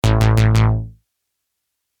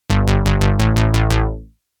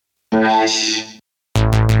Fresh.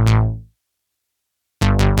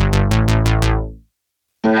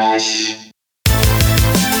 Fresh.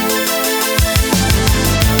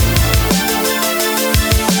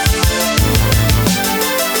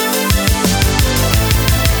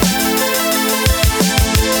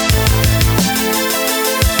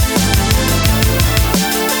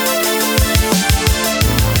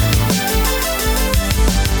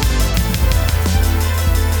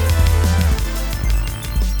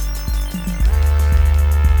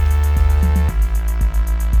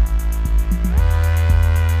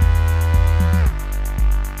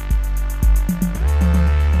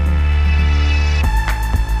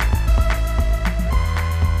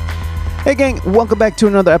 Hey gang, welcome back to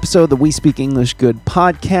another episode of the We Speak English Good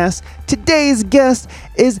podcast. Today's guest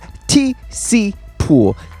is TC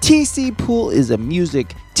Pool. TC Pool is a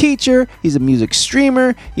music teacher, he's a music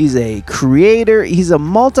streamer, he's a creator, he's a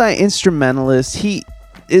multi-instrumentalist, he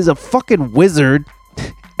is a fucking wizard,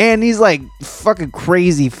 and he's like fucking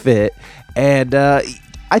crazy fit, and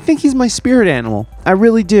I think he's my spirit animal. I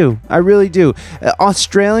really do.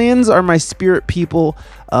 Australians are my spirit people.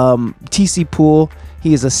 TC Pool,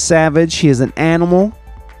 he is a savage. He is an animal.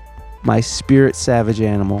 My spirit savage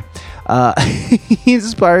animal. He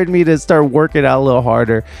inspired me to start working out a little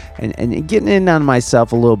harder and getting in on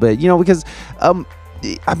myself a little bit. You know, because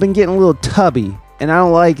I've been getting a little tubby, and I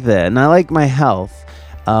don't like that. And I like my health.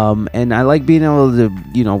 And I like being able to,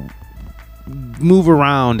 you know, move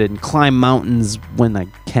around and climb mountains when I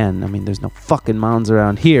can. I mean, there's no fucking mountains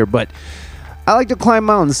around here, but I like to climb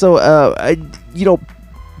mountains. So,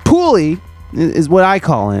 Poolie is what I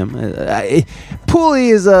call him.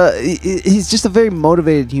 Poolie he's just a very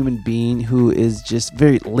motivated human being who is just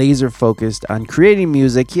very laser focused on creating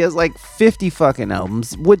music. He has like 50 fucking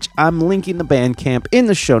albums, which I'm linking the Bandcamp in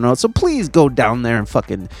the show notes. So please go down there and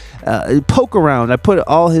fucking poke around. I put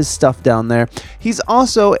all his stuff down there. He's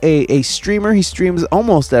also a streamer. He streams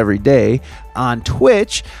almost every day on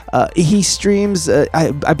Twitch. He streams,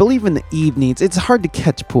 I believe, in the evenings. It's hard to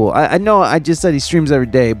catch Pool. I know I just said he streams every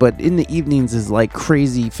day, but in the evenings is like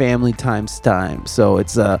crazy family time. So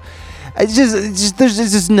it's just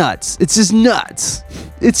nuts. It's just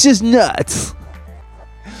nuts.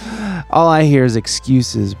 All I hear is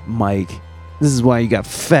excuses, Mike. This is why you got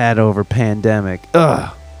fat over pandemic.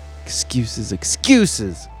 Ugh.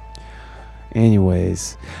 Excuses.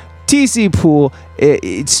 Anyways, TC Pool,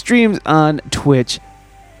 it streams on Twitch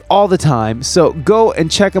all the time. So go and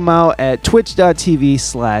check him out at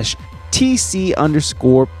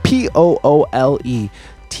twitch.tv/TC_POOLE.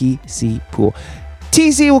 TC Pool.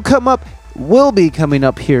 TC will be coming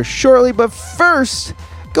up here shortly, but first,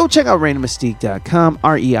 go check out ReinaMystique.com,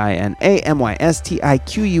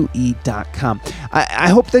 ReinaMystique.com. I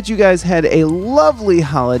hope that you guys had a lovely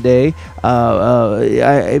holiday.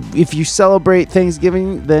 If you celebrate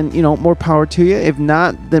Thanksgiving, then, you know, more power to you. If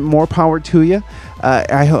not, then more power to you.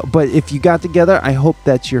 But if you got together, I hope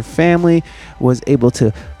that your family was able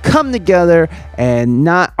to come together and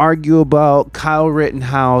not argue about Kyle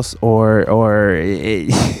Rittenhouse or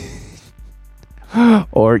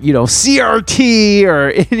you know, CRT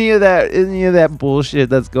or any of that bullshit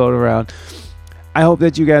that's going around. I hope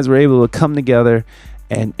that you guys were able to come together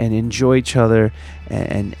and enjoy each other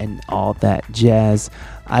and all that jazz.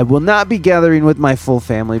 I will not be gathering with my full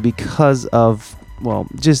family because of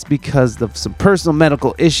some personal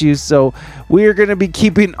medical issues. So we are going to be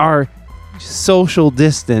keeping our social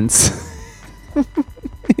distance.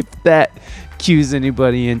 If that cues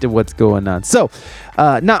anybody into what's going on. So,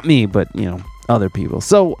 not me, but, you know, other people.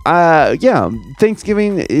 So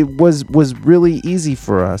Thanksgiving, it was really easy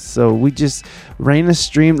for us. So we just ran a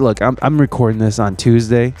stream. Look, I'm recording this on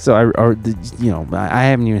Tuesday, so I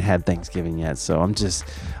haven't even had Thanksgiving yet. So I'm just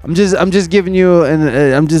giving you and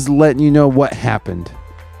I'm just letting you know what happened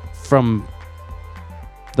from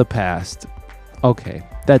the past. Okay,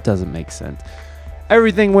 that doesn't make sense.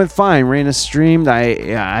 Everything went fine. Ran a stream.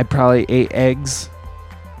 I probably ate eggs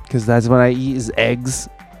because that's what I eat is eggs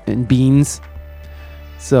and beans.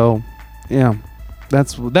 So, yeah,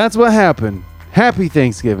 that's what happened. Happy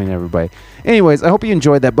Thanksgiving, everybody. Anyways, I hope you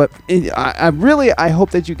enjoyed that. But I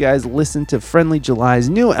hope that you guys listened to Friendly July's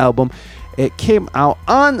new album. It came out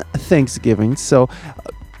on Thanksgiving, so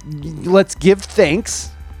let's give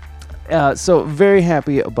thanks. So very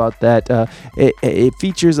happy about that. It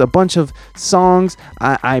features a bunch of songs.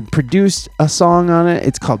 I produced a song on it.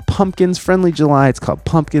 It's called Pumpkins. Friendly July. It's called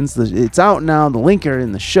Pumpkins. It's out now. The link are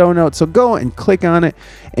in the show notes. So go and click on it.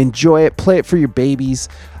 Enjoy it. Play it for your babies.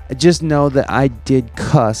 Just know that I did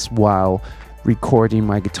cuss while recording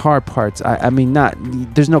my guitar parts. I mean,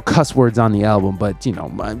 there's no cuss words on the album, but you know,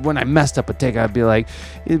 when I messed up a take, I'd be like,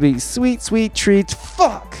 it'd be sweet treats,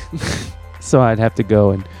 fuck. So I'd have to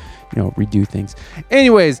go and, you know, redo things.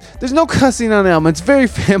 Anyways, there's no cussing on the album. It's very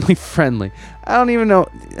family friendly. I don't even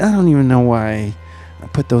know why I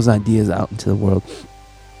put those ideas out into the world.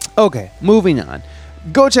 Okay, moving on.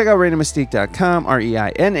 Go check out ReinaMystique.com,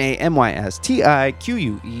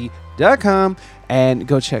 ReinaMystique.com, and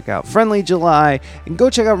go check out Friendly July, and go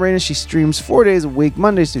check out Reina. She streams 4 days a week,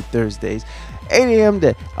 Mondays through Thursdays, 8 a.m.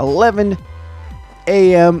 to 11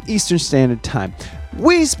 a.m. Eastern Standard Time.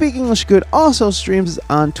 We Speak English Good also streams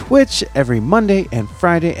on Twitch every Monday and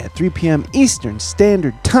Friday at 3 p.m. Eastern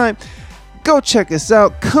Standard Time. Go check us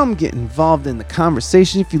out. Come get involved in the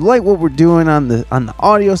conversation. If you like what we're doing on the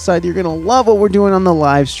audio side, you're going to love what we're doing on the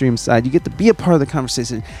live stream side. You get to be a part of the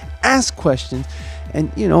conversation, ask questions,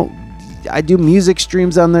 and, you know, I do music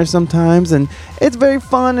streams on there sometimes, and it's very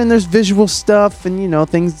fun, and there's visual stuff, and, you know,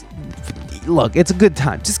 things. Look, it's a good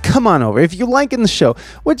time. Just come on over. If you're liking the show,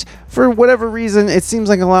 which for whatever reason, it seems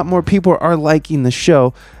like a lot more people are liking the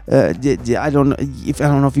show. I don't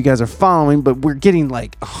know if you guys are following, but we're getting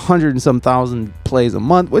like 100 and some thousand plays a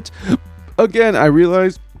month, which, again, I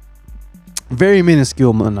realize very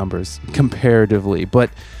minuscule numbers comparatively, but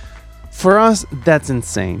for us, that's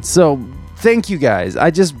insane. So thank you guys.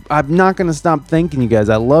 I'm not going to stop thanking you guys.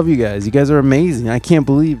 I love you guys. You guys are amazing. I can't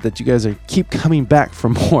believe that you guys keep coming back for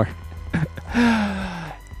more.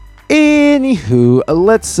 Anywho,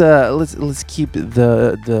 let's keep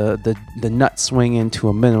the nut swinging to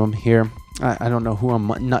a minimum here. I don't know who I'm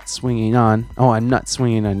nut swinging on. Oh, I'm nut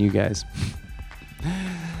swinging on you guys.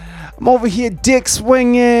 I'm over here dick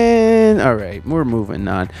swinging. All right, we're moving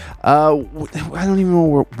on. I don't even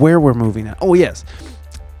know where we're moving on. Oh, yes.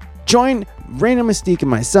 Join Reina Mystique and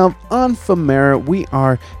myself on Femera. We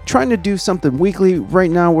are trying to do something weekly.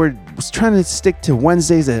 Right now, we're trying to stick to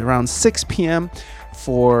Wednesdays at around 6 p.m.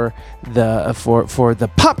 for the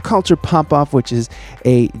Pop Culture Pop-Off, which is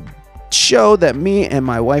a show that me and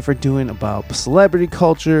my wife are doing about celebrity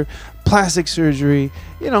culture, plastic surgery,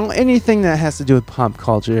 you know, anything that has to do with pop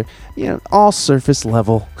culture, you know, all surface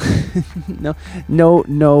level. no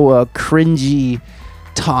cringy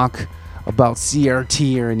talk about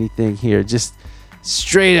CRT or anything here. Just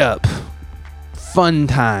straight up fun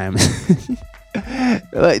time.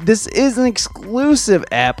 This is an exclusive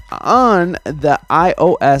app on the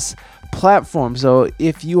iOS platform. So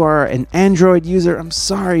if you are an Android user, I'm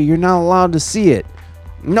sorry, you're not allowed to see it.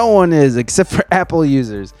 No one is, except for Apple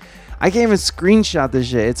users. I can't even screenshot this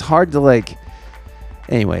shit. It's hard to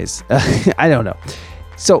anyways, I don't know.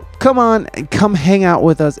 So come on and come hang out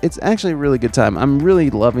with us. It's actually a really good time. I'm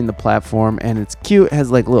really loving the platform, and it's cute. It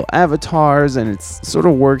has little avatars, and it sort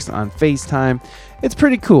of works on FaceTime. It's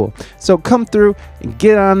pretty cool. So come through and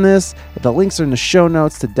get on this. The links are in the show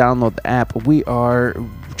notes to download the app. We are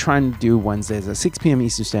trying to do Wednesdays at 6 p.m.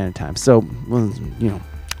 Eastern Standard Time. So,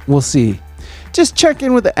 we'll see. Just check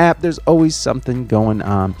in with the app. There's always something going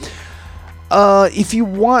on. If you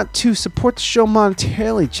want to support the show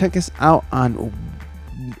monetarily, check us out on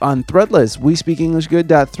Threadless. We speak English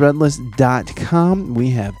good.threadless.com.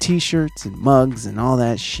 We have t-shirts and mugs and all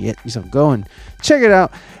that shit. So go and check it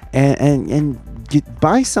out and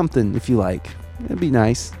buy something if you like. It'd be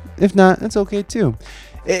nice. If not, that's okay too.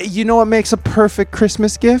 You know what makes a perfect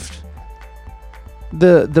Christmas gift?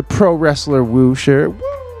 The pro wrestler Woo shirt.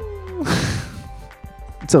 Woo!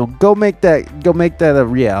 So go make that a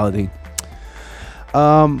reality.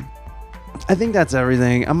 I think that's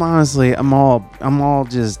everything. I don't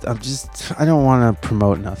want to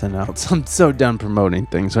promote nothing else. I'm so done promoting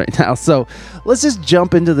things right now. So let's just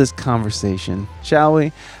jump into this conversation, shall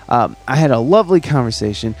we? I had a lovely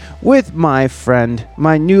conversation with my friend,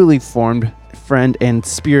 my newly formed friend and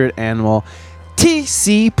spirit animal,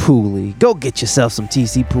 TC Pooley. Go get yourself some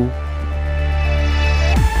TC Pool.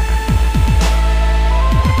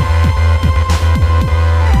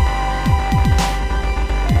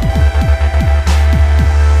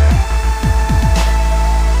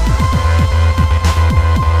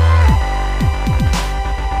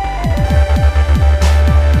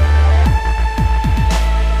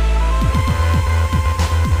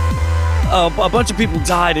 A bunch of people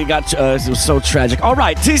died. It was so tragic. All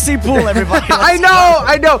right, TC Pool, everybody. I know.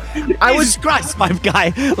 Jesus Christ, my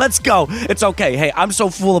guy. Let's go. It's okay. Hey, I'm so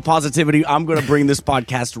full of positivity. I'm going to bring this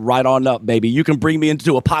podcast right on up, baby. You can bring me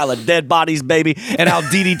into a pile of dead bodies, baby, and I'll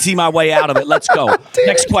DDT my way out of it. Let's go.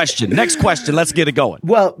 Next question. Let's get it going.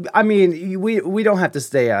 Well, I mean, we don't have to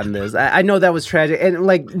stay on this. I know that was tragic, and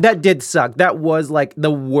that did suck. That was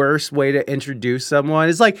the worst way to introduce someone.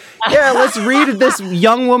 It's yeah, let's read this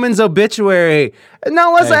young woman's obituary February. And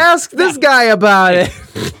now let's ask this guy about it.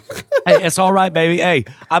 Hey, it's all right, baby. Hey,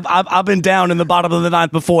 I've been down in the bottom of the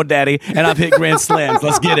ninth before, Daddy, and I've hit grand slams.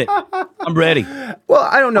 Let's get it. I'm ready. Well,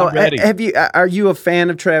 I don't know. I'm ready. Are you a fan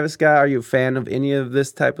of Travis Scott? Are you a fan of any of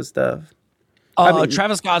this type of stuff?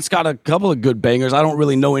 Travis Scott's got a couple of good bangers. I don't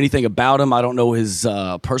really know anything about him. I don't know his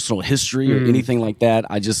personal history or anything like that.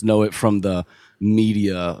 I just know it from the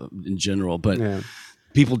media in general. But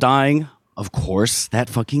people dying, of course, that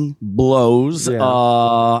fucking blows. Yeah.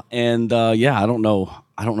 I don't know.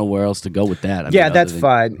 I don't know where else to go with that. I mean, that's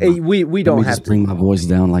fine. Hey, we don't have just bring my voice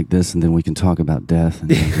down like this, and then we can talk about death.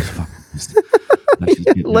 And then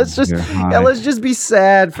let's just be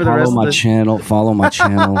sad for the rest of the channel. Follow my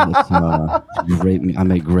channel. I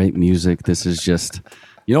make great music. This is just,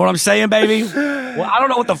 you know what I'm saying, baby? Well, I don't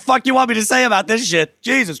know what the fuck you want me to say about this shit.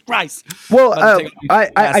 Jesus Christ. Well,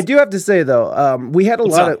 I do have to say though, we had a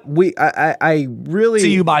lot of I really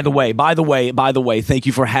see you. By the way, thank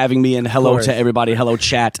you for having me, and hello to everybody. Hello,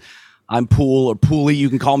 chat. I'm Pool or Poolie. You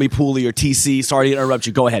can call me Poolie or TC. Sorry to interrupt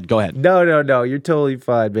you. Go ahead. No. You're totally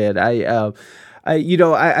fine, man.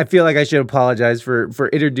 I feel like I should apologize for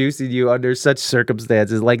introducing you under such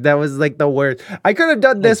circumstances. Like that was like the worst. I could have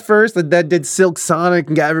done this first and then did Silk Sonic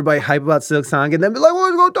and got everybody hype about Silk Sonic and then be like,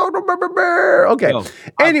 let's go talk to Bear. Okay. No,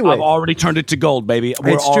 anyway, I've already turned it to gold, baby.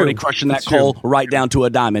 We're already crushing that coal right down to a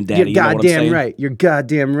diamond, Daddy. You're goddamn right. You're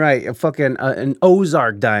goddamn right. A fucking an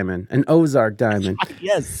Ozark diamond.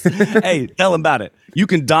 Yes. Hey, tell him about it. You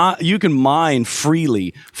can mine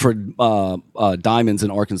freely for diamonds in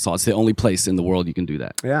Arkansas. It's the only place in the world you can do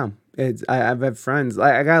that. Yeah. I've had friends.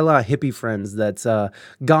 I got a lot of hippie friends that's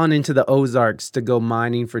gone into the Ozarks to go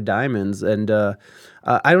mining for diamonds. And I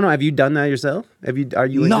don't know. Have you done that yourself? Are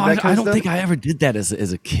you? No, into that I don't think I ever did that as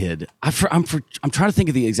a kid. I'm trying to think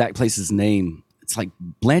of the exact place's name. It's like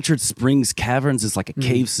Blanchard Springs Caverns is like a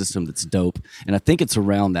cave system that's dope, and I think it's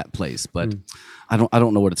around that place. But I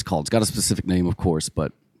don't know what it's called. It's got a specific name, of course,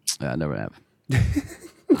 but I never have.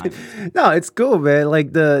 No, it's cool, man.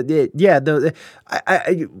 Like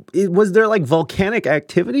was there like volcanic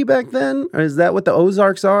activity back then, or is that what the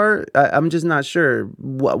Ozarks are? I'm just not sure.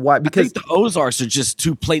 Why? Because I think the Ozarks are just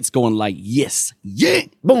two plates going like yes, yeah,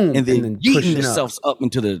 boom, and then yeeting themselves up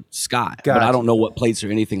into the sky. Gotcha. But I don't know what plates or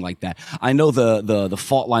anything like that. I know the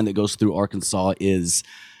fault line that goes through Arkansas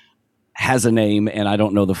has a name, and I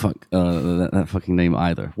don't know that fucking name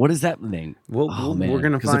either. What is that name? We're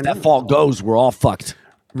gonna find. If that fault goes, we're all fucked.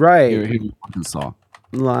 Right. Here in Arkansas.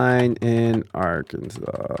 Line in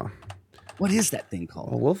Arkansas. What is that thing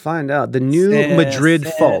called? Well, we'll find out. The New Madrid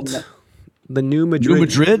Fault. The New Madrid. New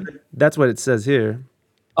Madrid? That's what it says here.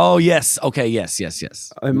 Oh, yes. Okay, yes.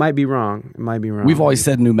 It might be wrong. We've always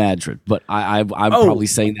said New Madrid, but I'm probably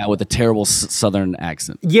saying that with a terrible southern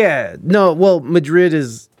accent. Yeah. No, well, Madrid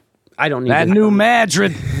is... I don't need that New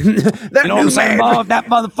Madrid. You know what I'm saying? If that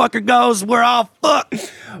motherfucker goes, we're all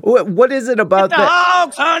fucked. What is it about that?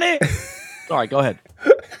 Hogs, honey. Sorry, go ahead.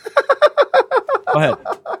 Go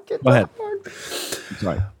ahead.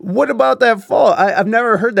 Sorry. What about that fault? I've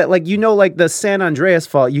never heard that. Like, like the San Andreas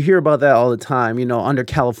fault. You hear about that all the time. Under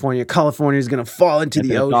California. California is going to fall into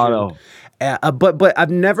the ocean. But I've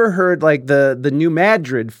never heard like the New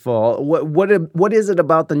Madrid fault. What is it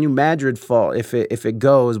about the New Madrid fault? If it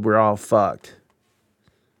goes, we're all fucked.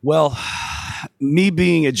 Well, me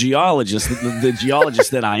being a geologist, the geologist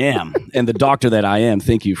that I am, and the doctor that I am,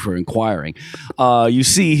 thank you for inquiring. You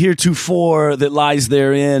see, heretofore that lies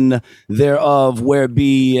therein, thereof, where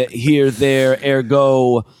be, here, there,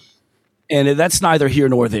 ergo, and that's neither here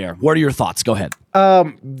nor there. What are your thoughts? Go ahead.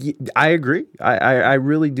 I agree. I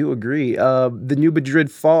really do agree. The New Madrid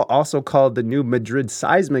Fault, also called the New Madrid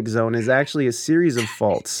Seismic Zone, is actually a series of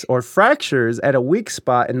faults or fractures at a weak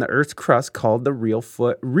spot in the Earth's crust called the Real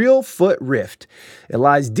Foot Rift. It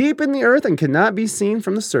lies deep in the Earth and cannot be seen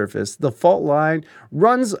from the surface. The fault line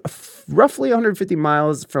runs roughly 150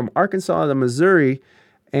 miles from Arkansas to Missouri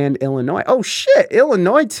and Illinois. Oh shit,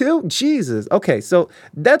 Illinois too? Jesus. Okay, so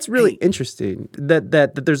that's really interesting that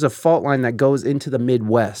there's a fault line that goes into the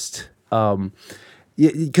Midwest.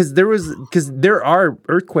 Because there are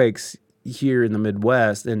earthquakes here in the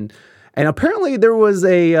Midwest, and apparently there was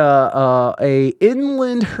a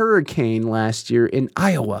inland hurricane last year in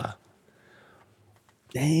Iowa.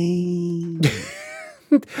 Dang.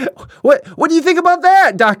 What do you think about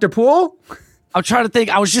that, Dr. Poole? I'm trying to think.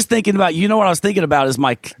 I was just thinking about, you know what I was thinking about is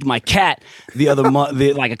my cat the other month,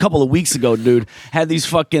 like a couple of weeks ago, dude, had these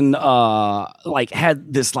fucking, they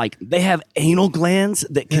have anal glands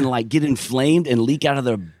that can like get inflamed and leak out of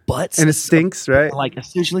their butts. And it stinks, right? Like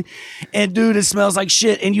essentially. And dude, it smells like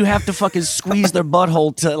shit. And you have to fucking squeeze their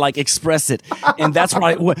butthole to like express it. And that's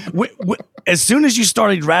why, as soon as you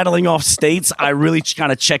started rattling off states, I really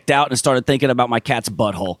kind of checked out and started thinking about my cat's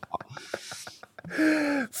butthole.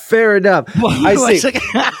 Fair enough. I see.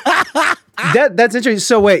 That's interesting.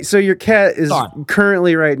 So wait, so your cat is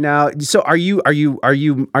currently right now. So are you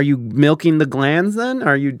milking the glands then?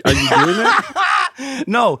 Are you doing that?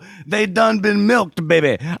 No, they done been milked,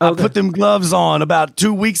 baby. Okay. I put them gloves on about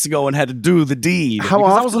 2 weeks ago and had to do the deed. How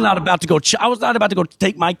often? I was not about to go. I was not about to go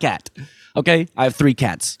take my cat. Okay, I have 3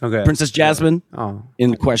 cats. Okay, Princess Jasmine,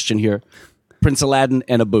 in question here, Prince Aladdin,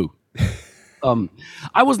 and Abu.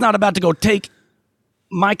 I was not about to go take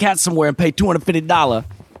my cat somewhere and pay $250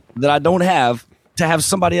 that I don't have to have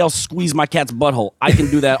somebody else squeeze my cat's butthole. I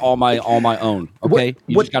can do that on my own. Okay,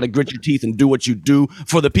 you just got to grit your teeth and do what you do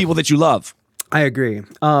for the people that you love. I agree.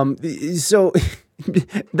 So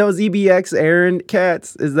those EBX Aaron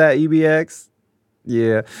cats, is that EBX?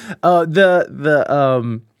 Yeah.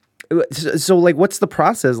 So like, what's the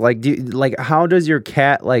process? Like, how does your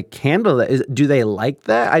cat like handle that? Do they like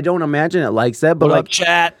that? I don't imagine it likes that. But what up,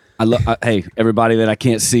 chat? Hey, everybody that I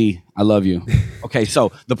can't see, I love you. Okay,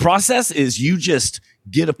 so the process is you just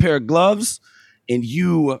get a pair of gloves and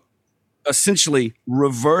you essentially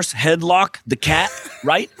reverse headlock the cat,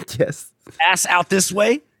 right? Yes. Ass out this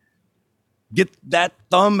way. Get that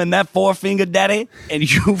thumb and that forefinger, daddy, and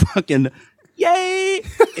you fucking yay,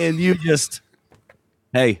 and you just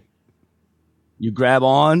you grab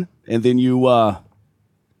on, and then you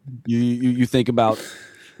think about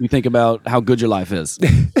how good your life is.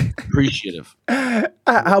 Appreciative.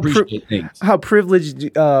 How privileged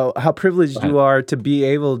you are to be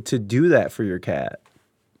able to do that for your cat.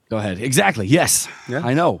 Go ahead. Exactly. Yes. Yeah.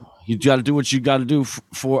 I know. You got to do what you got to do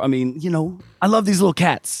for. I mean, I love these little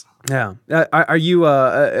cats. Yeah. Are you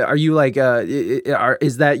like?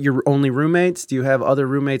 Is that your only roommates? Do you have other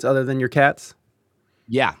roommates other than your cats?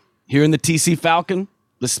 Yeah. Here in the TC Falcon,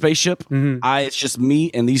 the spaceship, it's just me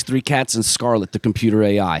and these 3 cats and Scarlet, the computer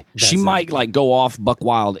AI. She might like go off buck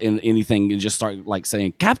wild in anything and just start like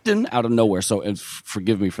saying "Captain" out of nowhere. So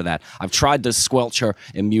forgive me for that. I've tried to squelch her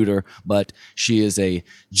and mute her, but she is a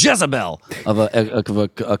Jezebel of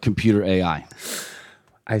a computer AI.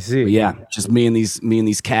 I see. But yeah, just me and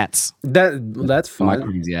these cats. That's fun. My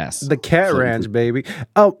crazy ass. The cat ranch, baby.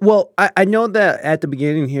 Oh well, I know that at the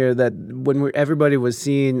beginning here that when everybody was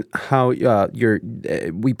seeing how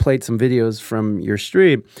we played some videos from your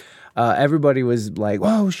stream. Everybody was like,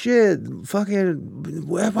 "Whoa, shit! Fucking,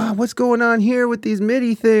 what's going on here with these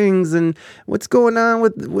MIDI things? And what's going on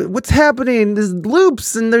with what's happening? There's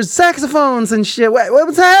loops and there's saxophones and shit.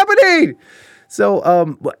 What's happening?" So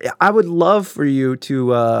I would love for you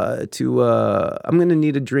to I'm gonna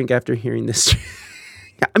need a drink after hearing this.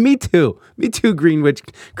 Me too, Greenwich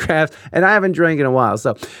Craft, and I haven't drank in a while.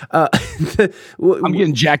 So I'm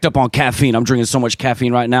getting jacked up on caffeine. I'm drinking so much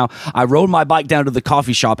caffeine right now. I rode my bike down to the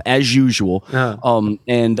coffee shop as usual,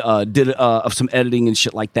 and did some editing and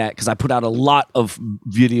shit like that because I put out a lot of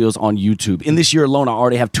videos on YouTube. In this year alone, I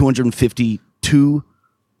already have 252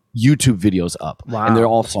 YouTube videos up. Wow. And they're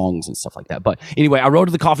all songs and stuff like that. But anyway, I rode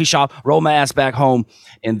to the coffee shop, rolled my ass back home,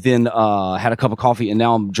 and then had a cup of coffee, and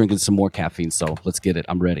now I'm drinking some more caffeine. So let's get it.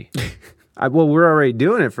 I'm ready. Well, we're already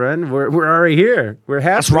doing it, friend. We're already here. We're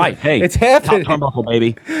happy. That's right. Hey, it's happening. Top turnbuckle,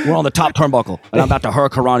 baby. We're on the top turnbuckle, and I'm about to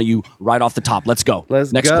hurricanrana you right off the top. Let's go.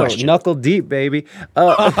 Next question. Knuckle deep, baby.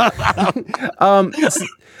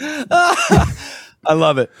 I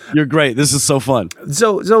love it. You're great. This is so fun.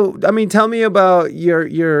 So I mean, tell me about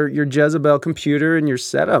your Jezebel computer and your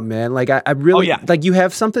setup, man. Like I really like you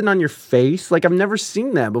have something on your face. Like I've never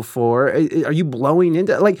seen that before. Are you blowing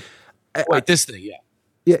into like? Wait, this thing, yeah.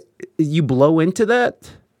 Yeah, you blow into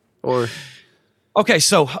that, or? Okay,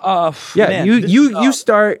 so man, you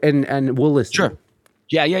start and we'll listen. Sure.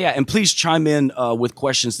 Yeah, and please chime in with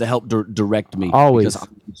questions to help direct me. Always. Because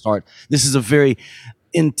I'm start. This is a very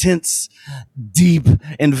intense, deep,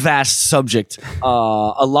 and vast subject.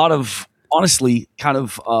 A lot of, honestly, kind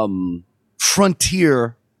of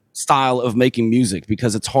frontier style of making music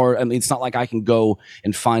because it's hard. I mean, it's not like I can go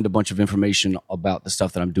and find a bunch of information about the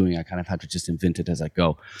stuff that I'm doing. I kind of have to just invent it as I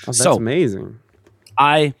go. Oh, that's amazing.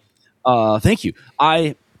 Thank you.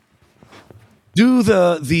 I do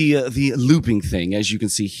the looping thing, as you can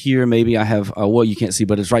see here. Maybe I have well, you can't see,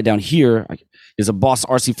 but it's right down here. Is a Boss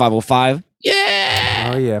RC505.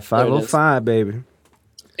 Yeah. Oh yeah, 505, baby.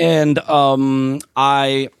 And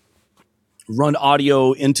I run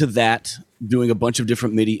audio into that, doing a bunch of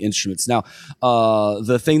different MIDI instruments. Now,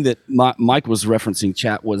 the thing that Mike was referencing,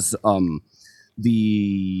 chat, was one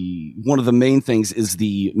of the main things is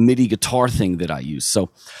the MIDI guitar thing that I use. So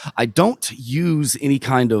I don't use any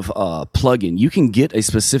kind of plugin. You can get a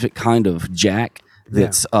specific kind of jack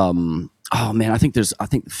that's oh man, I think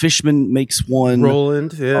Fishman makes one.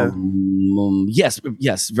 Roland, yeah.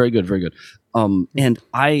 Yes, very good. And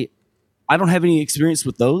I don't have any experience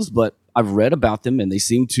with those, but I've read about them and they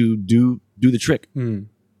seem to do the trick.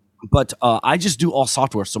 But I just do all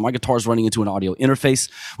software. So my guitar is running into an audio interface,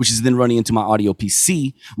 which is then running into my audio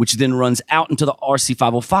PC, which then runs out into the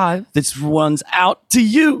RC505 that runs out to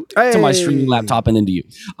you, to my streaming laptop and into you.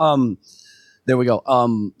 There we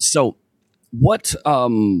go. So what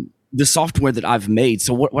the software that I've made,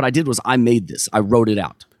 so what I did was I made this. I wrote it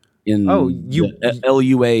out in the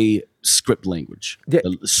LUA script language.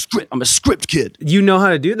 I'm a script kid. You know how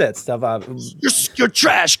to do that stuff. You're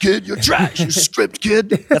trash, kid. You're trash. You're script kid.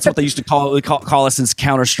 That's what they used to call us since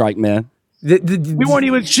Counter-Strike, man. We weren't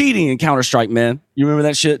even cheating in Counter-Strike, man. You remember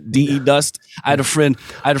that shit? DE Dust. I had a friend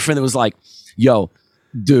that was like, "Yo,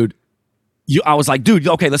 dude." I was like, "Dude,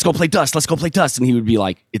 okay, let's go play Dust. Let's go play Dust." And he would be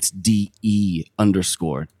like, "It's DE_Dust."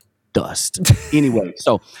 Anyway,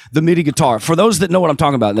 so the MIDI guitar. For those that know what I'm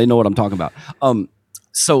talking about, they know what I'm talking about.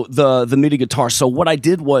 So the MIDI guitar. So what I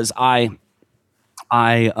did was I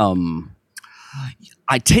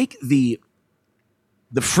take the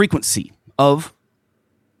frequency of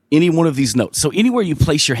any one of these notes. So anywhere you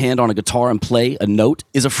place your hand on a guitar and play a note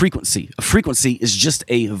is a frequency. A frequency is just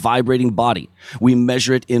a vibrating body. We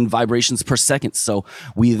measure it in vibrations per second. So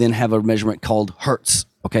we then have a measurement called hertz.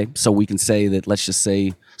 Okay, so we can say that, let's just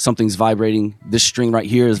say something's vibrating. This string right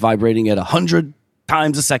here is vibrating at 100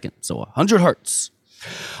 times a second. So 100 hertz.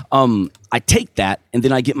 I take that and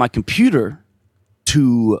then I get my computer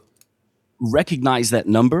to recognize that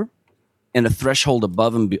number and a threshold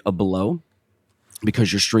above and below,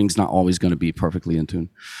 because your string's not always going to be perfectly in tune.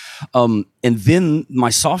 And then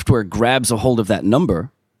my software grabs a hold of that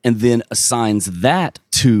number and then assigns that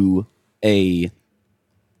to a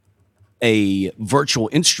virtual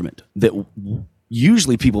instrument that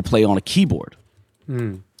usually people play on a keyboard.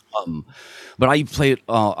 But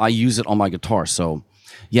I use it on my guitar. So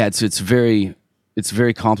yeah, it's very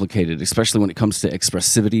complicated, especially when it comes to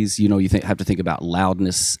expressivities. You know, you have to think about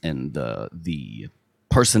loudness and the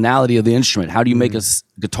personality of the instrument. How do you make a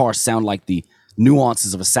guitar sound like the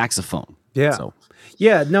nuances of a saxophone? Yeah. So,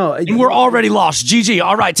 yeah, no. and we're already lost. GG.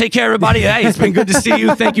 All right. Take care, everybody. Hey, it's been good to see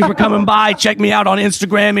you. Thank you for coming by. Check me out on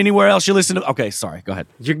Instagram, anywhere else you listen to. Okay, sorry. Go ahead.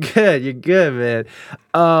 You're good, man.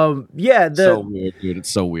 Yeah. So weird, dude. It's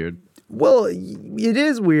so weird. Well, it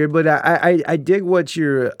is weird, but I dig what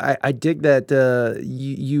you're. I dig that the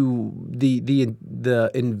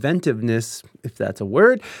inventiveness, if that's a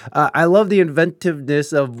word. I love the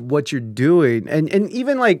inventiveness of what you're doing, and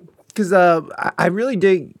even like, because I really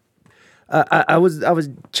dig. I was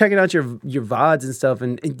checking out your VODs and stuff,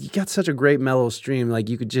 and you got such a great mellow stream. Like,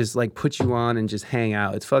 you could just like put you on and just hang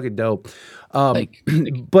out. It's fucking dope.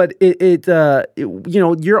 But it you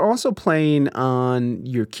know, you're also playing on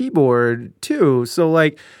your keyboard too. So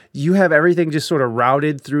like, you have everything just sort of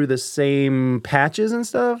routed through the same patches and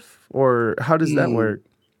stuff, or how does that work?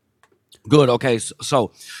 Good. Okay.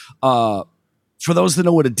 So, for those that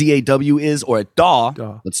know what a DAW is, or a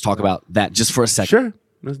DAW, let's talk about that just for a second. Sure.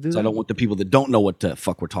 Let's do that. So I don't want the people that don't know what the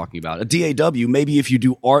fuck we're talking about. A DAW, maybe if you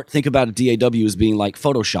do art, think about a DAW as being like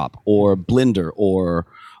Photoshop or Blender or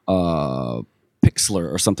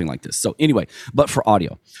Pixlr or something like this. So anyway, but for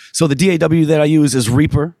audio. So the DAW that I use is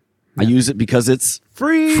Reaper. I use it because it's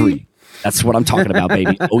free. That's what I'm talking about,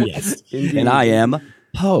 baby. Oh, yes. Indeed. And I am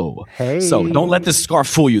Poe. Hey. So don't let this scarf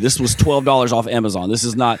fool you. This was $12 off Amazon. This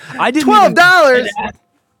is not. I didn't $12?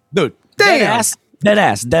 Dude. Damn. Dead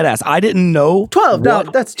ass. I didn't know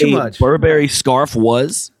 $12. That's too much. Burberry scarf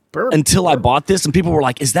was until I bought this, and people were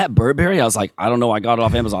like, "Is that Burberry?" I was like, "I don't know. I got it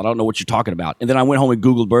off Amazon. I don't know what you're talking about." And then I went home and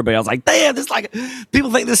Googled Burberry. I was like, "Damn, this like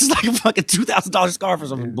people think this is like a fucking $2,000 scarf or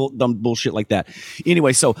some dumb bullshit like that."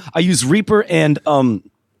 Anyway, so I use Reaper, and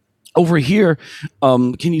over here,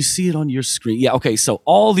 can you see it on your screen? Yeah. Okay. So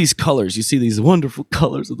all these colors, you see these wonderful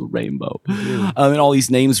colors of the rainbow, and all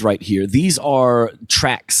these names right here. These are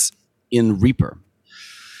tracks in Reaper.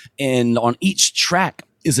 And on each track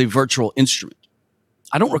is a virtual instrument.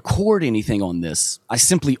 I don't record anything on this. I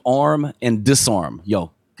simply arm and disarm.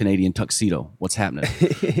 Yo, Canadian Tuxedo, what's happening?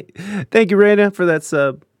 Thank you, Raina, for that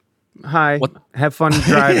sub. Hi. What? Have fun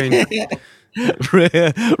driving.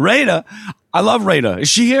 Raina. I love Raina. Is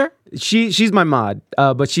she here? She's my mod,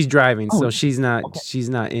 but she's driving, so she's not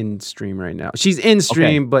in stream right now. She's in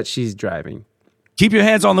stream, but she's driving. Keep your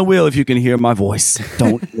hands on the wheel if you can hear my voice.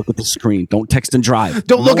 Don't look at the screen. Don't text and drive.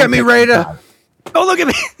 Don't look at me, Raider. Don't look at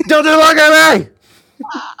me. Don't look at me.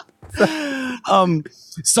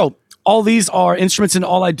 So all these are instruments, and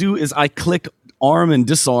all I do is I click arm and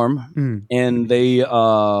disarm, and they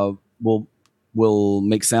will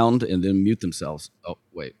make sound and then mute themselves. Oh,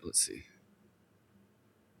 wait, let's see.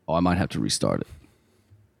 Oh, I might have to restart it.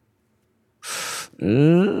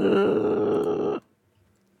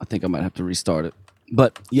 I think I might have to restart it.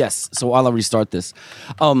 But yes, so while I restart this,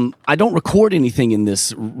 I don't record anything in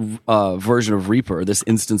this version of Reaper, this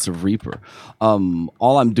instance of Reaper.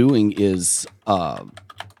 All I'm doing is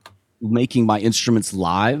making my instruments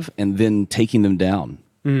live and then taking them down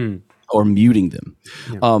or muting them.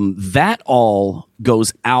 Yeah. That all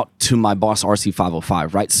goes out to my Boss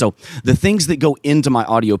RC505, right? So the things that go into my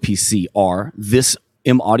audio PC are this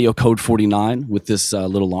M Audio Code 49 with this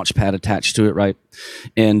little launch pad attached to it, right?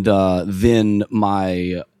 And then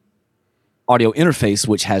my audio interface,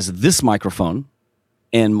 which has this microphone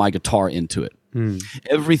and my guitar into it.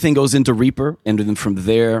 Everything goes into Reaper, and then from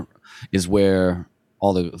there is where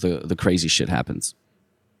all the crazy shit happens.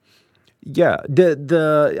 Yeah,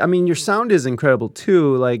 I mean, your sound is incredible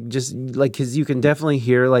too. Like, just like, because you can definitely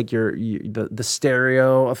hear like the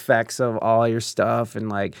stereo effects of all your stuff, and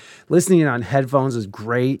like listening on headphones is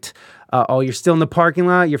great. Oh, you're still in the parking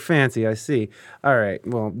lot. You're fancy. I see. All right.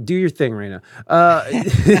 Well, do your thing, Raina.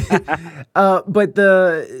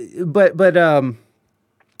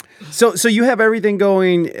 So you have everything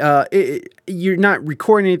going. You're not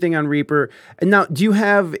recording anything on Reaper. And now, do you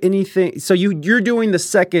have anything? So you're doing the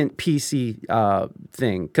second PC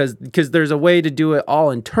thing because there's a way to do it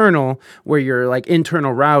all internal where you're like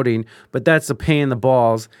internal routing, but that's a pain in the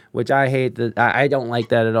balls, which I hate. I don't like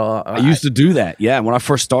that at all. I used to do that. Yeah, when I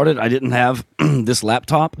first started, I didn't have this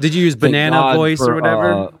laptop. Did you use Banana Voice or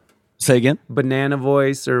whatever? Say again? Banana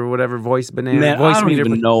Voice or whatever, Voice Banana. Man, voice I don't meter,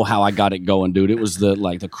 even know how I got it going, dude. It was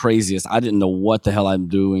the craziest. I didn't know what the hell I'm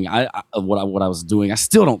doing. What I was doing. I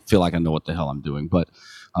still don't feel like I know what the hell I'm doing, but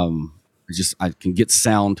I can get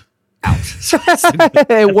sound out.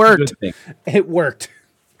 It worked. It worked.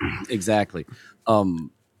 Exactly.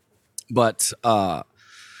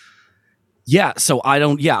 Yeah, so I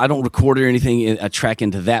don't record or anything. I track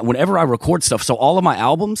into that. Whenever I record stuff, so all of my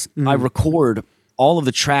albums, I record all of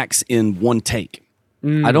the tracks in one take.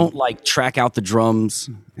 I don't like track out the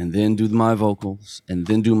drums and then do my vocals and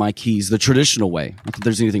then do my keys the traditional way. Not that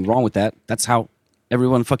there's anything wrong with that. That's how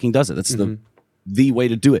everyone fucking does it. That's the way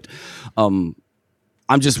to do it. I'm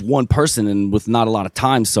just one person and with not a lot of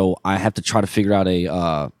time, so I have to try to figure out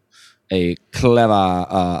a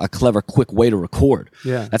clever, quick way to record.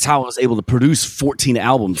 Yeah, that's how I was able to produce 14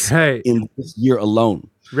 albums in this year alone.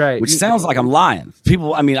 Right. Which sounds like I'm lying.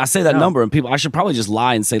 People, I mean, I say that number and I should probably just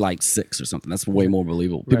lie and say like 6 or something. That's way more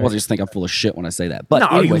believable. People just think I'm full of shit when I say that. But no,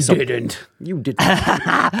 anyway, you didn't. You didn't.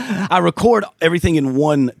 I record everything in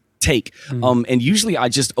one take. And usually I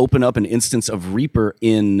just open up an instance of Reaper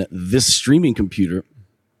in this streaming computer,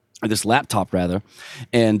 or this laptop rather,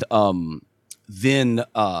 and then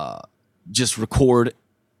just record,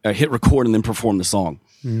 hit record and then perform the song.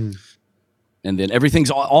 And then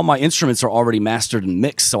all my instruments are already mastered and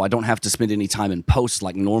mixed, so I don't have to spend any time in post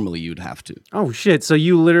like normally you'd have to. Oh shit! So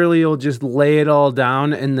you literally will just lay it all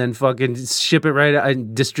down and then fucking ship it right out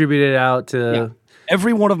and distribute it out to. Yeah.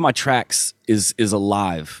 Every one of my tracks is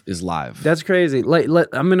live. That's crazy.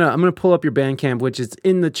 I'm gonna pull up your Bandcamp, which is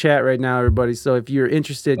in the chat right now, everybody. So if you're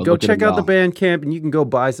interested, go check out the Bandcamp, and you can go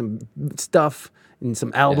buy some stuff and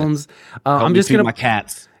some albums. I'm just gonna my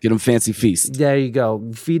cats. Get them fancy feast. There you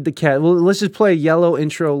go. Feed the cat. Well, let's just play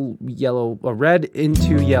red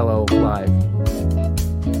into yellow live.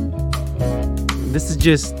 This is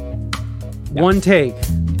just one take.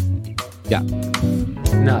 Yeah.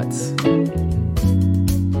 Nuts.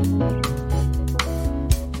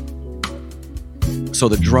 So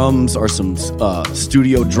the drums are some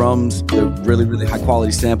studio drums. They're really, really high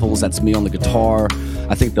quality samples. That's me on the guitar.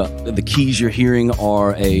 I think the keys you're hearing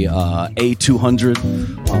are a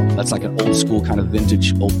A200. That's like an old school kind of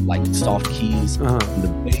vintage, like soft keys. And the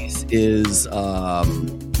bass is a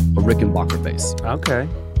Rickenbacker bass. Okay.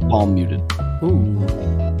 Palm muted. Ooh.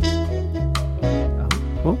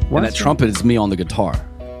 And that trumpet is me on the guitar.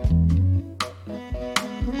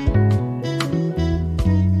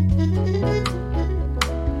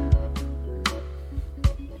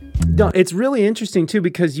 No, it's really interesting too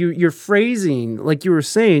because your phrasing, like you were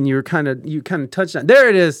saying, you kind of touched on. There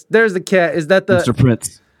it is. There's the cat. Is that the Mr.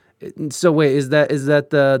 Prince? So wait, is that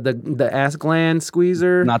the ass gland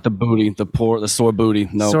squeezer? Not the booty, the sore booty.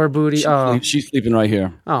 No, Sore booty. She's sleeping right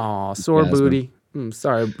here. Oh, sore Jasmine. booty.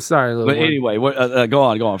 Sorry, little But one. anyway, go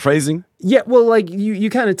on. Phrasing. Yeah, well, like you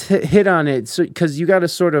kind of hit on it, so because you got to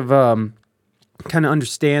sort of kind of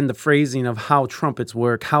understand the phrasing of how trumpets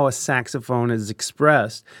work, how a saxophone is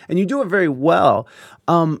expressed, and you do it very well.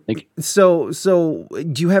 So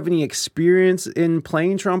do you have any experience in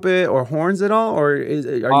playing trumpet or horns at all, or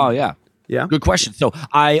Yeah. Yeah. Good question. So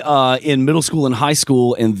I, in middle school and high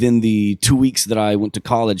school, and then the 2 weeks that I went to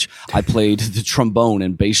college, I played the trombone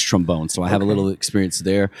and bass trombone. So I have a little experience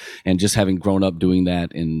there, and just having grown up doing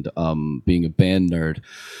that and being a band nerd.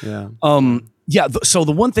 Yeah. So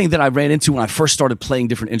the one thing that I ran into when I first started playing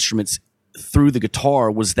different instruments through the guitar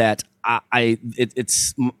was that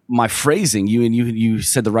it's my phrasing. You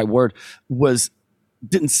said the right word was.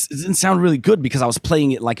 Didn't sound really good because I was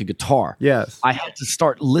playing it like a guitar. Yes. I had to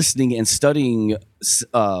start listening and studying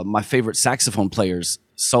my favorite saxophone players'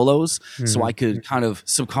 solos so I could kind of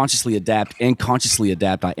subconsciously adapt and consciously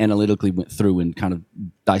adapt. I analytically went through and kind of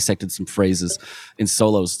dissected some phrases in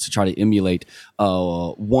solos to try to emulate.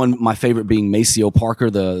 My favorite being Maceo Parker,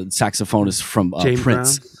 the saxophonist from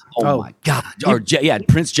Prince. Brown? Oh my God!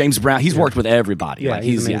 Prince James Brown. He's worked with everybody. Yeah,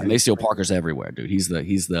 he's amazing. Maceo Parker's everywhere, dude. He's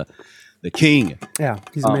the king. Yeah,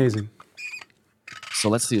 he's amazing. So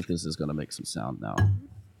let's see if this is going to make some sound now.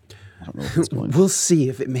 I don't know if it's going to. We'll see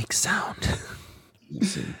if it makes sound. Let's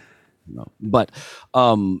see. No. But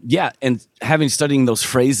and studying those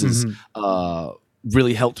phrases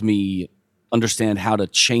really helped me understand how to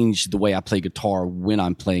change the way I play guitar when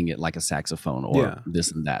I'm playing it like a saxophone or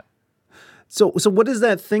this and that. So what is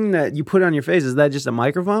that thing that you put on your face? Is that just a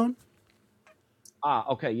microphone?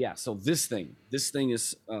 Okay, yeah. So this thing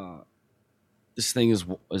is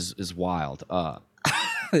wild.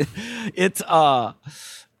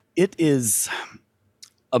 It is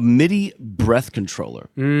a MIDI breath controller.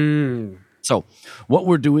 So what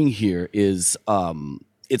we're doing here is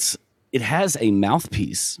it has a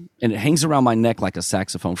mouthpiece and it hangs around my neck like a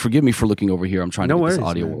saxophone. Forgive me for looking over here. I'm trying to get this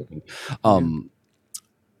audio working.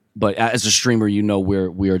 But as a streamer,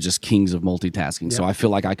 we are just kings of multitasking. So I feel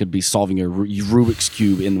like I could be solving a Rubik's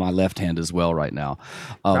Cube in my left hand as well right now.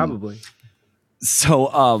 Probably.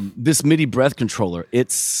 So this MIDI breath controller,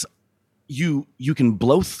 it's you can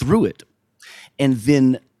blow through it, and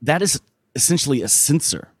then that is essentially a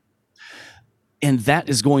sensor, and that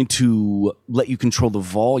is going to let you control the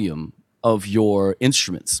volume of your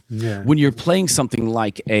instruments. Yeah. When you're playing something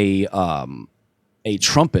like a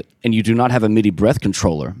trumpet and you do not have a MIDI breath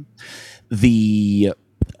controller, the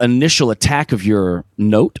initial attack of your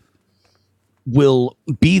note will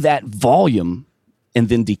be that volume and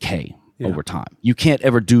then decay over time. You can't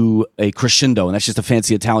ever do a crescendo, and that's just a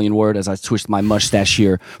fancy Italian word as I twist my mustache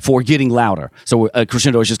here for getting louder. So a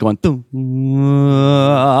crescendo is just going,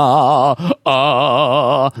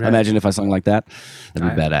 Imagine if I sung like that.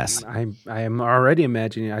 That'd be badass. I am already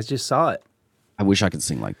imagining. I just saw it. I wish I could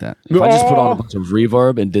sing like that. If I just put on a bunch of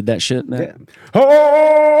reverb and did that shit, man.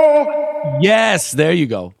 Yes, there you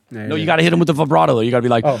go. No, you got to hit him with the vibrato. You got to be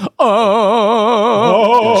like,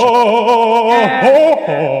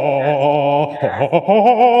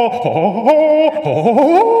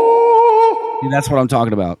 See, that's what I'm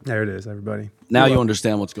talking about. There it is, everybody. Now you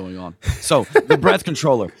understand what's going on. So the breath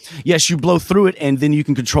controller. Yes, you blow through it and then you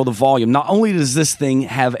can control the volume. Not only does this thing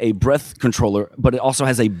have a breath controller, but it also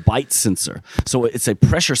has a bite sensor. So it's a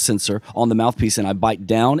pressure sensor on the mouthpiece, and I bite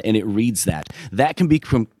down and it reads that. That can be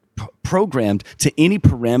programmed to any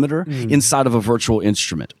parameter inside of a virtual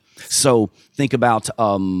instrument. So think about,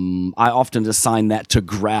 I often assign that to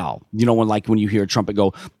growl. When you hear a trumpet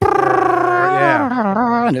go,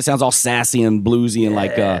 and it sounds all sassy and bluesy and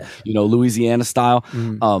like Louisiana style.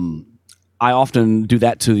 I often do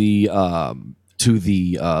that to the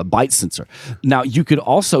bite sensor. Now you could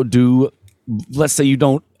also do, let's say you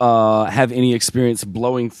don't have any experience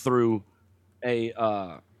blowing through an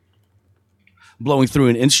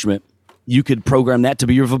instrument. You could program that to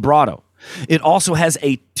be your vibrato. It also has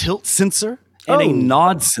a tilt sensor and a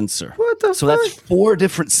nod sensor. What the So that's 4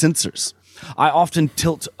 different sensors. I often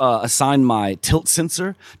assign my tilt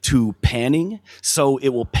sensor to panning, so it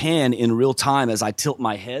will pan in real time as I tilt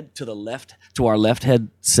my head to the left, to our left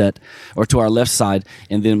headset, or to our left side,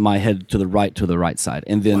 and then my head to the right side.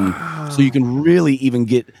 And then, so you can really even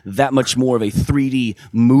get that much more of a 3D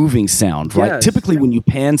moving sound, right? Yes. Typically when you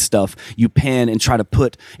pan stuff, you pan and try to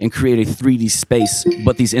put and create a 3D space,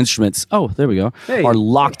 but these instruments, there we go, are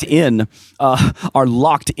locked in.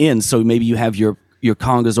 So maybe you have your your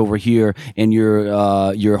congas over here and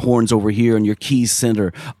your horns over here and your keys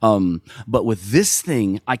center. But with this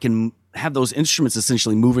thing, I can have those instruments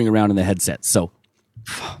essentially moving around in the headset. So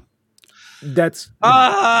That's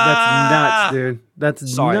nuts, dude.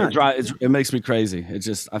 That's sorry, nuts. it makes me crazy. It's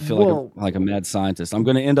just I feel like a mad scientist. I'm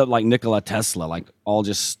gonna end up like Nikola Tesla, like all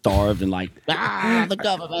just starved and like the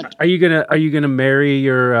government. Are you gonna marry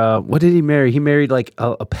your what did he marry? He married like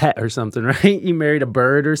a pet or something, right? You married a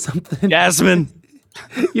bird or something. Jasmine.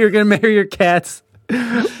 You're gonna marry your cats.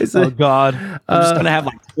 Oh God, I'm just gonna have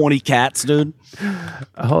like 20 cats, dude.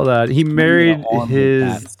 Hold on. He married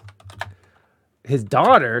his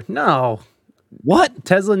daughter. No. What?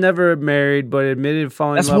 Tesla never married, but admitted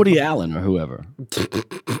falling That's in love. Woody Allen or whoever.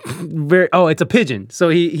 It's a pigeon. So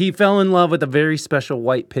he fell in love with a very special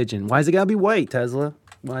white pigeon. Why is it gotta be white, Tesla?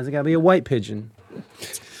 Why is it gotta be a white pigeon?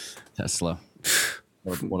 Tesla.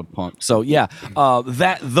 What a punk. So yeah,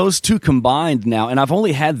 those two combined now, and I've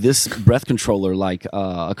only had this breath controller like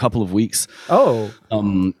a couple of weeks. Oh.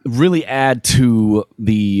 Really add to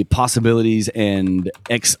the possibilities and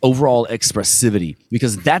overall expressivity,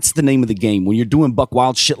 because that's the name of the game. When you're doing buck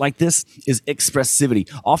wild shit like this, is expressivity.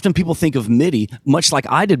 Often people think of MIDI, much like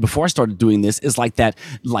I did before I started doing this, is like that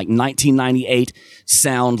like 1998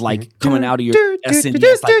 sound like coming out of your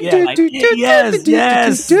SNES. Like,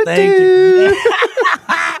 yes, thank you.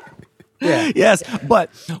 Yeah. Yes, but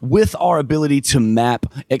with our ability to map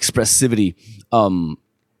expressivity,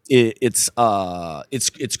 it's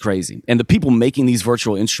crazy, and the people making these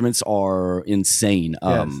virtual instruments are insane.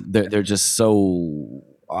 They're just so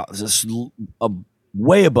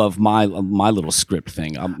way above my little script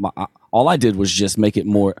thing. All I did was just make it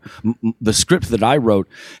more. The script that I wrote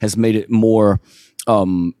has made it more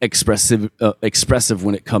expressive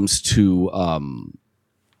when it comes to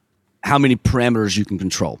how many parameters you can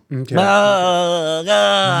control. Okay. God.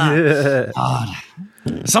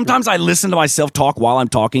 Sometimes I listen to myself talk while I'm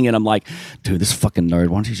talking, and I'm like, dude, this fucking nerd,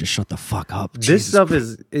 why don't you just shut the fuck up? This stuff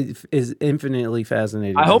is infinitely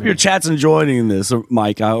fascinating. I hope your chat's enjoying this,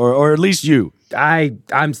 Mike, or at least you. I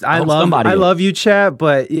love you, chat,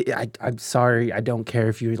 but I'm sorry. I don't care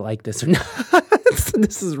if you like this or not.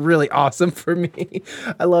 This is really awesome for me.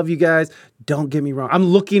 I love you guys. Don't get me wrong. I'm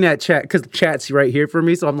looking at chat because chat's right here for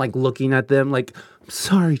me. So I'm like looking at them like, I'm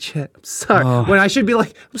sorry, chat. I'm sorry. When I should be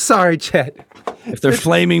like, I'm sorry, chat. If they're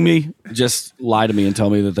flaming me, just lie to me and tell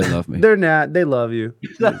me that they love me. They're not. They love you.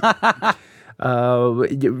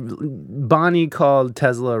 Bonnie called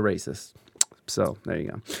Tesla a racist. So there you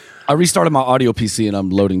go. I restarted my audio PC and I'm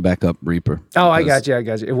loading back up Reaper. Oh, I got you.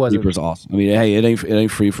 It wasn't. Reaper's awesome. I mean, hey, it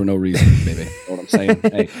ain't free for no reason, baby. You know what I'm saying?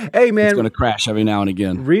 Hey, man, it's gonna crash every now and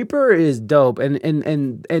again. Reaper is dope,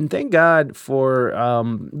 and thank God for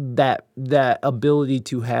that ability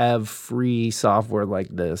to have free software like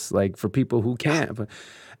this, like for people who can't. But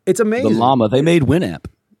it's amazing. The Llama, they made Winamp.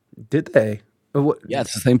 Did they? Yeah,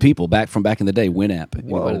 it's the same people back in the day. Winamp.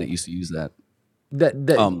 Anybody that used to use that.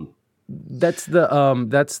 That's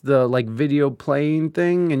the like video playing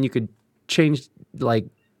thing, and you could change like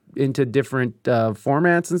into different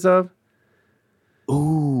formats and stuff.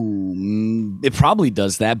 Ooh, it probably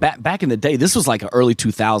does that. Back in the day, this was like an early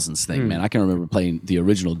 2000s thing, man. I can remember playing the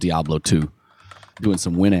original Diablo 2, doing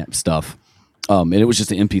some Winamp stuff, and it was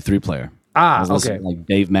just an MP3 player. I was listening to, like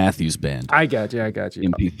Dave Matthews Band. I got you.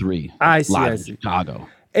 MP3. I see. Live in Chicago.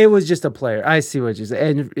 It was just a player. I see what you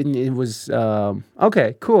said, and it was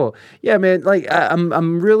okay, cool. Yeah, man. Like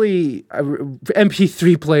I'm really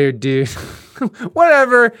MP3 player, dude.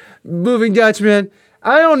 Whatever, moving Dutchman.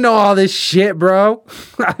 I don't know all this shit, bro.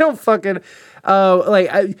 I don't fucking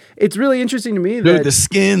it's really interesting to me that dude, the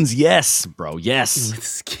skins, yes, bro, yes,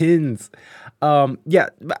 skins. Yeah,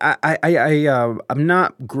 I'm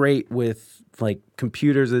not great with like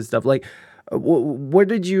computers and stuff. Like, what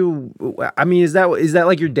did you? I mean, is that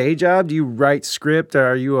like your day job? Do you write script? Or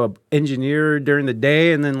are you a engineer during the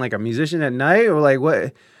day and then like a musician at night, or like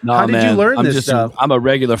what? No, how did you learn this stuff? I'm a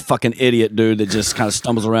regular fucking idiot, dude, that just kind of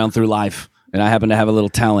stumbles around through life. And I happen to have a little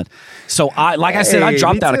talent. So I said, I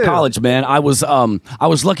dropped out of college, man. I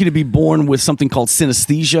was lucky to be born with something called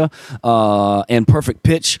synesthesia and perfect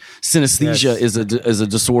pitch. Synesthesia is a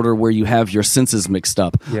disorder where you have your senses mixed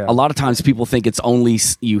up. Yeah. A lot of times people think it's only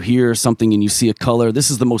you hear something and you see a color.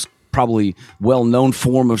 This is the most probably well-known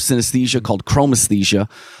form of synesthesia called chromesthesia.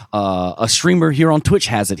 A streamer here on Twitch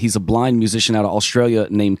has it. He's a blind musician out of Australia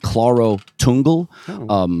named Claro Tungal.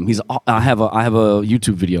 I have a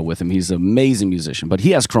YouTube video with him. He's an amazing musician, but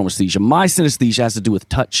he has chromesthesia. My synesthesia has to do with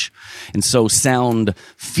touch, and so sound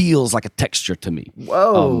feels like a texture to me.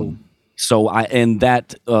 Whoa! So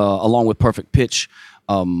along with perfect pitch,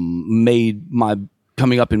 made my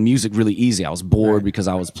coming up in music really easy. I was bored because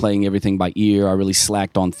I was playing everything by ear. I really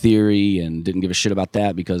slacked on theory and didn't give a shit about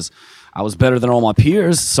that because I was better than all my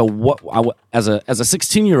peers. So as a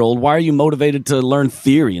 16-year-old, why are you motivated to learn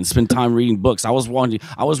theory and spend time reading books? I was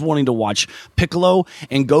wanting to watch Piccolo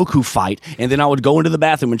and Goku fight, and then I would go into the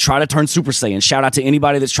bathroom and try to turn Super Saiyan. Shout out to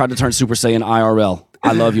anybody that's tried to turn Super Saiyan IRL.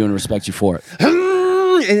 I love you and respect you for it.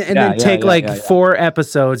 And then take 4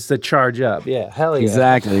 episodes to charge up. Yeah, hell yeah.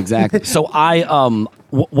 Exactly. So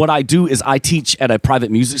what I do is I teach at a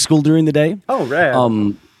private music school during the day. Oh, right.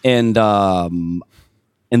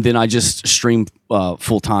 And then I just stream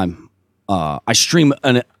full time. I stream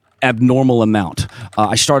an abnormal amount.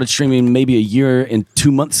 I started streaming maybe a year and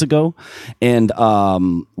 2 months ago, and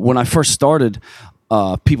when I first started,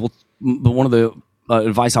 one of the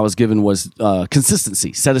advice I was given was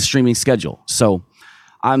consistency. Set a streaming schedule. So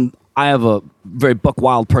I have a very buck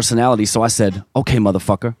wild personality, so I said, okay,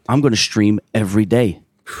 motherfucker, I'm going to stream every day.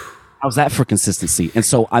 How's that for consistency? And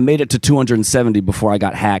so I made it to 270 before I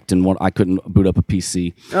got hacked and I couldn't boot up a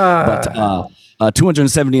PC. But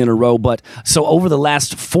 270 in a row. But so over the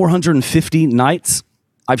last 450 nights,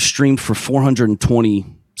 I've streamed for 420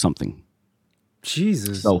 something.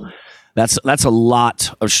 Jesus. So that's a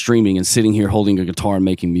lot of streaming and sitting here holding a guitar and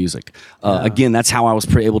making music. Again, that's how I was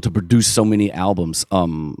able to produce so many albums.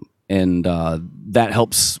 And that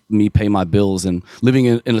helps me pay my bills. And living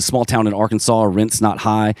in a small town in Arkansas, rent's not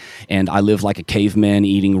high, and I live like a caveman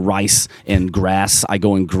eating rice and grass. I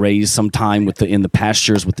go and graze sometime in the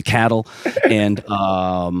pastures with the cattle, and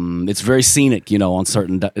it's very scenic, on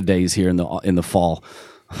certain days here in the fall.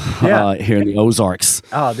 Here in the Ozarks.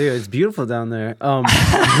 Oh, dude, it's beautiful down there.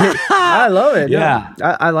 I love it. Yeah.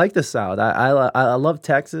 I like the South. I love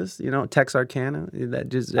Texas. Texarkana. I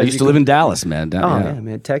used to live in Dallas, man. Yeah,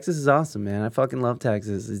 man. Texas is awesome, man. I fucking love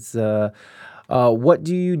Texas. It's what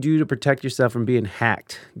do you do to protect yourself from being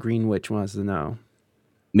hacked? Greenwich wants to know.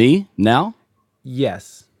 Me now?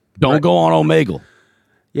 Yes. Don't go on Omegle.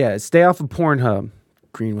 Yeah, stay off of Pornhub.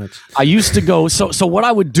 Greenwich. I used to go. So what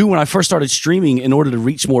I would do when I first started streaming in order to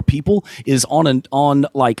reach more people is on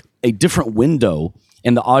like a different window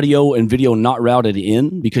and the audio and video not routed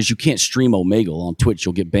in, because you can't stream Omegle on Twitch.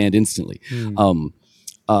 You'll get banned instantly.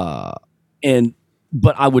 But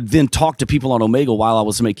I would then talk to people on Omegle while I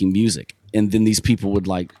was making music. And then these people would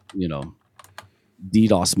DDoS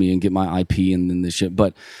me and get my IP and then this shit.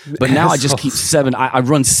 But now I just keep 7. I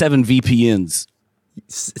run 7 VPNs.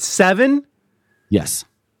 7? Yes.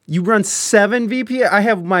 You run 7 VPN? I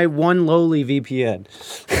have my one lowly VPN.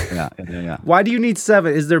 Yeah. Why do you need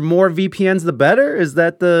 7? Is there more VPNs the better? Is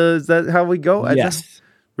that how we go? Yes.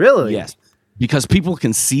 Really? Yes. Because people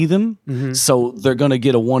can see them, so they're going to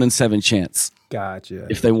get a 1 in 7 chance. Gotcha.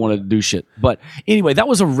 If they want to do shit. But anyway, that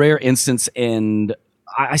was a rare instance, and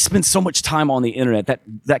I spent so much time on the internet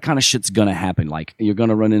that kind of shit's gonna happen. Like, you're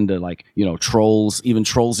gonna run into trolls, even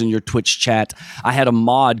trolls in your Twitch chat. I had a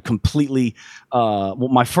mod completely,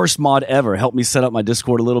 my first mod ever, helped me set up my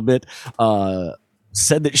Discord a little bit.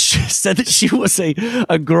 Said that she was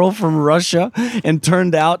a girl from Russia, and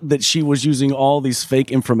turned out that she was using all these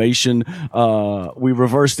fake information. We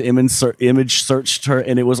reversed image searched her,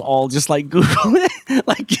 and it was all just like Google,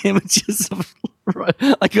 like images of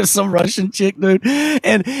some Russian chick, dude.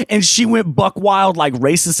 And she went buck wild, like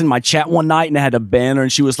racist in my chat one night, and I had to ban her.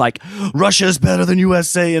 And she was like, "Russia is better than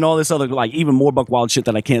USA," and all this other even more buck wild shit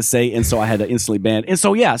that I can't say. And so I had to instantly ban. And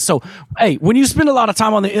so hey, when you spend a lot of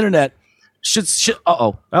time on the internet.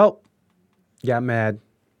 Oh, got mad.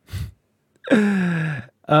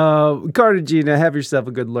 Cartagena, have yourself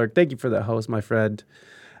a good lurk. Thank you for that host, my friend.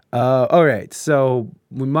 All right, so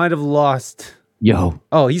we might have lost. Yo.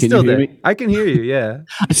 Oh, he's still there. I can hear you, yeah.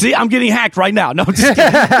 See, I'm getting hacked right now. No, just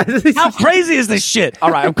kidding. How crazy is this shit? All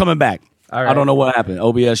right, I'm coming back. All right. I don't know what happened.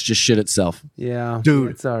 OBS just shit itself. Yeah.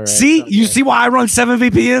 Dude. It's all right. See? You see why I run 7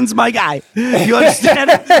 VPNs, my guy? You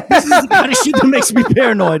understand? This is the kind of shit that makes me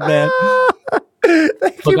paranoid, man.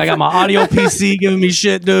 Look, I got my audio PC giving me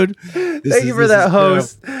shit, dude. Thank you for that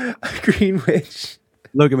host, Greenwich.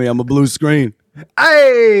 Look at me. I'm a blue screen.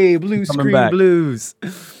 Hey, blue screen back. Blues.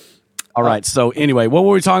 All right. So anyway, what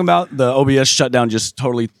were we talking about? The OBS shutdown just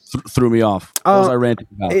totally threw me off. What was I ranting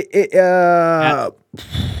about?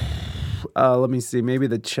 Let me see. Maybe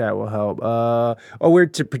the chat will help. We're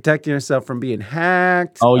to protecting yourself from being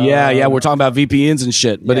hacked. Oh yeah. We're talking about VPNs and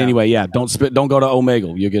shit. But anyway, don't go to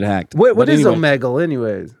Omegle. You'll get hacked. What is Omegle,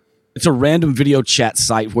 anyways? It's a random video chat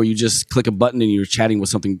site where you just click a button and you're chatting with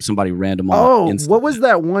somebody random. What was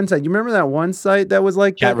that one site? You remember that one site that was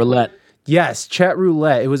like Chat Roulette? Yes, chat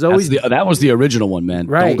roulette. It was That's always that was the original one, man.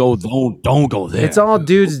 Right. Don't go there. it's all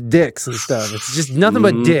dudes' dicks and stuff. It's just nothing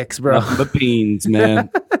but dicks, bro. Nothing but beans,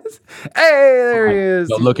 man. Hey, there he is.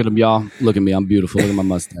 Yo, look at him, y'all. Look at me. I'm beautiful. Look at my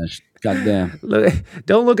mustache. God damn. Look,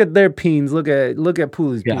 don't look at their peens. Look at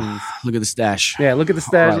Pooley's Yeah. peens. Look at the stash. Yeah, look at the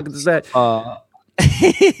stash. All Look at the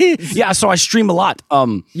stash. Yeah, so I stream a lot.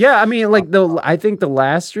 Yeah, I mean, like I think the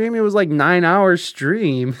last stream it was like 9 hour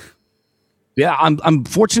stream. Yeah, I'm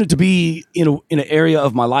fortunate to be in an area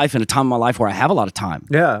of my life, in a time of my life where I have a lot of time.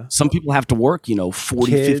 Yeah, Some people have to work,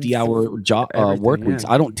 40, Kids, 50 hour job everything, work weeks.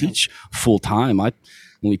 yeah. I don't teach full time. I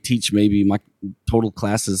only teach maybe my total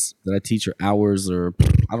classes that I teach are hours or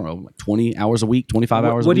I don't know, like 20 hours a week, 25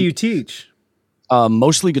 hours. What a do week. you teach?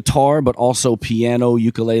 Mostly guitar, but also piano,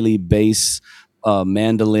 ukulele, bass,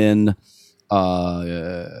 mandolin,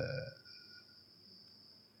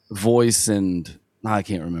 voice, and I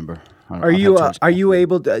can't remember. Are you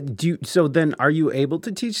able to So then, are you able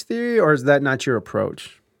to teach theory, or is that not your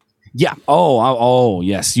approach? Yeah. Oh,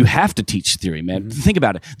 yes. You have to teach theory, man. Think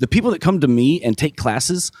about it. The people that come to me and take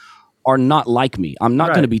classes are not like me. I'm not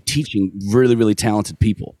Right. going to be teaching really, really talented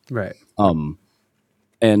people. Right.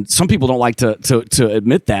 And some people don't like to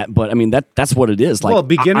admit that, but I mean that's what it is. Like, Well,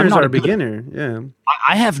 beginners I'm not are a good- beginner. Yeah.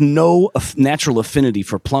 I have no natural affinity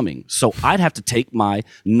for plumbing, so I'd have to take my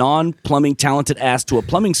non-plumbing talented ass to a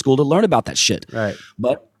plumbing school to learn about that shit. Right.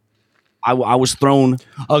 But I was thrown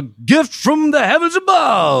a gift from the heavens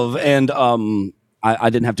above, and I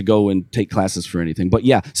didn't have to go and take classes for anything. But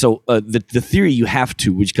yeah, so the theory you have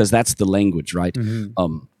to, because that's the language, right?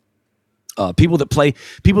 People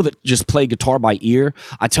that just play guitar by ear,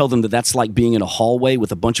 I tell them that that's like being in a hallway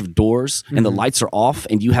with a bunch of doors and the lights are off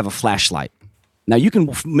and you have a flashlight. Now you can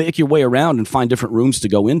make your way around and find different rooms to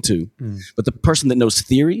go into, but the person that knows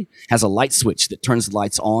theory has a light switch that turns the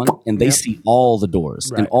lights on and they see all the doors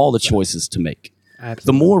and Right. all the choices to make. Absolutely.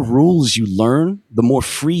 The more rules you learn, the more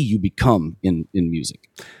free you become in music.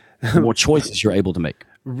 The more choices you're able to make.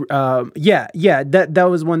 Yeah. That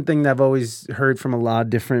was one thing that I've always heard from a lot of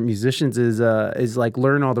different musicians is like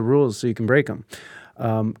learn all the rules so you can break them.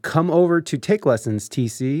 Come over to Take Lessons,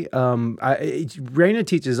 TC. Raina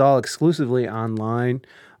teaches all exclusively online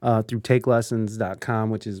through takelessons.com,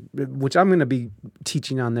 which I'm going to be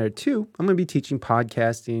teaching on there too. I'm going to be teaching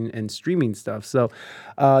podcasting and streaming stuff. So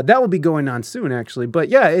that will be going on soon, actually. But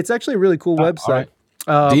yeah, it's actually a really cool website.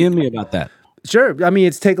 DM me about that. Sure. I mean,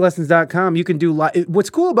 it's takelessons.com. You can do live. What's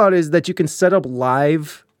cool about it is that you can set up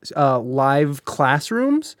live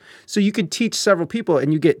classrooms. So you could teach several people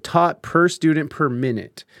and you get taught per student per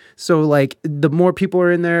minute. So like the more people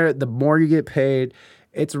are in there, the more you get paid.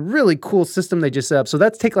 It's a really cool system they just set up. So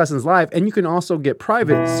that's Take Lessons Live. And you can also get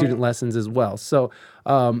private student lessons as well. So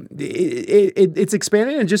it's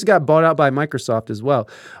expanded and just got bought out by Microsoft as well.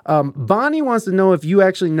 Bonnie wants to know if you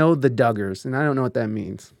actually know the Duggars. And I don't know what that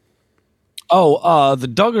means. Oh, the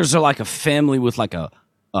Duggars are like a family with like a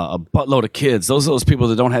buttload of kids. Those are those people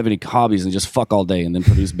that don't have any hobbies and just fuck all day and then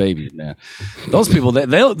produce babies, man. Those people, those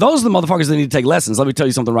are the motherfuckers that need to take lessons. Let me tell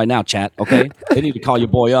you something right now, chat, okay? They need to call your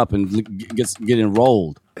boy up and get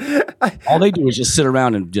enrolled. All they do is just sit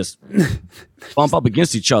around and just bump up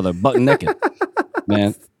against each other, butt naked,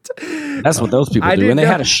 man. That's what those people do. And they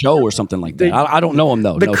had a show or something like that. I don't know them,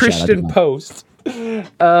 though. The No, Christian chat, Post.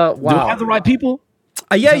 Wow. Do I have the right people?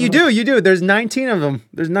 Yeah, you do. There's 19 of them.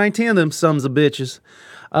 There's 19 of them sons of bitches.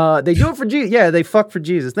 They do it for Jesus. Yeah, they fuck for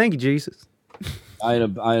Jesus. Thank you, Jesus. I ain't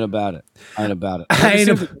about it. I ain't Let me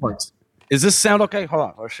see if it works. Is this sound okay? Hold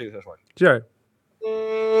on. Let's see if this works. Sure.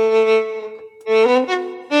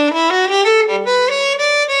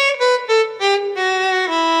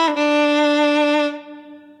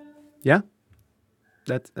 Yeah.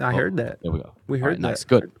 I heard that. There we go. We All heard right, nice. that.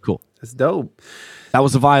 Good. Cool. That's dope. That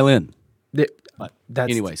was a violin. That's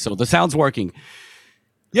Anyway, so the sound's working.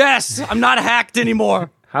 Yes, I'm not hacked anymore.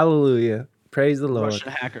 Hallelujah. Praise the Lord.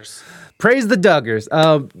 Russian hackers. Praise the Duggars.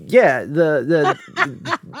 Yeah,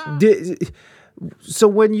 so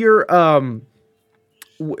when you're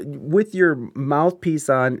with your mouthpiece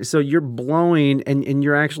on, so you're blowing and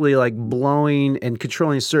you're actually like blowing and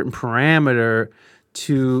controlling a certain parameter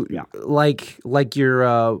to like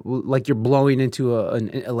you're blowing into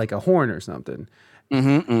like a horn or something.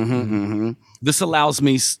 This allows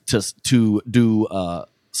me to do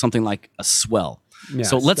something like a swell. Yes,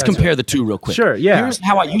 so let's that's compare right. the two real quick. Sure, yeah. Here's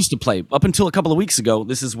how I used to play. Up until a couple of weeks ago,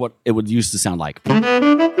 this is what it would used to sound like.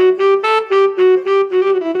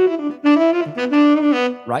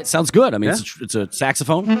 Right? Sounds good. I mean, it's a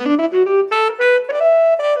saxophone.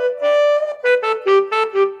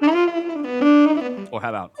 Or how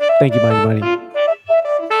about? Thank you, Mighty Mighty.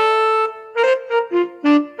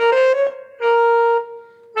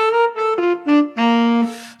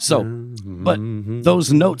 So, but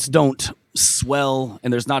those notes don't swell,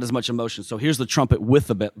 and there's not as much emotion. So here's the trumpet with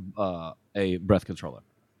a breath controller.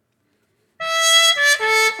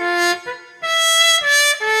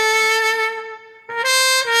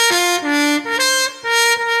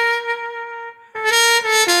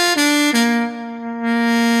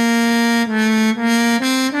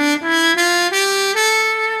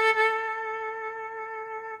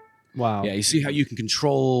 Wow. Yeah, you see how you can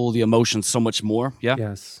control the emotion so much more? Yeah?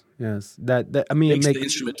 Yes. That I mean, Makes it the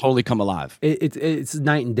instrument totally come alive. it's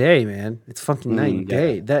night and day, man. It's fucking night and yeah.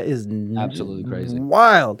 day. That is Absolutely crazy.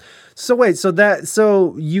 wild. So wait,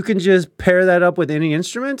 so you can just pair that up with any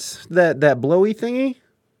instrument, that blowy thingy?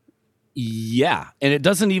 Yeah, and it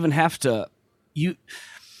doesn't even have to.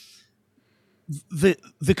 The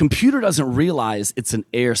computer doesn't realize it's an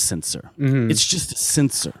air sensor. It's just a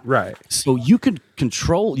sensor. Right. So you could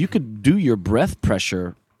do your breath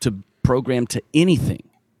pressure to program to anything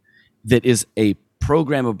that is a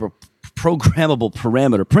programmable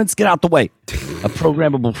parameter. Prince, get out the way. A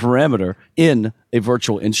programmable parameter in a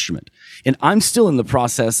virtual instrument. And I'm still in the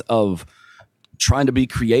process of trying to be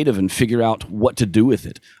creative and figure out what to do with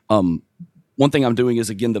it. One thing I'm doing is,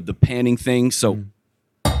 again, the panning thing. So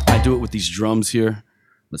I do it with these drums here.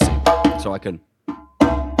 Let's see. So I can.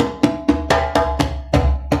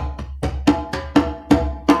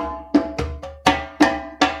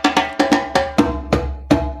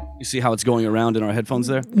 You see how it's going around in our headphones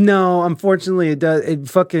there? No, unfortunately, it does. It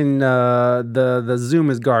fucking the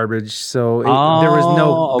Zoom is garbage. So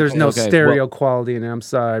there's no okay. stereo quality in it. I'm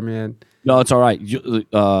sorry, man. No, it's all right.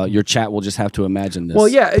 Your chat will just have to imagine this. Well,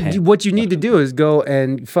 yeah. What you need to do is go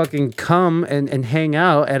and fucking come and hang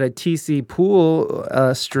out at a TC Pool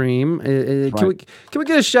stream. Can we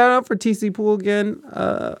get a shout out for TC Pool again?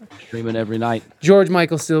 Streaming every night. George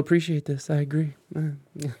Michael still appreciate this. I agree.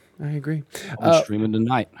 Yeah, I agree. I'm streaming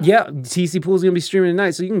tonight. Yeah, TC Pool's gonna be streaming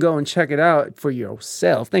tonight, so you can go and check it out for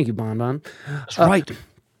yourself. Thank you, Bon Bon. That's right.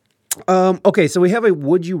 Okay, so we have a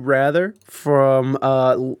Would You Rather from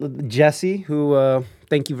Jesse, who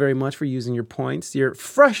thank you very much for using your points, your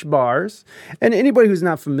fresh bars. And anybody who's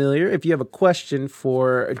not familiar, if you have a question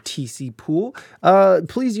for TC Pool,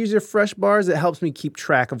 please use your fresh bars. It helps me keep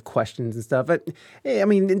track of questions and stuff. I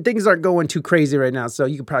mean, things aren't going too crazy right now, so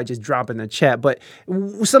you could probably just drop in the chat. But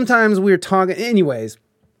sometimes we're talking, anyways.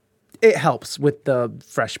 It helps with the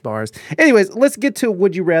fresh bars. Anyways, let's get to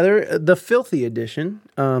Would You Rather, the filthy edition.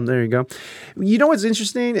 There you go. You know what's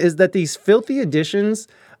interesting is that these filthy editions,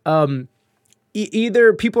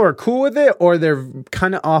 either people are cool with it or they're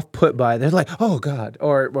kind of off put by it. They're like, oh God.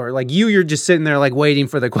 Or like you're just sitting there like waiting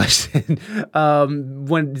for the question.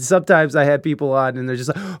 When sometimes I had people on and they're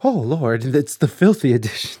just like, oh Lord, it's the filthy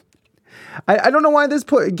edition. I don't know why this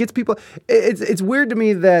gets people. It's weird to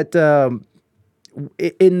me that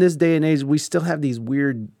in this day and age, we still have these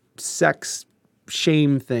weird sex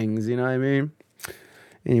shame things. You know what I mean?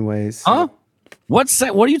 Anyways. Huh? What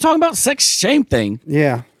are you talking about? Sex shame thing?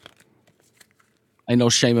 Yeah. Ain't no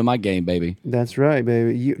shame in my game, baby. That's right,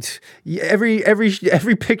 baby.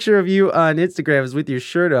 Every picture of you on Instagram is with your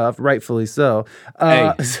shirt off, rightfully so.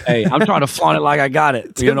 Hey, I'm trying to flaunt it like I got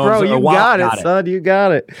it. You know bro, what I'm saying? you got it, son. You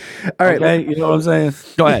got it. All right. Okay, you know what I'm saying?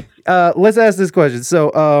 Go ahead. Let's ask this question.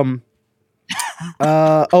 So,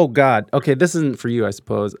 oh God. Okay, this isn't for you, I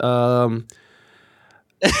suppose. Hold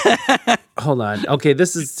on. Okay,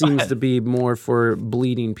 seems to be more for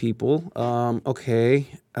bleeding people. Okay.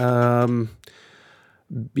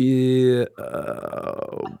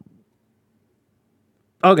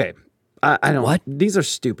 Okay. I don't. What? These are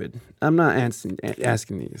stupid. I'm not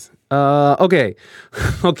asking these. Okay.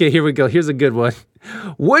 Okay, here we go. Here's a good one.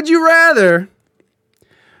 Would you rather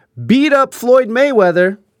beat up Floyd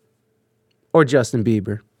Mayweather or Justin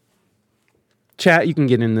Bieber? Chat, you can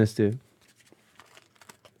get in this too.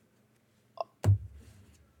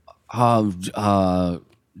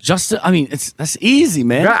 Justin, I mean, that's easy,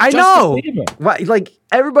 man. I know. Right, like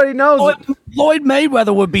everybody knows. Floyd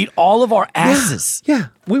Mayweather would beat all of our asses. Yeah,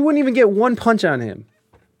 we wouldn't even get one punch on him.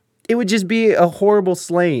 It would just be a horrible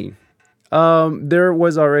slaying. There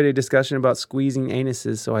was already a discussion about squeezing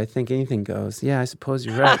anuses, so I think anything goes. Yeah, I suppose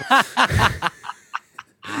you're right.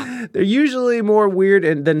 They're usually more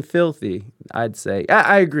weird than filthy, I'd say.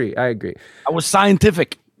 I agree. I was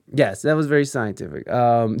scientific. Yes, that was very scientific.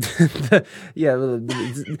 Yeah,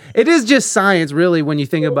 it is just science, really, when you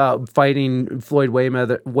think about fighting Floyd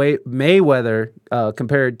Mayweather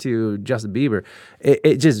compared to Justin Bieber.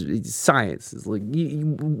 It's science. It's like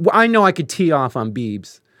I know I could tee off on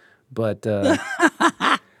Biebs, but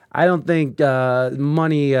I don't think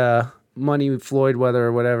money Floyd Weather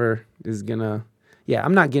or whatever is gonna. Yeah,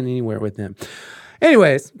 I'm not getting anywhere with him.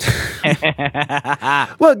 Anyways,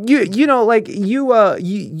 well, you know, like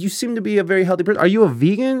you seem to be a very healthy person. Are you a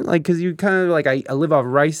vegan? Like, because you kind of like I live off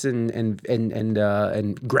rice and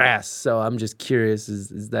grass. So I'm just curious,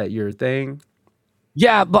 is that your thing?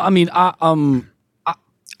 Yeah, but I mean, I've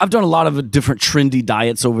done a lot of different trendy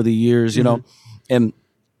diets over the years, you know, and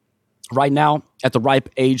right now at the ripe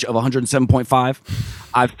age of 107.5,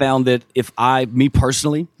 I've found that if me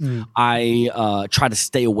personally, I try to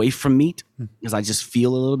stay away from meat because I just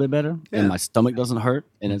feel a little bit better and my stomach doesn't hurt.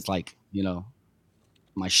 And it's like, you know,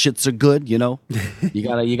 my shits are good, you know. You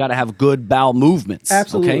gotta have good bowel movements.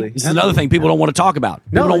 Absolutely. Okay? This is another thing people don't want to talk about.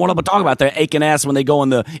 People don't want to talk about their aching ass when they go in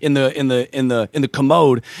the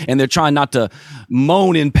commode and they're trying not to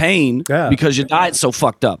moan in pain because your diet's so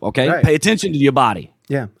fucked up. Okay, Right. Pay attention to your body.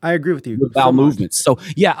 Yeah, I agree with you. With bowel movements. So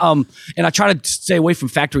yeah, and I try to stay away from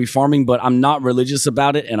factory farming, but I'm not religious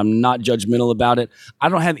about it and I'm not judgmental about it. I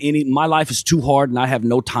don't have my life is too hard and I have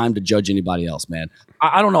no time to judge anybody else, man.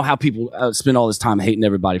 I don't know how people spend all this time hating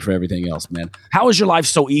everybody for everything else, man. How is your life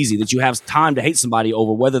so easy that you have time to hate somebody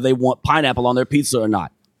over whether they want pineapple on their pizza or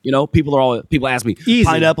not? You know, people ask me, Easy.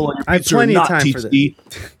 Pineapple on your I have pizza or plenty of not, time for TC?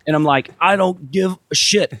 And I'm like, I don't give a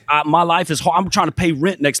shit. My life is hard. I'm trying to pay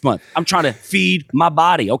rent next month. I'm trying to feed my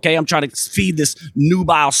body, okay? I'm trying to feed this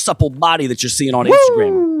nubile, supple body that you're seeing on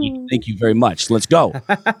Instagram. Thank you very much. Let's go.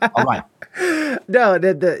 All right. No,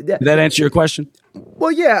 Did that answer your question?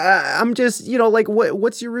 well, yeah, I'm just, you know, like,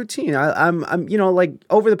 what's your routine? I'm, you know, like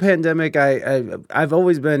over the pandemic, I've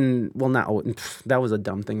always been, well, not, that was a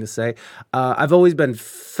dumb thing to say. I've always been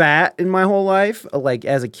fat in my whole life. Like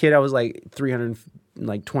as a kid, I was like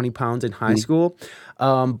 320 pounds in high school.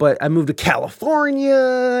 But I moved to California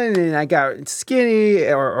and then I got skinny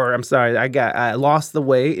or I'm sorry, I lost the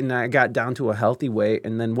weight and I got down to a healthy weight.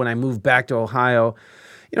 And then when I moved back to Ohio,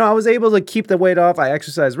 you know, I was able to keep the weight off. I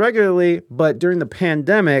exercised regularly, but during the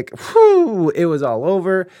pandemic, it was all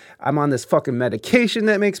over. I'm on this fucking medication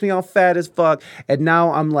that makes me all fat as fuck. And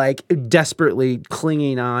now I'm like desperately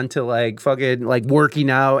clinging on to like fucking like working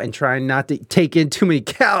out and trying not to take in too many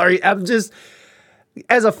calories. I'm just,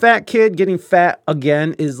 as a fat kid, getting fat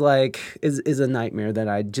again is like is a nightmare that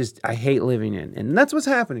I hate living in, and that's what's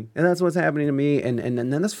happening, and that's what's happening to me, and then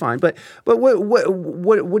that's fine. But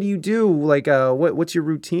what do you do? Like what's your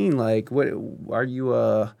routine like? What are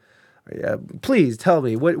you please tell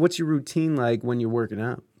me what's your routine like when you're working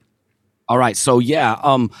out? All right. So yeah.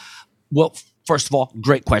 Well, first of all,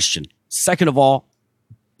 great question. Second of all,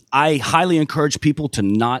 I highly encourage people to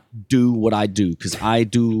not do what I do because I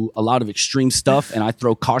do a lot of extreme stuff and I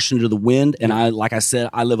throw caution to the wind. And like I said,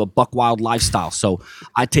 I live a buck wild lifestyle. So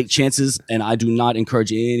I take chances and I do not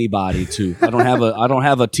encourage anybody to. I don't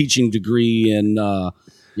have a teaching degree in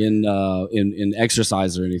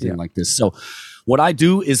exercise or anything like this. So what I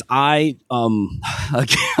do is okay,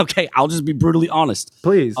 I'll just be brutally honest.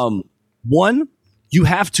 Please. One, you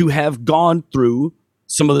have to have gone through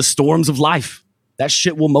some of the storms of life. That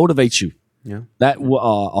shit will motivate you. Yeah. That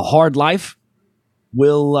a hard life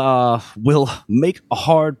will make a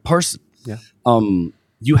hard person. Yeah.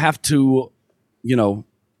 You have to, you know,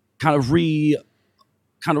 kind of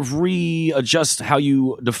readjust how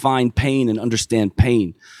you define pain and understand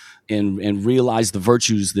pain, and realize the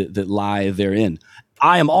virtues that lie therein.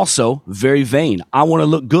 I am also very vain. I want to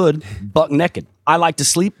look good, buck naked. I like to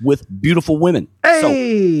sleep with beautiful women.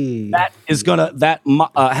 Hey! So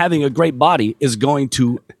having a great body is going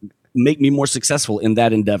to make me more successful in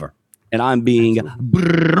that endeavor. And I'm being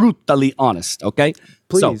brutally honest. Okay.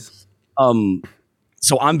 Please.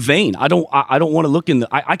 So I'm vain. I don't want to look in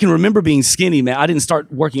I can remember being skinny, man. I didn't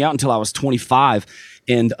start working out until I was 25.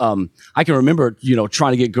 And I can remember, you know,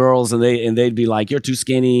 trying to get girls and they'd be like, you're too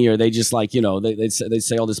skinny, or they just like, you know, they'd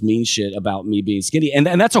say all this mean shit about me being skinny. And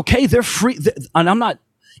that's okay. They're free. And I'm not,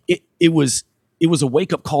 it was a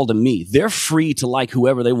wake up call to me. They're free to like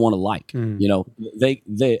whoever they want to like. You know,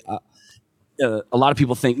 a lot of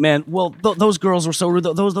people think, man, well, those girls were so rude.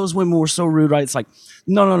 Those women were so rude, right? It's like,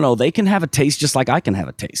 no. They can have a taste just like I can have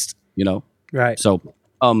a taste, you know? Right. So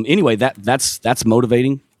anyway, that's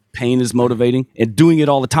motivating. Pain is motivating, and doing it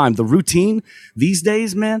all the time. The routine these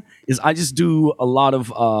days, man, is I just do a lot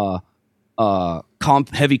of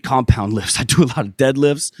heavy compound lifts. I do a lot of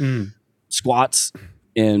deadlifts, squats,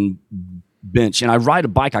 and bench. And I ride a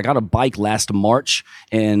bike. I got a bike last March,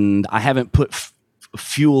 and I haven't put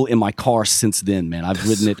fuel in my car since then, man. I've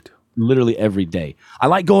ridden it literally every day. I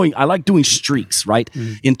like doing streaks, right?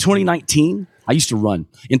 In 2019, I used to run.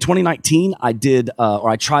 In 2019, I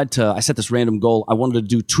set this random goal. I wanted to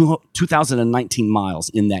do 2,019 miles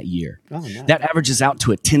in that year. Oh, nice. That averages out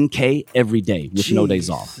to a 10K every day with no days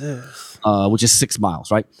off, which is 6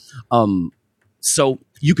 miles, right? So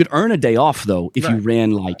you could earn a day off though if you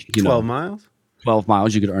ran like 12 miles. 12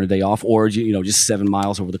 miles, you could earn a day off, or just 7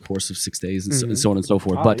 miles over the course of 6 days, and so on and so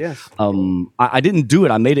forth. Oh, but yes. I didn't do it.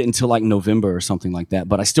 I made it until like November or something like that.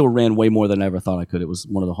 But I still ran way more than I ever thought I could. It was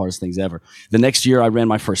one of the hardest things ever. The next year, I ran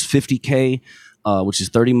my first 50K, which is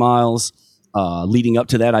 30 miles. Leading up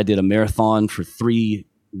to that, I did a marathon for 3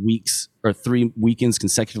 weeks or 3 weekends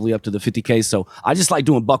consecutively up to the 50K. So I just like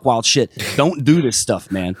doing buck wild shit. Don't do this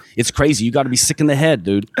stuff, man. It's crazy. You got to be sick in the head,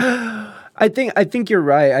 dude. I think you're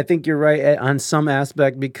right. I think you're right on some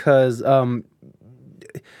aspect because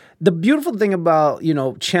the beautiful thing about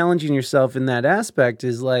challenging yourself in that aspect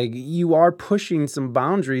is like you are pushing some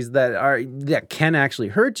boundaries that can actually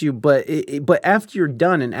hurt you. But after you're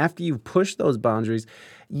done and after you've pushed those boundaries,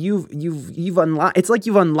 you've unlocked. It's like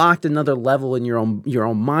you've unlocked another level in your own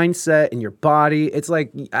mindset and your body. It's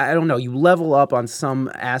like I don't know. You level up on some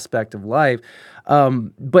aspect of life.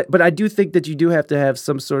 But I do think that you do have to have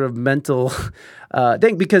some sort of mental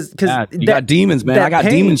thing because you got demons, man. I got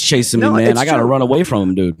demons chasing me, man. I got to run away from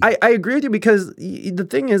them, dude. I agree with you because the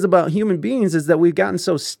thing is about human beings is that we've gotten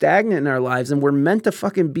so stagnant in our lives and we're meant to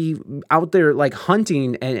fucking be out there like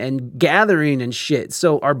hunting and gathering and shit.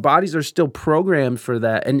 So our bodies are still programmed for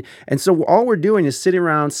that. And so all we're doing is sitting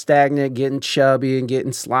around stagnant, getting chubby and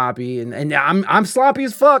getting sloppy. And I'm sloppy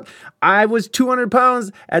as fuck. I was 200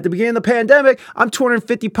 pounds at the beginning of the pandemic. I'm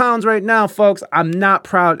 250 pounds right now, folks. I'm not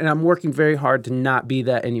proud, and I'm working very hard to not be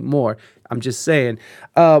that anymore. I'm just saying.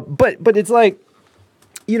 But it's like,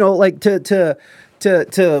 like to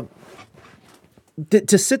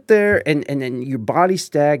sit there and then your body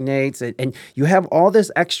stagnates and you have all this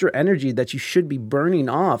extra energy that you should be burning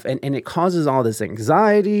off and it causes all this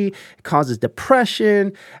anxiety, it causes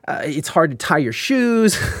depression. It's hard to tie your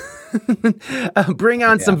shoes. Bring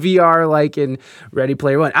on some VR like in Ready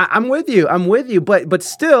Player One. I'm with you. But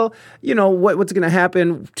still, what's going to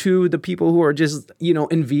happen to the people who are just in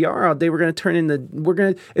VR?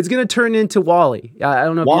 It's going to turn into WALL-E. I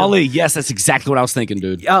don't know. WALL-E, yes, that's exactly what I was thinking,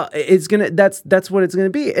 dude. That's what it's going to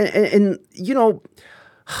be. And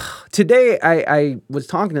today I was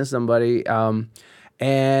talking to somebody.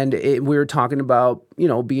 And we were talking about,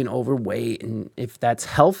 being overweight and if that's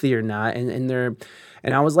healthy or not.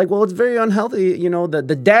 And I was like, well, it's very unhealthy.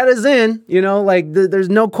 The data's in, there's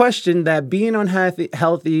no question that being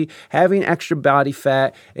unhealthy, having extra body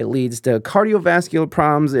fat, it leads to cardiovascular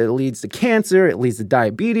problems. It leads to cancer. It leads to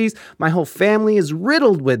diabetes. My whole family is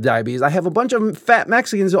riddled with diabetes. I have a bunch of fat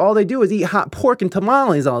Mexicans who all they do is eat hot pork and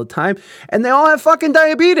tamales all the time. And they all have fucking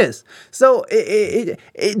diabetes. So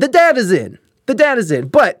the data's in. The data's in.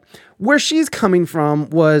 But where she's coming from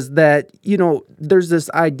was that, there's this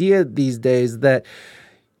idea these days that,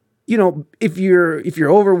 if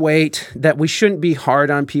you're overweight, that we shouldn't be hard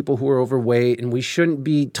on people who are overweight and we shouldn't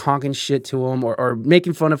be talking shit to them or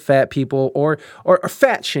making fun of fat people or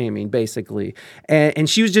fat shaming, basically. And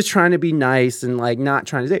she was just trying to be nice and like not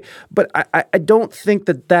trying to say, but I don't think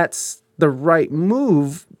that that's the right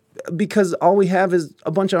move because all we have is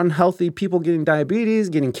a bunch of unhealthy people getting diabetes,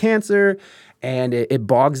 getting cancer, and it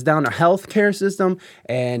bogs down our healthcare system.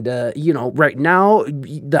 And, right now,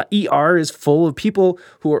 the ER is full of people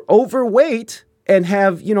who are overweight and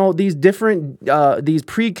have, these different, these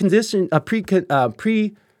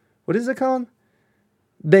what is it called?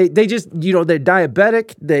 They just, they're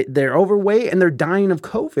diabetic, they're overweight, and they're dying of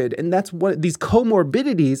COVID. And that's what these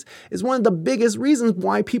comorbidities is one of the biggest reasons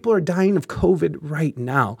why people are dying of COVID right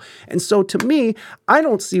now. And so to me, I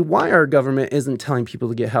don't see why our government isn't telling people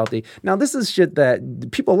to get healthy. Now, this is shit that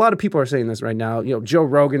a lot of people are saying this right now. Joe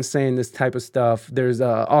Rogan's saying this type of stuff. There's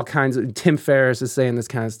all kinds of, Tim Ferriss is saying this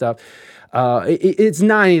kind of stuff. It's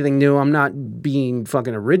not anything new. I'm not being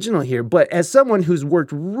fucking original here. But as someone who's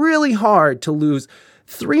worked really hard to lose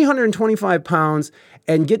 325 pounds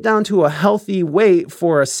and get down to a healthy weight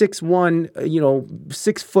for a 6'1",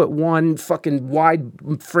 6'1", fucking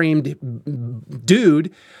wide framed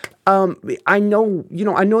dude. I know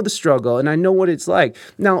the struggle and I know what it's like.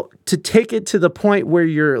 Now, to take it to the point where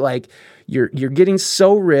you're like, you're getting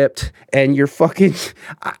so ripped and you're fucking,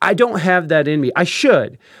 I don't have that in me. I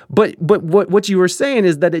should. But what you were saying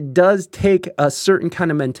is that it does take a certain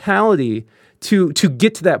kind of mentality to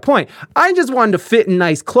get to that point. I just wanted to fit in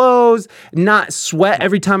nice clothes, not sweat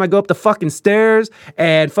every time I go up the fucking stairs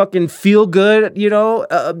and fucking feel good,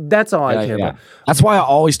 that's all I care about. That's why I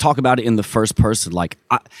always talk about it in the first person. Like,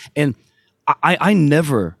 I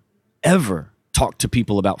never, ever talk to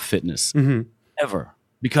people about fitness, ever,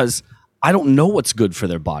 because I don't know what's good for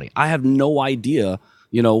their body. I have no idea,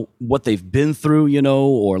 what they've been through,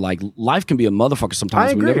 or like life can be a motherfucker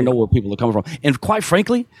sometimes. We never know where people are coming from. And quite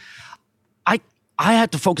frankly, I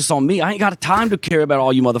had to focus on me. I ain't got time to care about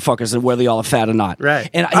all you motherfuckers and whether y'all are fat or not. Right.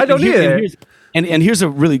 And I don't either. And here's a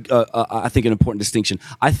really, I think, an important distinction.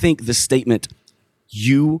 I think the statement,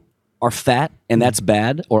 you are fat and that's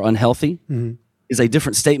bad or unhealthy, is a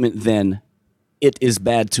different statement than it is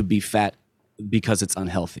bad to be fat because it's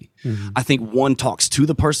unhealthy. I think one talks to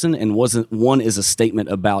the person and one is a statement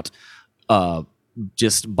about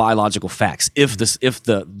just biological facts. If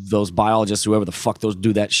those biologists, whoever the fuck those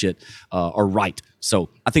do that shit, are right. So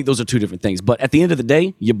I think those are two different things. But at the end of the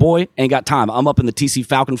day, your boy ain't got time. I'm up in the TC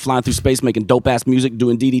Falcon flying through space, making dope ass music,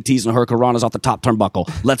 doing DDTs and hurricanranas off the top turnbuckle.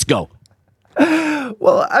 Let's go.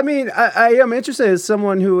 Well, I mean, I am interested as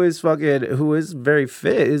someone who is very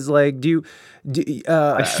fit. Is like, I feel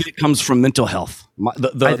it comes from mental health.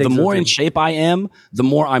 The more in shape I am, the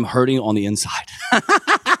more I'm hurting on the inside.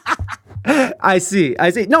 I see.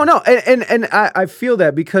 No, and I feel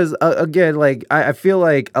that because again, like I feel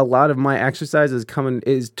like a lot of my exercise is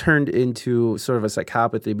turned into sort of a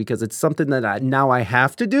psychopathy because it's something that I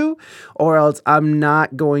have to do, or else I'm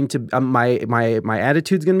not going to. My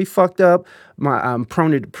attitude's gonna be fucked up. I'm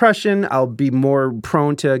prone to depression. I'll be more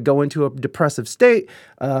prone to go into a depressive state.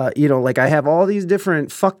 Like I have all these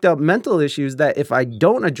different fucked up mental issues that if I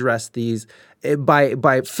don't address these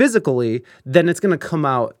by physically, then it's gonna come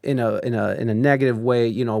out in a negative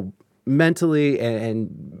way. Mentally and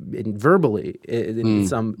verbally in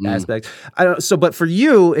some aspects. But for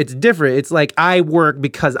you, it's different. It's like I work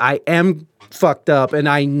because I am fucked up and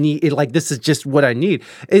I need it. Like this is just what I need.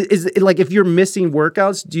 Is it like if you're missing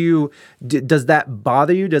workouts, does that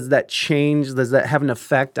bother you? Does that change? Does that have an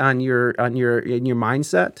effect on your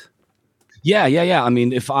mindset? Yeah. I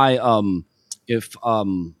mean,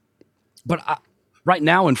 right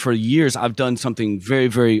now and for years, I've done something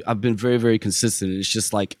I've been very, very consistent. It's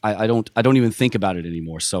just like, I don't even think about it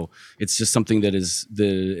anymore. So it's just something that is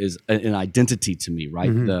an identity to me,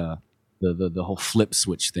 right? The whole flip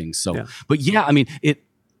switch thing. So, But yeah, I mean,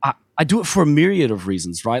 I do it for a myriad of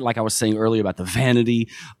reasons, right? Like I was saying earlier about the vanity,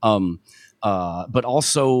 but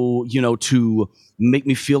also, to make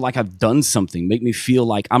me feel like I've done something, make me feel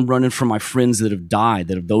like I'm running for my friends that have died,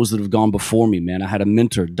 those that have gone before me, man. I had a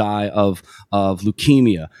mentor die of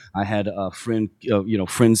leukemia. I had a friend,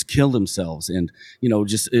 friends kill themselves, and,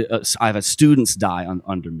 I've had students die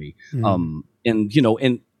under me. And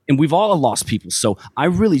we've all lost people. So I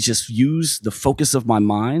really just use the focus of my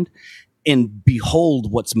mind and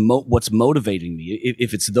behold what's motivating me.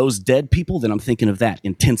 If it's those dead people, then I'm thinking of that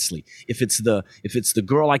intensely. If it's the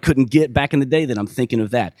girl I couldn't get back in the day, then I'm thinking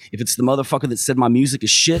of that. If it's the motherfucker that said my music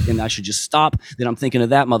is shit and I should just stop, then I'm thinking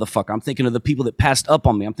of that motherfucker. I'm thinking of the people that passed up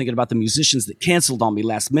on me. I'm thinking about the musicians that canceled on me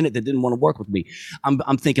last minute that didn't want to work with me.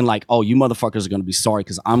 I'm thinking like, oh, you motherfuckers are going to be sorry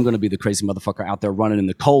because I'm going to be the crazy motherfucker out there running in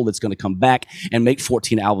the cold that's going to come back and make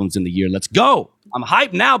 14 albums in the year. Let's go. I'm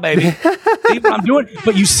hyped now, baby. See what I'm doing?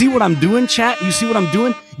 But you see what I'm doing, chat? You see what I'm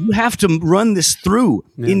doing? You have to run this through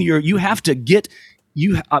you have to get,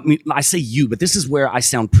 I mean, I say you, but this is where I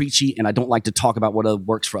sound preachy and I don't like to talk about what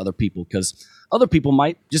works for other people because other people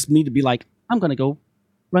might just need to be like, I'm going to go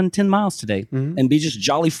run 10 miles today and be just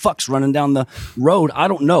jolly fucks running down the road. I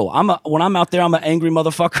don't know. When I'm out there, I'm an angry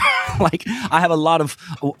motherfucker. Like I have a lot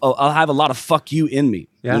of fuck you in me,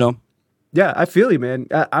 Yeah, I feel you, man.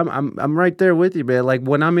 I'm right there with you, man. Like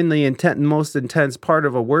when I'm in the most intense part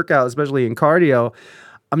of a workout, especially in cardio,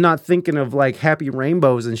 I'm not thinking of like happy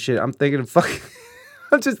rainbows and shit. I'm thinking of fucking.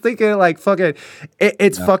 I'm just thinking like fucking.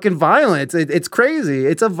 It's fucking violence. It's crazy.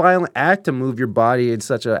 It's a violent act to move your body in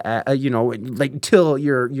such a like until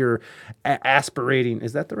you're aspirating.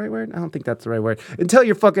 Is that the right word? I don't think that's the right word. Until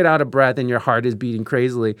you're fucking out of breath and your heart is beating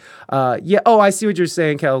crazily. Yeah. Oh, I see what you're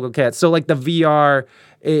saying, Calico Cat. So like the VR.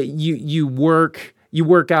 You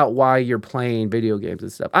work out while you're playing video games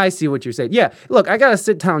and stuff. I see what you're saying. Yeah, look, I got a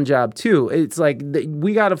sit down job too. It's like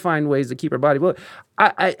we got to find ways to keep our body. But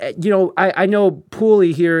I know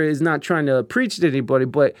Pooley here is not trying to preach to anybody,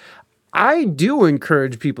 but I do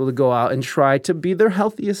encourage people to go out and try to be their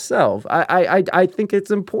healthiest self. I think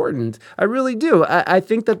it's important. I really do. I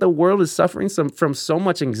think that the world is suffering from so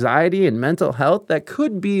much anxiety and mental health that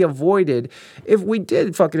could be avoided if we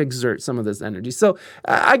did fucking exert some of this energy. So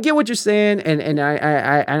I get what you're saying, and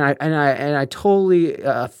I totally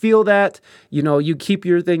feel that. You keep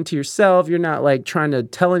your thing to yourself. You're not like trying to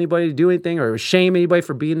tell anybody to do anything or shame anybody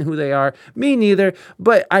for being who they are. Me neither.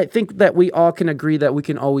 But I think that we all can agree that we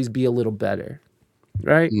can always be a little better,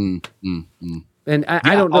 right? And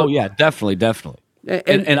I don't know. Oh yeah, definitely.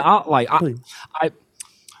 And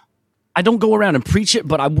I don't go around and preach it,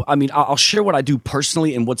 but I mean I'll share what I do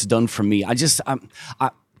personally and what's done for me.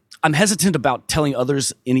 I'm hesitant about telling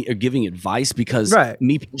others any or giving advice because Right.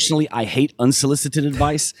 me personally, I hate unsolicited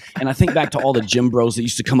advice. And I think back to all the gym bros that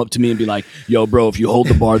used to come up to me and be like, yo, bro, if you hold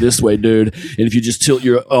the bar this way, dude, and if you just tilt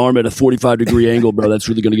your arm at a 45-degree angle, bro, that's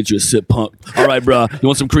really going to get you a sit pump. All right, bro, you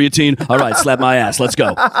want some creatine? All right, slap my ass. Let's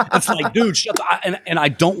go. It's like, dude, shut the, and I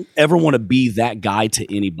don't ever want to be that guy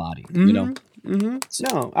to anybody, you know?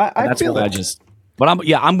 No, I That's feel why I that. just, but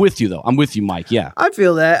I'm with you though. I'm with you, Mike. Yeah. I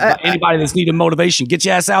feel that. Anybody that's needing motivation, get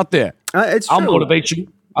your ass out there. It's true. I'll motivate you.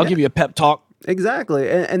 I'll give you a pep talk. Exactly,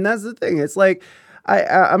 and that's the thing. It's like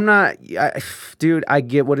I'm not, dude. I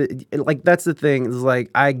get what like. That's the thing. Is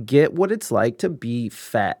like I get what it's like to be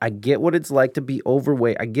fat. I get what it's like to be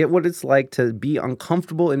overweight. I get what it's like to be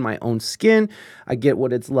uncomfortable in my own skin. I get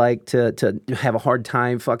what it's like to have a hard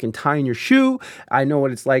time fucking tying your shoe. I know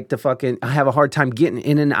what it's like to fucking have a hard time getting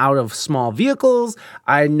in and out of small vehicles.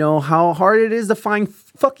 I know how hard it is to find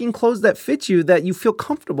fucking clothes that fit you that you feel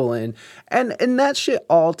comfortable in, and that shit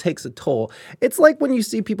all takes a toll. It's like when you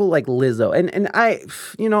see people like Lizzo, and I,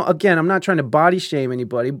 you know, again, I'm not trying to body shame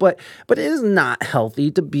anybody, but it is not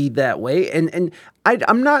healthy to be that way, and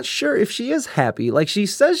I'm not sure if she is happy. Like she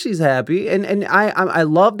says she's happy, and I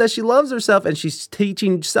love that she loves herself and she's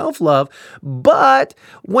teaching self-love. But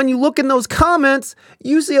when you look in those comments,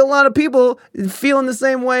 you see a lot of people feeling the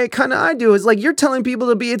same way kind of I do. It's like you're telling people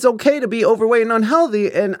it's okay to be overweight and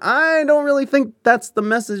unhealthy, and I don't really think that's the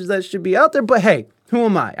message that should be out there. But hey, who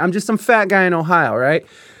am I? I'm just some fat guy in Ohio, right?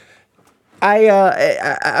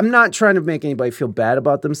 I'm not trying to make anybody feel bad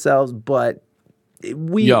about themselves, but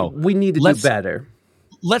we need to do better.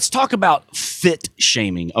 Let's talk about fit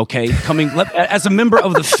shaming, okay? As a member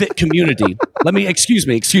of the fit community, excuse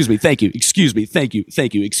me, thank you, excuse me.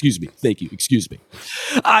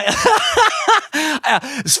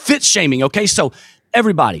 Fit shaming, okay? So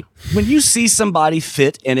everybody, when you see somebody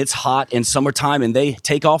fit and it's hot in summertime and they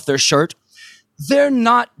take off their shirt, they're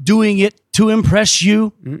not doing it to impress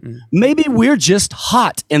you. Maybe we're just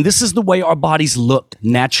hot and this is the way our bodies look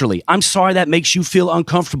naturally. I'm sorry that makes you feel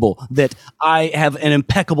uncomfortable, that I have an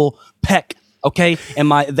impeccable pec, okay?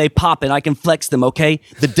 And they pop and I can flex them, okay?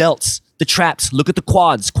 The delts, the traps, look at the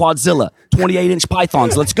quads, Quadzilla, 28-inch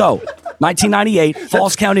pythons, let's go. 1998,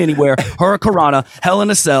 Falls Count Anywhere, Hurricanrana, Hell in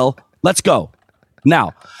a Cell, let's go.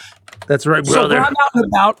 Now, that's right, so brother.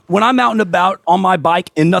 when I'm out and about on my bike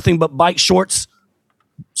in nothing but bike shorts,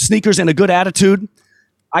 sneakers, and a good attitude,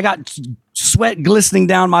 I got sweat glistening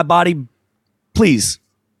down my body. Please,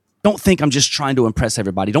 don't think I'm just trying to impress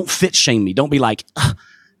everybody. Don't fit shame me. Don't be like,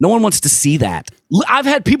 no one wants to see that. I've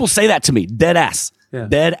had people say that to me, dead ass.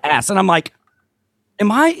 And I'm like,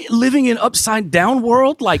 am I living in upside down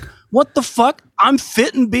world? Like, what the fuck? I'm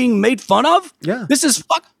fit and being made fun of? Yeah. This is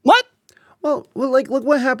what? Well, like, look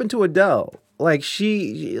what happened to Adele. Like,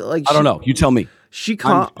 I don't know. You tell me.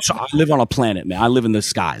 I live on a planet, man. I live in the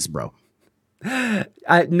skies, bro.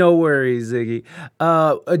 No worries, Ziggy.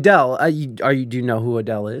 Adele, do you know who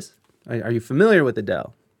Adele is? Are you familiar with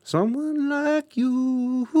Adele? Someone like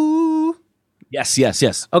you.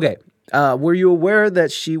 Yes. Okay. Were you aware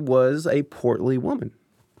that she was a portly woman?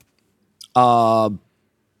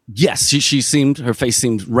 Yes. Her face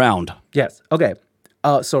seemed round. Yes. Okay.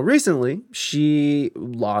 So recently, she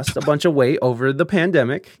lost a bunch of weight over the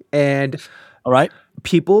pandemic, and all right,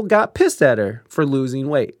 people got pissed at her for losing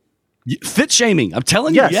weight. Fit shaming. I'm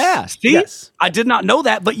telling you. Yeah. See, I did not know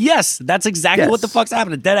that, but yes, that's exactly what the fuck's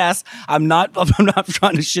happening. Dead ass. I'm not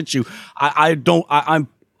trying to shit you. I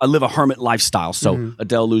live a hermit lifestyle. So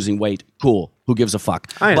Adele losing weight, cool. Who gives a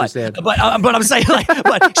fuck? I understand. But I'm saying like,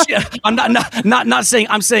 I'm not saying.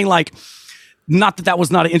 I'm saying like. Not that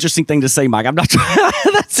was not an interesting thing to say, Mike. I'm not trying.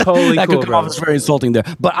 That's totally that cool, could come off as very insulting there.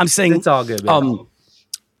 But I'm saying it's all good. Man.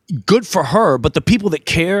 Good for her. But the people that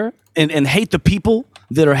care and hate the people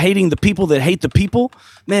that are hating the people that hate the people,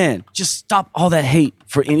 man, just stop all that hate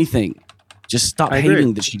for anything. Just stop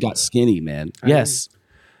hating that she got skinny, man. Yes.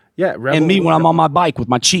 Yeah. And me when I'm on my bike with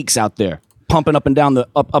my cheeks out there, pumping up and down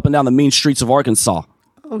the mean streets of Arkansas.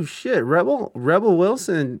 Oh shit, Rebel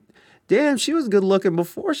Wilson. Damn, she was good looking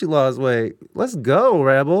before she lost weight. Let's go,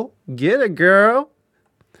 Rebel. Get it, girl.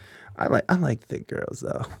 I like thick girls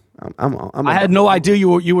though. I had no idea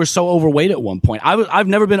you were so overweight at one point. I've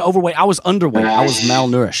never been overweight. I was underweight. I was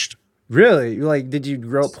malnourished. Really? Did you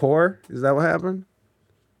grow up poor? Is that what happened?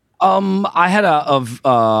 I had a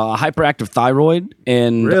hyperactive thyroid,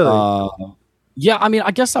 and really, yeah. I mean,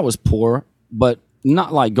 I guess I was poor, but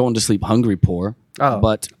not like going to sleep hungry poor. Oh,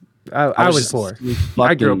 but. I was poor.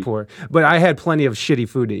 I grew up poor, but I had plenty of shitty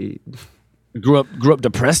food to eat. Grew up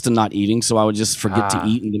depressed and not eating, so I would just forget to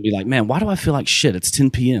eat and then be like, man, why do I feel like shit? It's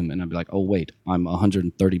 10 p.m. And I'd be like, oh, wait, I'm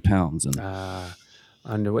 130 pounds. And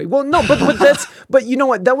Underweight. Well, no, but that's but you know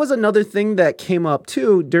what? That was another thing that came up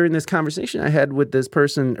too during this conversation I had with this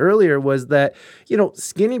person earlier was that,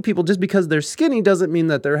 skinny people, just because they're skinny doesn't mean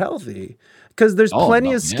that they're healthy. Because there's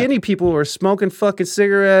plenty of skinny people who are smoking fucking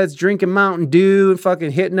cigarettes, drinking Mountain Dew, and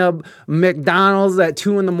fucking hitting up McDonald's at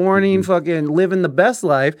 2 a.m, fucking living the best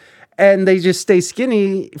life. And they just stay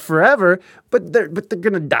skinny forever, but they're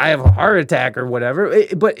gonna die of a heart attack or whatever.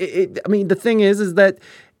 I mean, the thing is that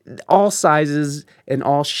all sizes and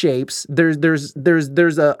all shapes. There is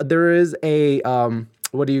a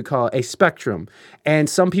what do you call it? A spectrum, and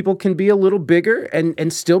some people can be a little bigger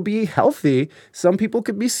and still be healthy. Some people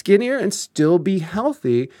could be skinnier and still be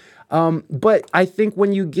healthy. But I think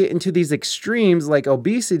when you get into these extremes like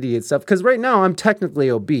obesity and stuff, because right now I'm technically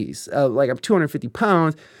obese, like I'm 250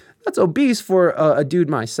 pounds. That's obese for a dude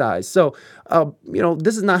my size. So,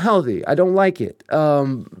 this is not healthy. I don't like it.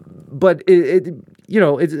 But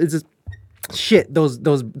it's just shit.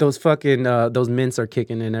 Those fucking those mints are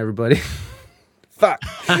kicking in, everybody. Fuck.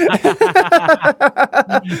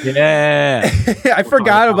 Yeah. I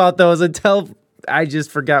forgot about those until I just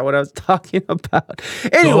forgot what I was talking about.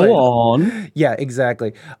 Anyway, go on. Yeah,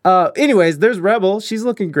 exactly. Anyways, there's Rebel. She's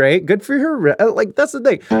looking great. Good for her. Like, that's the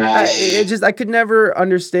thing. I could never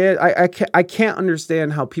understand. I can't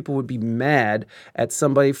understand how people would be mad at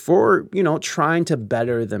somebody for trying to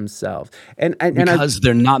better themselves. Because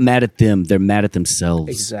they're not mad at them. They're mad at themselves.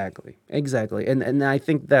 Exactly. And I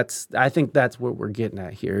think that's what we're getting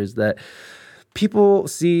at here is that. People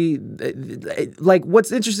see, like,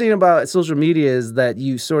 what's interesting about social media is that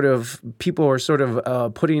people are sort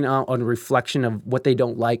of putting out a reflection of what they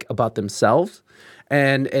don't like about themselves.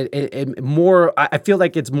 And more, I feel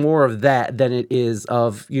like it's more of that than it is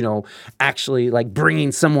of, actually like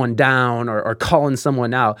bringing someone down or calling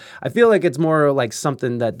someone out. I feel like it's more like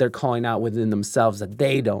something that they're calling out within themselves that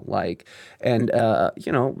they don't like. And,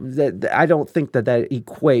 that I don't think that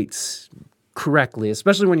equates correctly,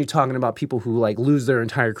 especially when you're talking about people who like lose their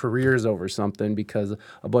entire careers over something because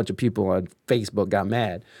a bunch of people on Facebook got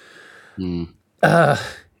mad.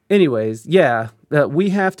 Anyways, we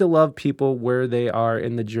have to love people where they are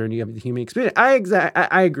in the journey of the human experience. I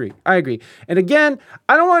agree. And again,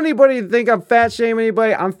 I don't want anybody to think I'm fat shaming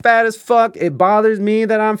anybody. I'm fat as fuck. It bothers me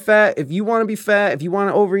that I'm fat. If you want to be fat, if you want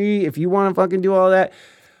to overeat, if you want to fucking do all that,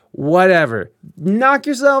 whatever. Knock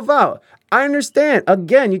yourself out. I understand.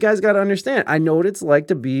 Again, you guys got to understand. I know what it's like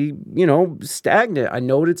to be, stagnant. I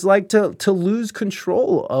know what it's like to lose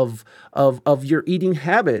control of your eating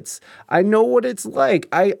habits. I know what it's like.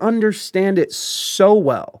 I understand it so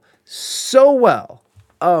well. So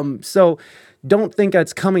don't think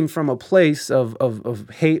that's coming from a place of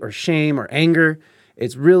hate or shame or anger.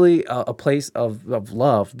 It's really a place of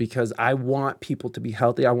love because I want people to be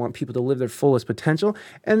healthy. I want people to live their fullest potential.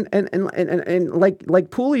 And like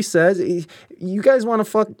Pooley says, you guys want to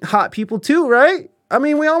fuck hot people too, right? I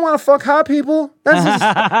mean, we all want to fuck hot people. That's just,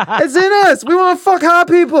 it's in us. We want to fuck hot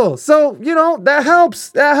people. So, that helps.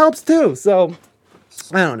 That helps too. So,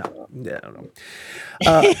 I don't know.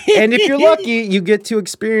 And if you're lucky, you get to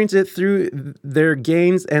experience it through their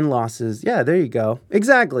gains and losses. Yeah, there you go.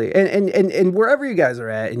 Exactly. And wherever you guys are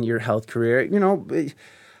at in your health career,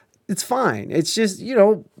 it's fine. It's just,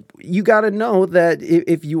 you got to know that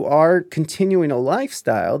if you are continuing a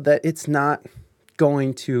lifestyle, that it's not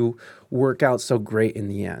going to work out so great in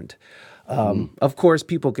the end. Of course,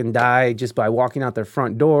 people can die just by walking out their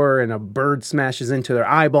front door and a bird smashes into their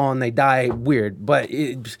eyeball and they die weird. But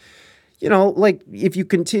like if you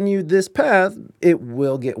continue this path, it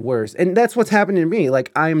will get worse. And that's what's happening to me.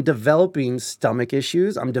 Like I'm developing stomach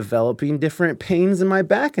issues. I'm developing different pains in my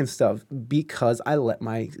back and stuff because I let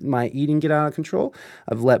my eating get out of control.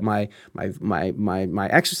 I've let my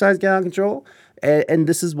exercise get out of control. And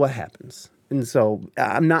this is what happens. And so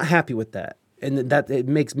I'm not happy with that. And that it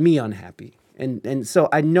makes me unhappy. And so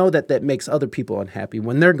I know that makes other people unhappy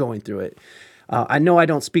when they're going through it. I know I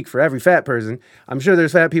don't speak for every fat person. I'm sure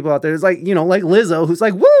there's fat people out there. It's like, like Lizzo, who's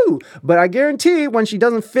like, woo! But I guarantee when she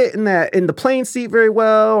doesn't fit in the plane seat very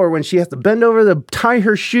well, or when she has to bend over to tie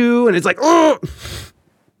her shoe, and it's like, oh,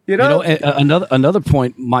 another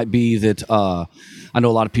point might be that I know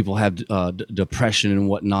a lot of people have depression and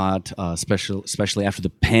whatnot, especially after the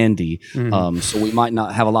pandy. So we might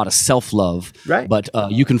not have a lot of self-love, right? But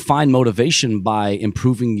you can find motivation by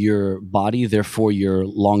improving your body, therefore your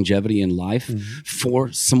longevity in life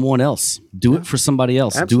for someone else. Do it for somebody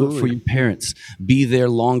else. Absolutely. Do it for your parents. Be there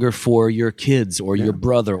longer for your kids or your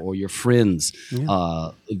brother or your friends.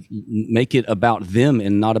 Make it about them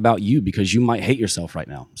and not about you because you might hate yourself right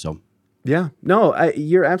now. So. Yeah, no,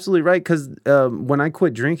 you're absolutely right. Because when I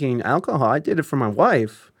quit drinking alcohol, I did it for my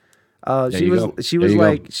wife. There you go. She There was you go.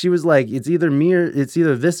 like she was like it's either me or it's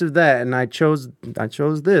either this or that, and I chose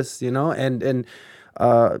this, you know, and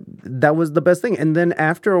that was the best thing. And then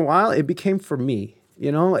after a while, it became for me.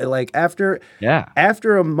 You know, like after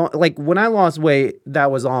like when I lost weight, that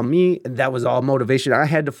was all me. That was all motivation I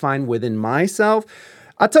had to find within myself.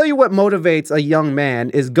 I'll tell you what motivates a young man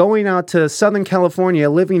is going out to Southern California,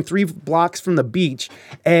 living 3 blocks from the beach,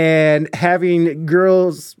 and having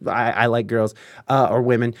girls. I like girls or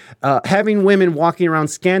women. Having women walking around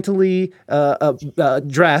scantily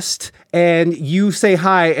dressed, and you say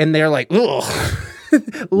hi, and they're like, ugh.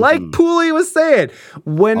 Like Pooley was saying,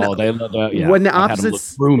 when when the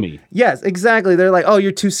opposites through me. Yes, exactly. They're like, "Oh,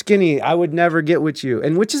 you're too skinny. I would never get with you,"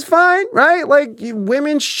 and which is fine, right? Like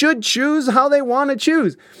women should choose how they want to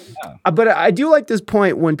choose. But I do like this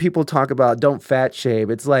point when people talk about don't fat shame.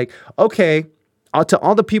 It's like, okay. To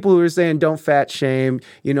all the people who are saying don't fat shame,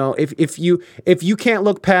 you know, if you can't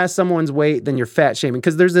look past someone's weight, then you're fat shaming.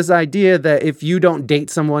 Because there's this idea that if you don't date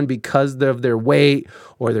someone because of their weight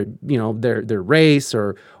or their race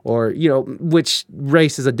or which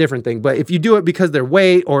race is a different thing. But if you do it because their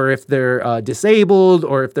weight or if they're disabled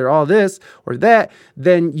or if they're all this or that,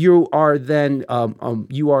 then you are then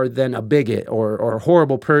a bigot or a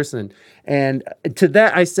horrible person. And to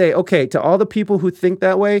that I say, okay, to all the people who think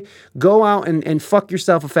that way, go out and fuck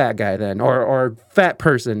yourself a fat guy then, or fat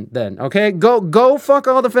person then, okay? Go fuck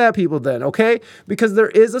all the fat people then, okay? Because there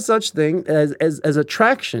is a such thing as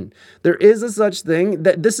attraction. There is a such thing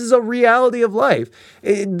that this is a reality of life.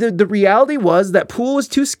 The reality was that Poole was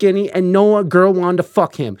too skinny and no girl wanted to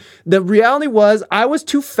fuck him. The reality was I was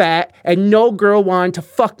too fat and no girl wanted to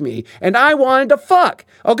fuck me. And I wanted to fuck,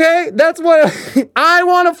 okay? That's what I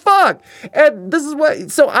want to fuck. And this is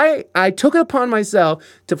what, so I took it upon myself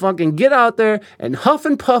to fucking get out there and huff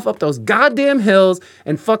and puff up those goddamn hills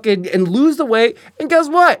and fucking and lose the weight. And guess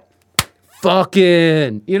what?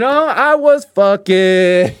 Fucking, I was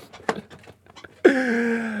fucking.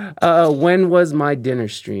 When was my dinner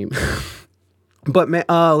stream? But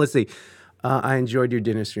let's see. I enjoyed your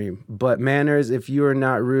dinner stream. But manners, if you are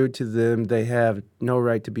not rude to them, they have no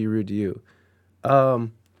right to be rude to you. I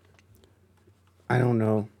don't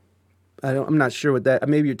know. I'm not sure what that.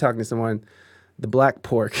 Maybe you're talking to someone. The black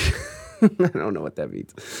pork. I don't know what that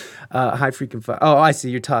means. High freaking fun. Oh, I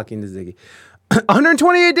see. You're talking to Ziggy.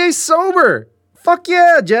 128 days sober. Fuck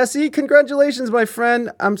yeah, Jesse. Congratulations, my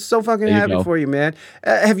friend. I'm so fucking happy for you, man.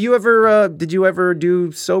 Have you ever, did you ever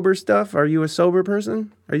do sober stuff? Are you a sober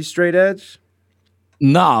person? Are you straight edge?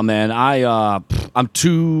 Nah, man. I'm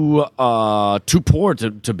too poor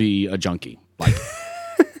to be a junkie. Like,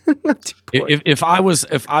 if I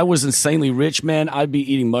was insanely rich, man, I'd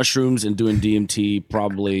be eating mushrooms and doing DMT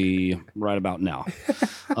probably right about now.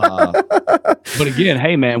 But again,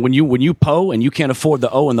 hey, man, when you PO and you can't afford the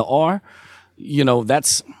O and the R,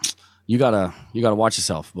 that's you gotta watch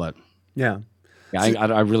yourself. But yeah,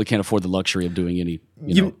 I really can't afford the luxury of doing any.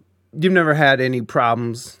 You've never had any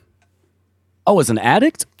problems. Oh, as an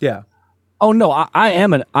addict? Yeah. Oh no,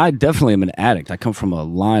 I definitely am an addict. I come from a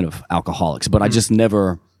line of alcoholics, but I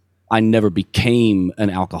never became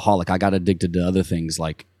an alcoholic. I got addicted to other things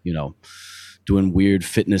like, doing weird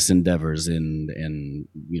fitness endeavors and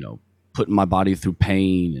putting my body through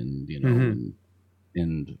pain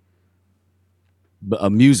and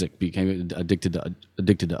music, became addicted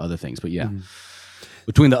to other things. But yeah,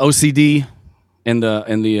 between the OCD and the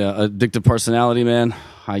addictive personality, man,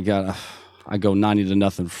 I go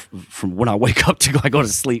 90-0 from when I wake up to I go to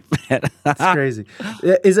sleep. That's crazy.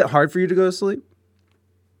 Is it hard for you to go to sleep?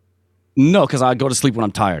 No, because I go to sleep when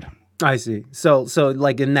I'm tired. I see. So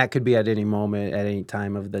like, and that could be at any moment, at any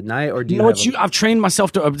time of the night, or do you? I've trained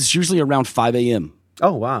myself to. It's usually around 5 a.m.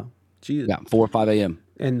 Oh wow, Jesus. Yeah, 4 or 5 a.m.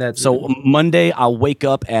 And that's so Monday. I'll wake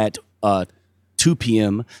up at 2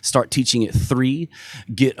 p.m. Start teaching at 3.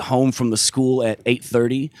 Get home from the school at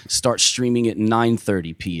 8:30. Start streaming at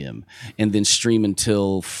 9:30 p.m. and then stream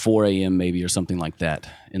until 4 a.m. maybe or something like that.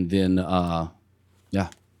 And then yeah.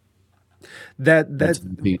 That's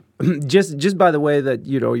just by the way that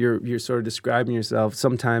you're sort of describing yourself.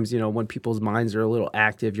 Sometimes when people's minds are a little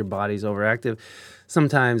active, your body's overactive.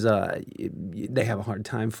 Sometimes they have a hard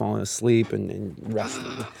time falling asleep and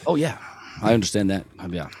resting. Oh yeah, I understand that.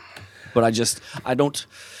 Yeah, but I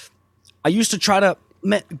used to try to.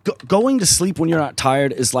 Going to sleep when you're not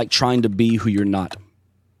tired is like trying to be who you're not.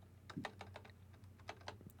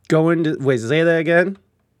 Say that again.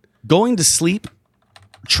 Going to sleep.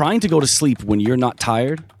 Trying to go to sleep when you're not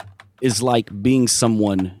tired is like being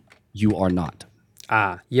someone you are not.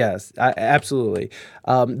 Yes, absolutely.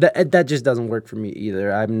 That just doesn't work for me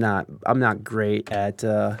either. I'm not great at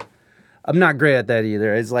I'm not great at that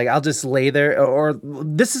either. It's like I'll just lay there, or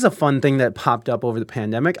this is a fun thing that popped up over the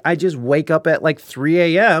pandemic. I just wake up at like 3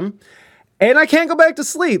 a.m. and I can't go back to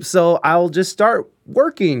sleep, so I'll just start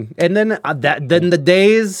working, and then then the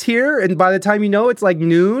day is here, and by the time you know, it's like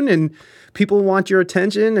noon, and people want your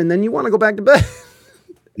attention, and then you want to go back to bed.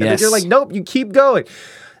 And then you're like, nope, you keep going.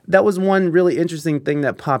 That was one really interesting thing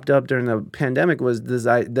that popped up during the pandemic was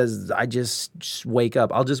I just wake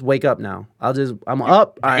up. I'll just wake up now. I'm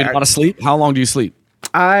up. You get a lot of sleep? How long do you sleep?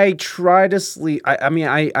 I try to sleep.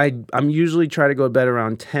 I'm usually try to go to bed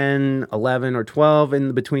around 10, 11, or 12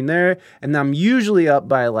 in between there. And I'm usually up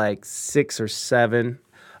by like 6 or 7.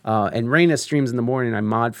 And Raina streams in the morning. I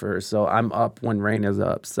mod for her. So I'm up when Raina's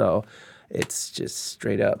up. So it's just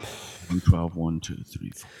straight up. 12, 1, 2, 3,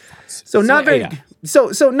 4, 5, 6. So not very, yeah.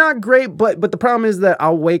 so not great, but the problem is that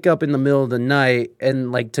I'll wake up in the middle of the night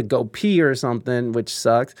and like to go pee or something, which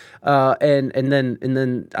sucks. And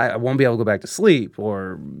then I won't be able to go back to sleep,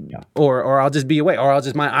 or I'll just be awake, or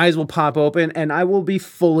my eyes will pop open and I will be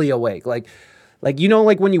fully awake. Like like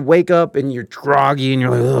when you wake up and you're groggy and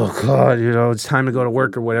you're like, oh God, it's time to go to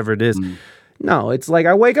work or whatever it is. No, it's like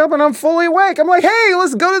I wake up and I'm fully awake. I'm like, hey,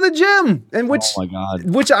 let's go to the gym. And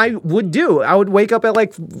which I would do. I would wake up at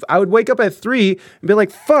 3 and be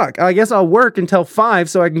like, fuck, I guess I'll work until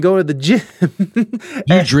 5 so I can go to the gym.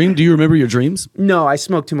 Do you dream? Do you remember your dreams? No, I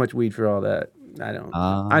smoke too much weed for all that. I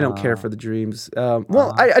don't care for the dreams.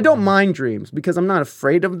 I don't mind dreams because I'm not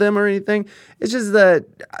afraid of them or anything. It's just that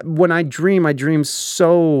when I dream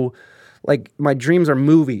so, like, my dreams are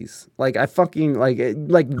movies. Like, I fucking, like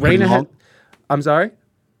Raina had... I'm sorry?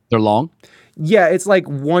 They're long? Yeah, it's like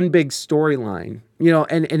one big storyline,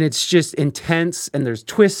 and it's just intense, and there's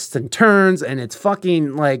twists and turns, and it's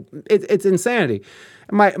fucking like it's insanity.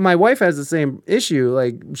 My wife has the same issue.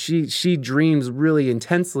 Like she dreams really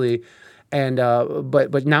intensely, and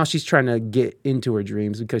but now she's trying to get into her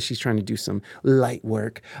dreams because she's trying to do some light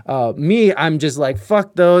work. Me, I'm just like,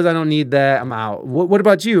 fuck those. I don't need that. I'm out. What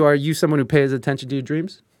about you? Are you someone who pays attention to your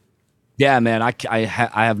dreams? Yeah, man, I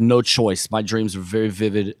have no choice. My dreams are very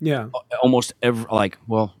vivid. Yeah. Almost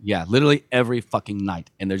literally every fucking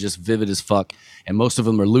night. And they're just vivid as fuck. And most of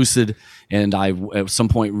them are lucid. And I, at some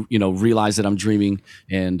point, realize that I'm dreaming.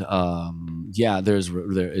 And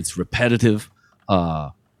it's repetitive.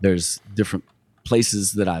 There's different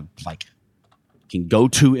places that I can go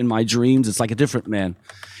to in my dreams. It's like a different, man.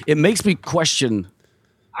 It makes me question.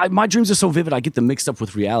 My dreams are so vivid, I get them mixed up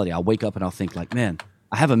with reality. I'll wake up and I'll think like, man,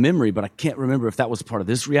 I have a memory, but I can't remember if that was part of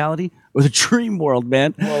this reality or the dream world,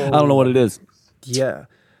 man. Whoa. I don't know what it is. Yeah,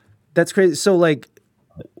 that's crazy. So like,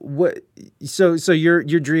 what? So your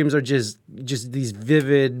dreams are just these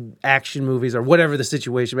vivid action movies or whatever the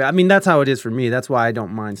situation. I mean, that's how it is for me. That's why I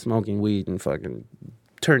don't mind smoking weed and fucking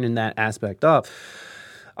turning that aspect off.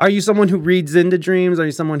 Are you someone who reads into dreams? Are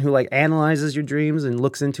you someone who like analyzes your dreams and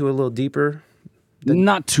looks into it a little deeper?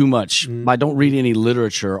 Not too much. I don't read any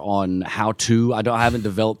literature on how to. I haven't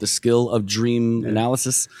developed the skill of dream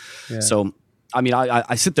analysis. Yeah. So, I mean,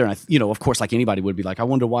 I sit there and of course, like anybody would be like, I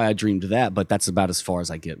wonder why I dreamed that. But that's about as far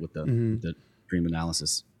as I get with the dream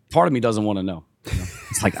analysis. Part of me doesn't want to know.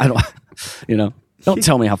 It's like, I don't, don't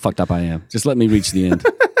tell me how fucked up I am. Just let me reach the end.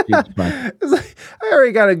 It's like, I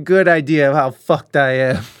already got a good idea of how fucked I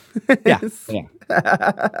am. Yeah.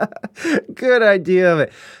 Good idea of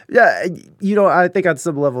it. Yeah, I think on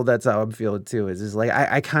some level that's how I'm feeling too. Is just like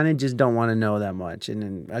I kind of just don't want to know that much. And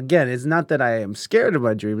then, again, it's not that I am scared of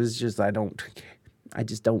my dreams. It's just I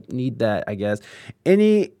just don't need that, I guess.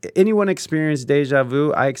 Anyone experience deja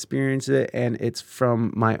vu? I experience it, and it's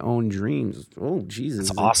from my own dreams. Oh, Jesus.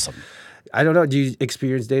 That's awesome. I don't know. Do you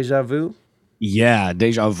experience deja vu? Yeah,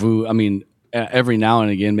 deja vu. I mean, every now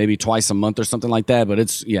and again, maybe twice a month or something like that. But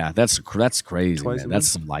that's crazy, man. That's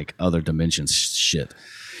some like other dimensions shit.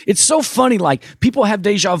 It's so funny. Like people have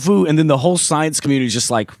deja vu, and then the whole science community is just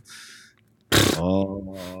like,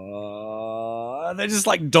 they just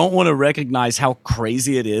like don't want to recognize how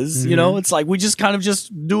crazy it is. It's like we just kind of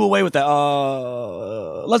just do away with that.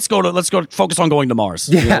 Let's go focus on going to Mars.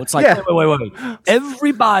 Yeah, it's like wait.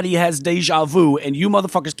 Everybody has deja vu, and you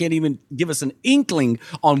motherfuckers can't even give us an inkling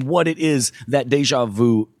on what it is that deja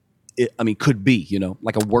vu could be.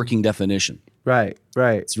 Like a working definition. Right.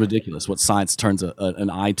 It's ridiculous what science turns an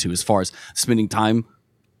eye to as far as spending time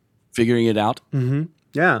figuring it out. Mm-hmm.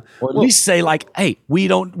 Yeah, or at least say like, hey, we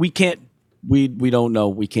don't know,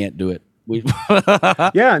 we can't do it.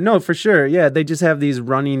 Yeah, no, for sure. Yeah, they just have these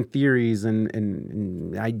running theories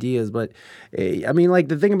and ideas. But I mean, like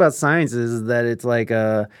the thing about science is that it's like,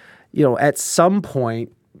 at some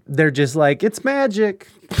point they're just like, it's magic.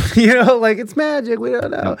 Like it's magic. We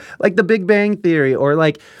don't know. Like the Big Bang Theory, or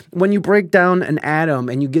like when you break down an atom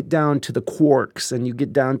and you get down to the quarks and you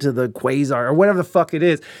get down to the quasar or whatever the fuck it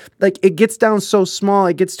is. Like it gets down so small,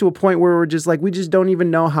 it gets to a point where we're just like, we just don't even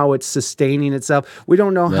know how it's sustaining itself. We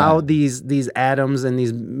don't know how these atoms and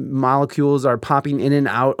these molecules are popping in and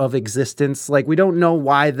out of existence. Like we don't know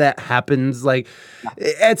why that happens. Like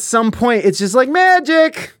at some point, it's just like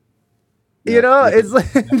magic. It's like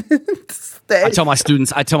I tell my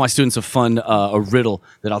students a riddle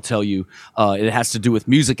that I'll tell you. It has to do with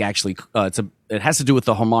music, actually. It has to do with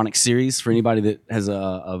the harmonic series. For anybody that has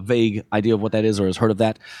a vague idea of what that is or has heard of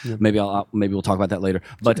that, maybe we'll talk about that later.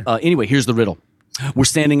 But anyway, here's the riddle. We're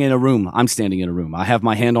standing in a room. I'm standing in a room. I have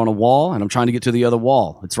my hand on a wall, and I'm trying to get to the other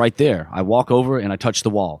wall. It's right there. I walk over and I touch the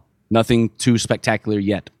wall. Nothing too spectacular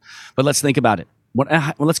yet. But let's think about it.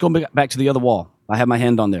 Let's go back to the other wall. I have my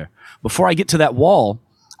hand on there. Before I get to that wall,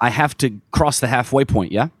 I have to cross the halfway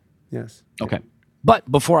point, yeah? Yes. Okay.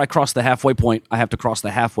 But before I cross the halfway point, I have to cross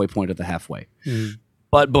the halfway point of the halfway.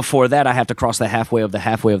 But before that, I have to cross the halfway of the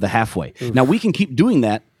halfway of the halfway. Now, we can keep doing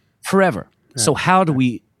that forever. So how do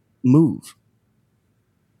we move?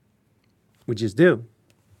 We just do.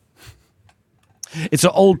 It's an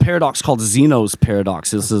old paradox called Zeno's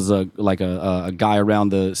paradox. This is a guy around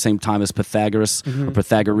the same time as Pythagoras, or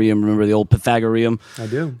Pythagorean. Remember the old Pythagorean? I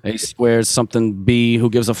do. A squares something B. Who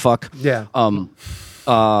gives a fuck? Yeah.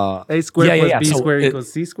 A squared plus B squared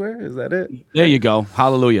equals C squared. Is that it? There you go.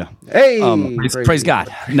 Hallelujah. Hey, praise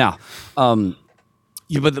God. Now,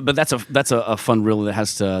 but that's a fun riddle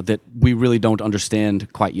that we really don't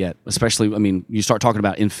understand quite yet. Especially, I mean, you start talking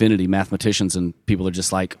about infinity, mathematicians, and people are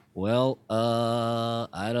just like, well,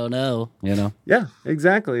 I don't know. Yeah,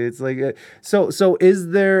 exactly. It's like so. Is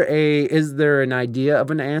there an idea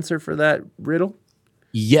of an answer for that riddle?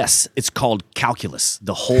 Yes, it's called calculus.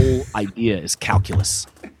 The whole idea is calculus.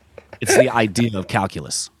 It's the idea of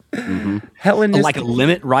calculus. Hellenistic. Like a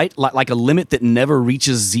limit, right? Like a limit that never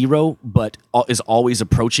reaches zero, but is always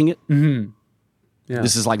approaching it. Yeah.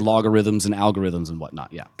 This is like logarithms and algorithms and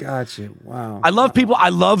whatnot. Yeah. Gotcha. Wow. I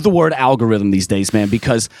love the word algorithm these days, man,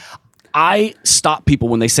 because I stop people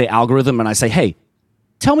when they say algorithm and I say, hey,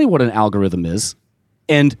 tell me what an algorithm is.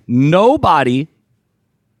 And nobody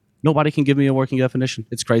can give me a working definition.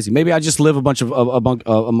 It's crazy. Maybe I just live amongst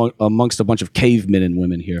a bunch of cavemen and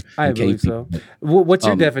women here. I believe so. What's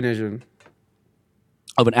your definition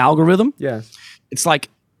of an algorithm? Yes, it's like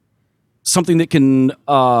something that can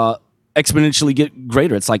exponentially get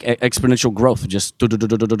greater. It's like exponential growth, just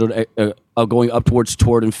going upwards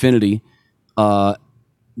toward infinity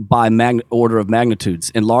by order of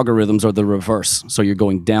magnitudes. And logarithms are the reverse. So you're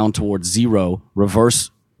going down towards zero,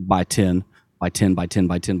 reverse by 10. By 10, by 10,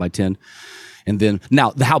 by 10, by 10. And then,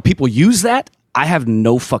 now, how people use that, I have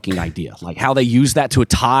no fucking idea. Like, how they use that to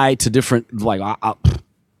tie to different, God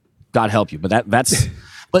help you. But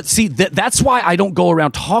but see, that's why I don't go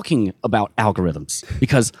around talking about algorithms,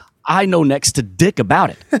 because I know next to dick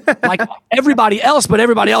about it. Like everybody else, but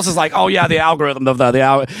everybody else is like, oh yeah, the algorithm of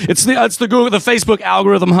it's the Google, the Facebook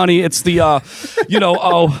algorithm, honey. It's the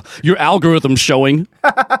your algorithm showing.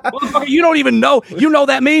 Motherfucker, you don't even know. You know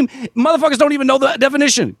that meme? Motherfuckers don't even know the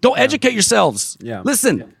definition. Go educate yourselves. Yeah.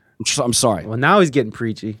 Listen. I'm sorry. Well, now he's getting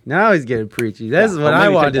preachy. This is what I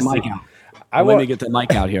wanted to see. Let me get the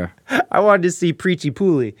mic out here. I wanted to see preachy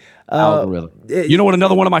Pooley. Algorithm. You know what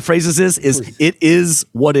another one of my phrases is? It is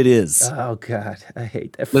what it is. Oh, God. I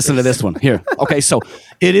hate that phrase. Listen to this one. Here. Okay, so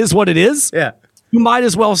it is what it is. Yeah. You might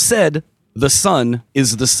as well said the sun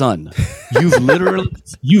is the sun. You've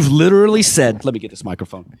literally said, let me get this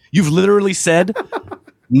microphone. You've literally said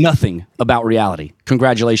nothing about reality.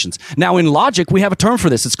 Congratulations. Now, in logic, we have a term for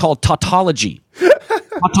this. It's called tautology.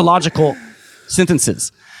 Tautological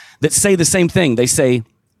sentences that say the same thing. They say,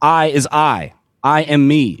 I is I am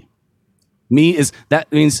me. Me is,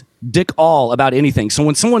 that means dick all about anything. So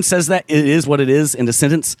when someone says that it is what it is in the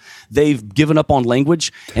sentence, they've given up on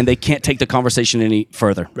language and they can't take the conversation any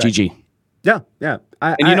further. Right. GG. Yeah, yeah.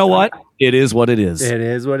 And you know what? It is what it is. It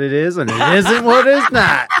is what it is, and it isn't what it's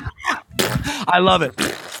not. I love it.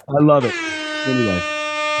 Anyway.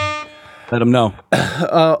 Let them know.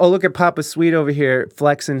 Look at Papa Sweet over here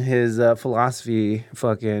flexing his philosophy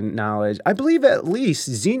fucking knowledge. I believe at least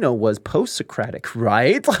Zeno was post-Socratic,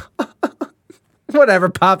 right? Whatever,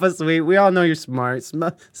 Papa Sweet. We all know you're smart.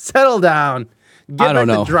 Settle down. I don't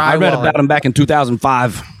know. I read about him back in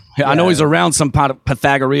 2005. Yeah. I know he's around some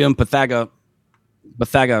Pythagorean, Pythaga.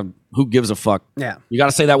 Who gives a fuck? Yeah. You got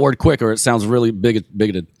to say that word quick or it sounds really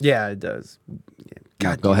bigoted. Yeah, it does. Yeah.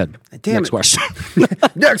 God, go ahead. Damn Next question.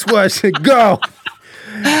 Next question. Go.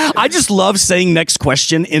 I just love saying next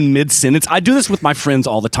question in mid sentence. I do this with my friends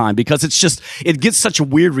all the time because it gets such a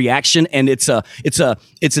weird reaction, and it's an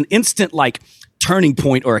instant like turning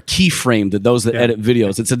point or a keyframe that those that edit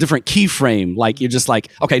videos. It's a different keyframe. Like you're just like,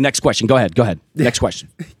 okay, next question. Go ahead. Next question.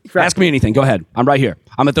 Right. Ask me anything. Go ahead. I'm right here.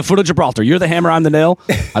 I'm at the foot of Gibraltar. You're the hammer. I'm the nail.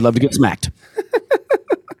 I'd love to get smacked.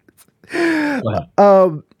 Go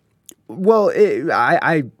ahead. Well,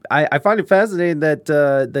 I find it fascinating that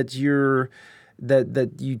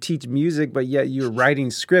that you teach music, but yet you're writing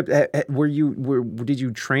script. Did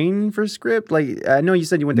you train for script? Like, I know you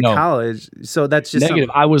said you went to college, so that's just negative.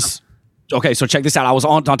 Okay, so check this out. I was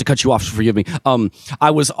on, not to cut you off, forgive me.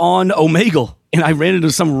 I was on Omegle, and I ran into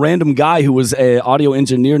some random guy who was an audio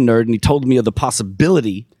engineer nerd, and he told me of the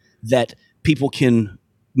possibility that people can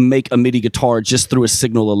make a MIDI guitar just through a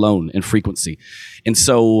signal alone and frequency. And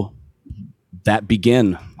so that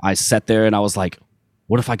began. I sat there and I was like,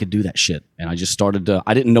 what if I could do that shit? And I just started to,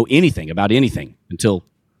 I didn't know anything about anything until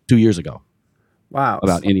 2 years ago. Wow.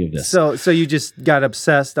 About any of this. So you just got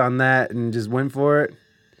obsessed on that and just went for it?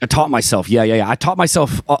 I taught myself. Yeah. I taught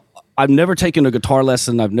myself. I've never taken a guitar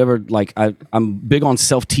lesson. I've never I'm big on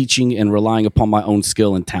self-teaching and relying upon my own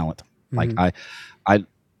skill and talent. Mm-hmm. Like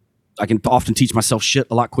I can often teach myself shit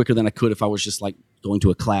a lot quicker than I could if I was just like going to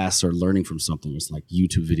a class or learning from something. It's like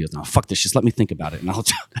YouTube videos. Now fuck this. Just let me think about it and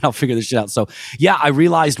I'll figure this shit out. So yeah, I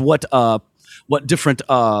realized what different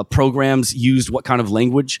programs used what kind of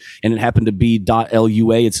language, and it happened to be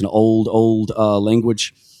 .lua. It's an old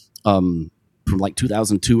language. From like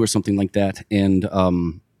 2002 or something like that, and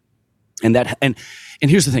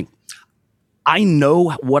here's the thing: I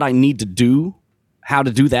know what I need to do, how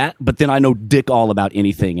to do that, but then I know dick all about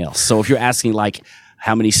anything else. So if you're asking like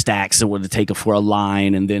how many stacks it would take for a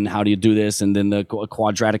line, and then how do you do this, and then the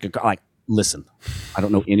quadratic, like listen, I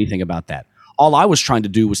don't know anything about that. All I was trying to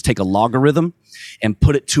do was take a logarithm and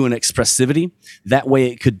put it to an expressivity. That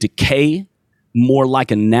way it could decay more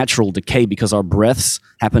like a natural decay, because our breaths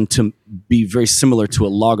happen to be very similar to a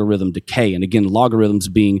logarithm decay. And again, logarithms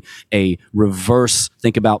being a reverse,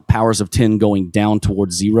 think about powers of 10 going down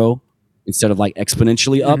towards 0 instead of like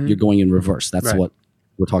exponentially up, you're going in reverse. That's what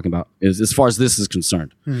we're talking about as far as this is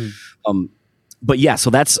concerned. But yeah, so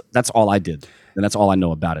that's all I did, and that's all I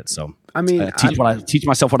know about it. So I mean, teach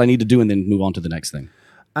myself what I need to do, and then move on to the next thing.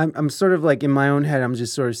 I'm sort of like in my own head, I'm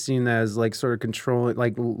just sort of seeing that as like sort of controlling,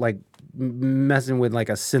 like messing with like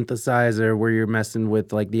a synthesizer where you're messing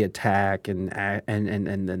with like the attack and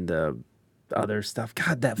then the other stuff.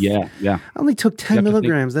 God, that yeah. I only took 10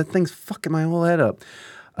 milligrams. That thing's fucking my whole head up.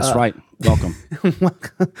 That's right. Welcome.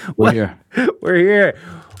 We're here. We're here.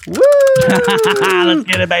 Woo! Let's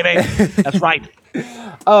get it, baby. That's right.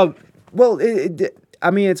 Well, I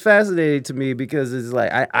mean, it's fascinating to me because it's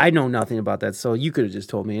like I know nothing about that. So you could have just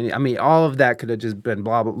told me. I mean, all of that could have just been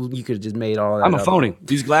blah blah. You could have just made all that. I'm a phony.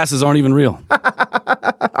 These glasses aren't even real.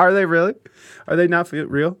 Are they really? Are they not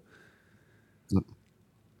real?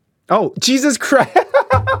 Oh, Jesus Christ!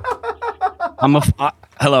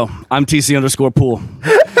 Hello. I'm TC_Pool.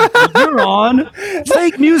 You're on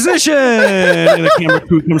Fake Musician. And the camera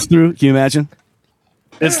crew comes through. Can you imagine?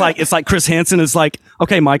 It's like Chris Hansen. It's like,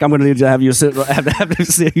 okay, Mike, I'm going to need to have you sit.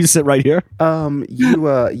 You sit right here.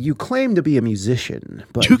 You claim to be a musician,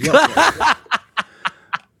 but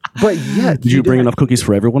yet, did you bring enough cookies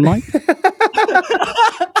for everyone, Mike?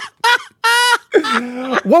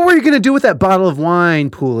 What were you going to do with that bottle of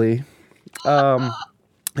wine, Pooley?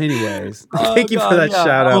 Anyways, thank you for that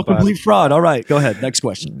shout out. Complete fraud. All right, go ahead. Next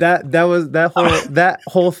question. That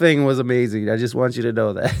whole thing was amazing. I just want you to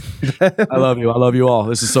know that. I love you. I love you all.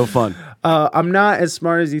 This is so fun. I'm not as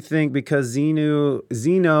smart as you think, because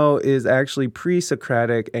Zeno is actually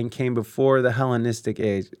pre-Socratic and came before the Hellenistic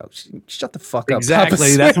age. Oh, shut the fuck up.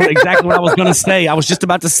 Exactly. That's exactly what I was going to say. I was just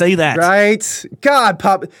about to say that. Right? God,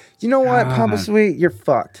 Papa. You know what, Papa Sweet? You're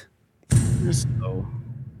fucked.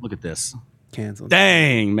 Look at this. Canceled.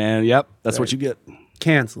 Dang, man. Yep. That's what you get.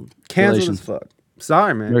 Canceled as fuck.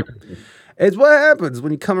 Sorry, man. It's what happens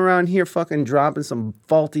when you come around here fucking dropping some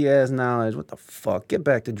faulty ass knowledge. What the fuck? Get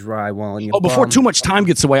back to drywalling. Before too much time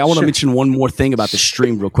gets away, I want to mention one more thing about the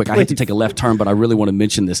stream real quick. I hate to take a left turn, but I really want to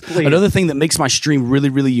mention this. Please. Another thing that makes my stream really,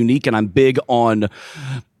 really unique, and I'm big on,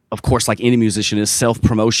 of course, like any musician, is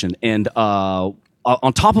self-promotion. And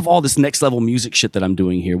on top of all this next level music shit that I'm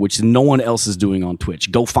doing here, which no one else is doing on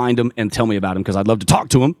Twitch, go find them and tell me about them, because I'd love to talk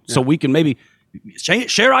to them so we can maybe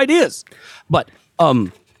share ideas. But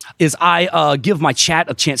is I give my chat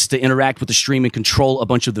a chance to interact with the stream and control a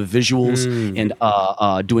bunch of the visuals and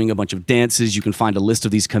doing a bunch of dances. You can find a list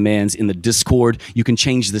of these commands in the Discord. You can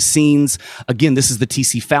change the scenes. Again, this is the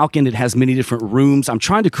TC Falcon. It has many different rooms. I'm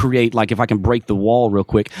trying to create, like if I can break the wall real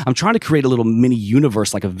quick, I'm trying to create a little mini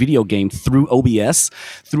universe like a video game through OBS,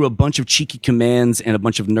 through a bunch of cheeky commands and a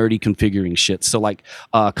bunch of nerdy configuring shit. So like,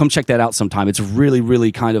 come check that out sometime. It's really,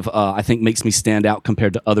 really kind of, I think makes me stand out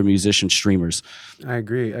compared to other musician streamers. I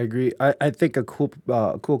agree. I think a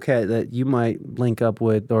cool cat that you might link up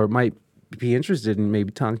with or might be interested in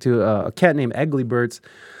maybe talking to a cat named Egglybirds.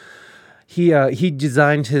 He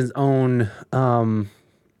designed his own.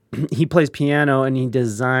 He plays piano and he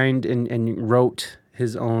designed and wrote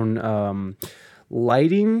his own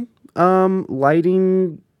lighting.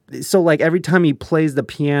 So like every time he plays the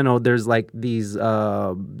piano, there's like these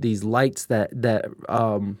lights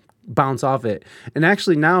that bounce off it. And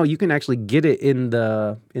actually now you can actually get it in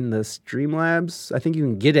the Streamlabs. I think you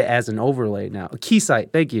can get it as an overlay now.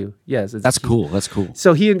 Keysight, thank you. Yes, that's cool. That's cool.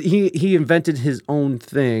 So he invented his own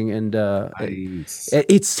thing, and nice.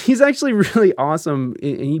 he's actually really awesome,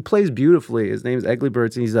 and he plays beautifully. His name is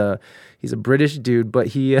Egglybirds, and he's a British dude, but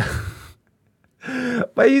he.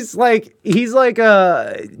 But he's like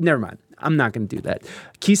never mind. I'm not going to do that.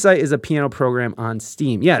 Keysight is a piano program on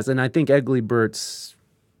Steam. Yes, and I think Egglybirds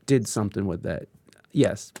did something with that.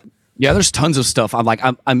 Yes. Yeah, there's tons of stuff. I'm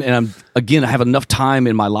again, I have enough time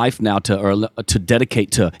in my life now to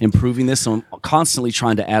dedicate to improving this. So I'm constantly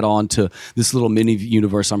trying to add on to this little mini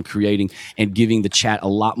universe I'm creating and giving the chat a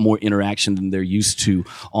lot more interaction than they're used to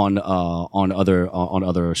on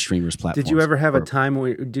other streamers platforms. Did you ever have a time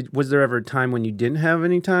was there ever a time when you didn't have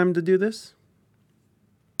any time to do this?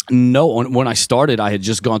 No, when I started, I had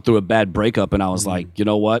just gone through a bad breakup, and I was like, you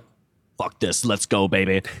know what? Fuck this, let's go,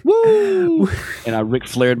 baby. Woo! And I Ric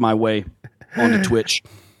Flaired my way onto Twitch,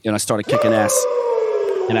 and I started kicking ass.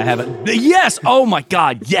 And I haven't. Yes! Oh my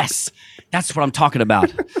God, yes! That's what I'm talking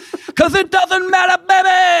about. Because it doesn't matter,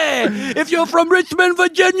 baby! If you're from Richmond,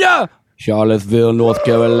 Virginia, Charlottesville, North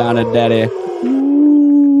Carolina, daddy.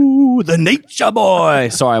 Ooh, the nature boy.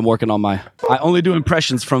 Sorry, I'm working on I only do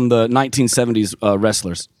impressions from the 1970s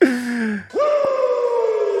wrestlers.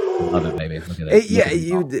 Love it, baby. Look at that. Yeah,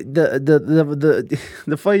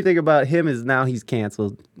 the funny thing about him is now he's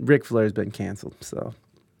canceled. Ric Flair's been canceled, so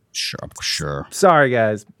sure. Sorry,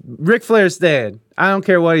 guys. Ric Flair's dead. I don't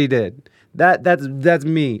care what he did. That's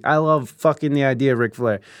me. I love fucking the idea of Ric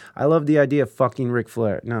Flair. I love the idea of fucking Ric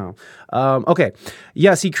Flair. No. Okay.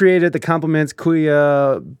 Yes, he created the compliments.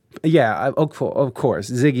 Kuya. Yeah, of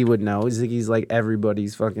course. Ziggy would know. Ziggy's like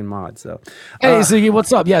everybody's fucking mod. So. Hey, Ziggy,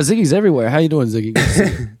 what's up? Yeah, Ziggy's everywhere. How you doing,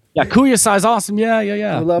 Ziggy? Yeah, Kuya Sai's awesome. Yeah.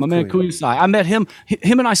 I love my man Kuya Sai. I met him.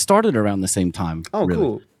 Him and I started around the same time. Oh, really.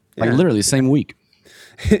 Cool. Yeah. Like literally the same week.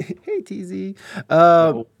 Hey, TZ.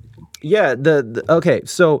 Yeah. Okay.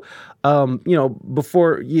 So,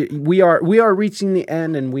 before we are reaching the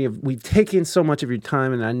end, and we've taken so much of your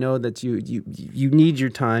time, and I know that you need your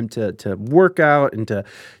time to work out and to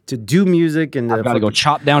do music, and I've got to go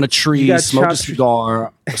chop down a tree, smoke a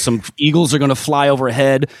cigar. Some eagles are going to fly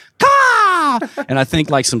overhead. And I think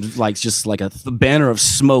just like a banner of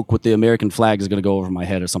smoke with the American flag is going to go over my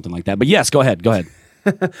head or something like that. But yes, go ahead.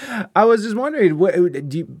 I was just wondering,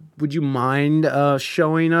 would you mind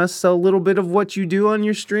showing us a little bit of what you do on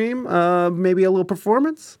your stream? Maybe a little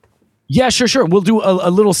performance? Yeah, sure. We'll do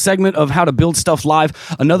a little segment of how to build stuff live.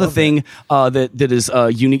 Another thing that is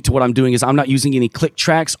unique to what I'm doing is I'm not using any click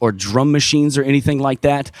tracks or drum machines or anything like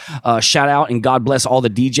that. Shout out and God bless all the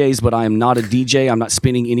DJs, but I am not a DJ. I'm not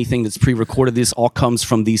spinning anything that's pre-recorded. This all comes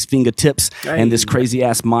from these fingertips and this crazy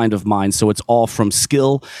ass mind of mine. So it's all from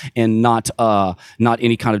skill and not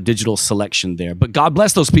any kind of digital selection there. But God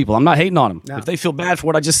bless those people. I'm not hating on them. No. If they feel bad for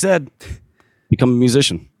what I just said, become a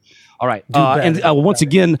musician. All right. Once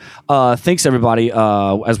again, thanks everybody.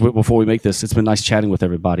 Before we make this, it's been nice chatting with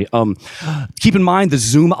everybody. Keep in mind the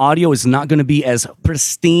Zoom audio is not going to be as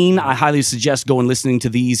pristine. I highly suggest going listening to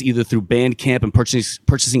these either through Bandcamp and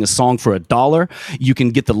purchasing a song for $1. You can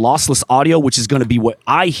get the lossless audio, which is going to be what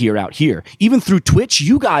I hear out here. Even through Twitch,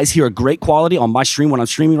 you guys hear a great quality on my stream when I'm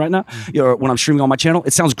streaming right now, or when I'm streaming on my channel.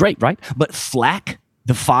 It sounds great, right? But FLAC,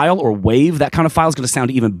 the file or wave, that kind of file is going to sound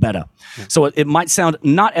even better. So it might sound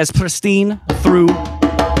not as pristine through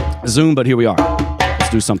Zoom, but here we are. Let's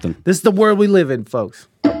do something. This is the world we live in, folks.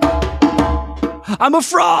 I'm a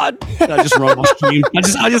fraud. I just run my stream.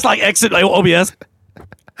 I just like exit OBS.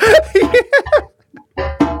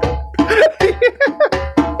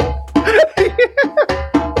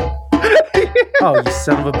 Oh, you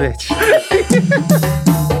son of a bitch.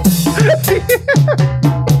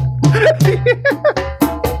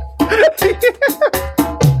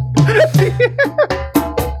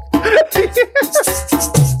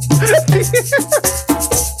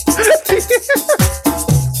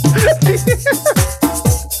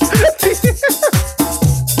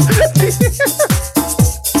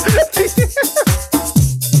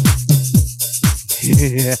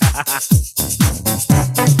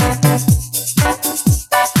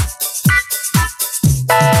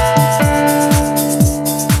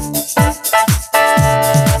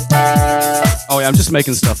 Oh yeah, I'm just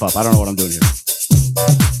making stuff up. I don't know what I'm doing here.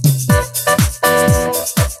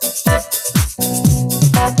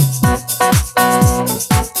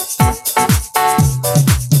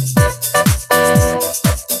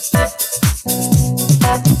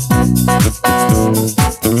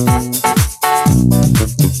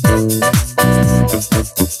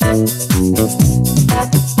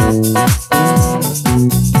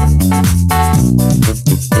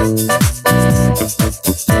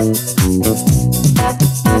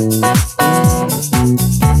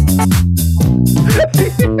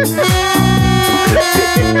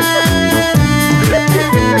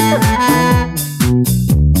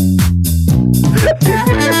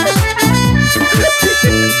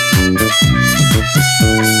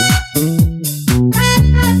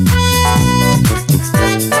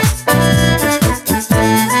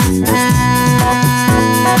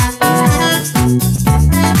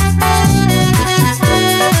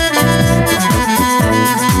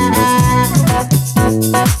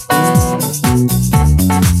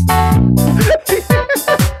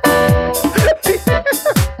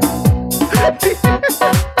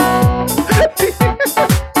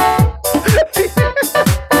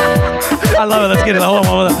 I love it. Let's get it. Hold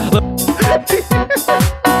on.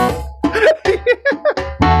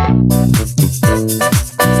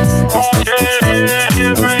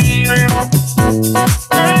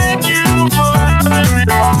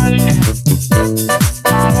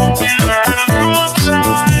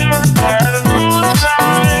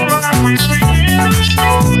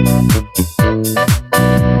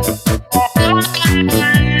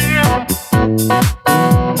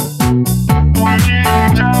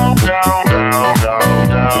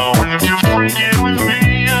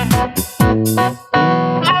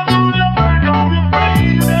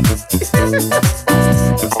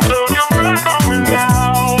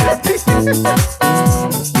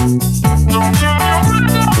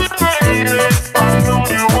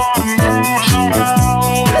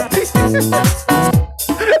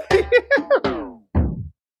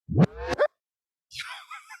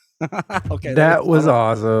 Okay, That was What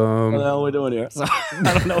awesome. the hell are we doing here? So,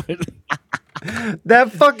 I don't know.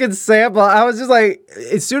 That fucking sample, I was just like,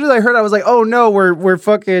 as soon as I heard, I was like, oh no, we're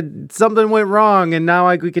fucking, something went wrong, and now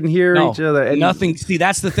like we can hear each other. And Nothing. See,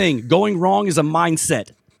 that's the thing. Going wrong is a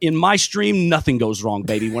mindset. In my stream, nothing goes wrong,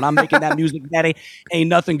 baby. When I'm making that music, daddy, ain't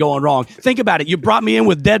nothing going wrong. Think about it. You brought me in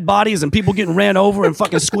with dead bodies and people getting ran over and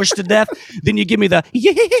fucking squished to death. Then you give me the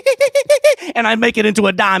and I make it into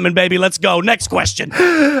a diamond, baby. Let's go. Next question.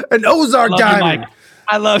 an Ozark Love you, diamond. Mike.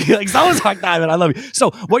 I love you. Like, Ozark Diamond. I love you. So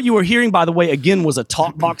what you were hearing, by the way, again, was a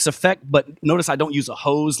talk box effect. But notice I don't use a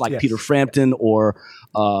hose like Yes. Peter Frampton or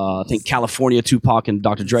I think California, Tupac, and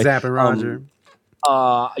Dr. Dre. Zapp and Roger.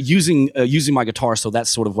 Using my guitar, so that's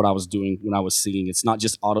sort of what I was doing when I was singing. It's not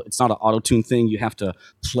just auto. It's not an auto tune thing. You have to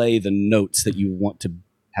play the notes that you want to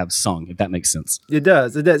have sung, if that makes sense. It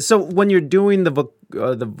does. It does. So when you're doing the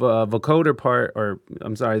vocoder part, or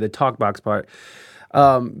I'm sorry, the talk box part,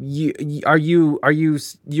 you're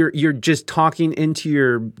just talking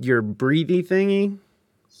into your breathy thingy?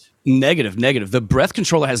 Negative. The breath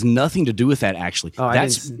controller has nothing to do with that, actually. Oh,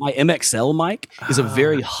 That's my MXL mic is a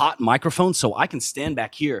very hot microphone, so I can stand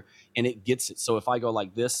back here and it gets it. So if I go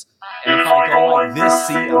like this, and if I go like this,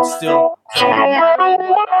 see, I'm still.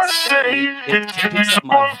 It picks up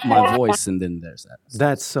my voice, and then there's that.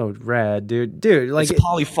 That's so rad, dude. Dude, like It's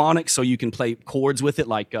polyphonic, so you can play chords with it,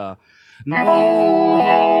 like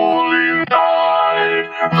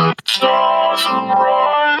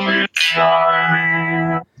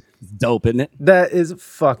dope, isn't it? that is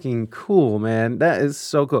fucking cool, man. That is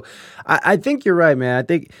so cool. I think you're right, man. I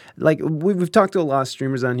think like we've talked to a lot of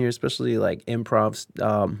streamers on here, especially like improv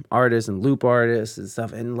artists and loop artists and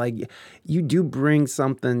stuff. And like you do bring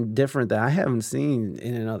something different that I haven't seen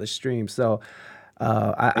in another stream. So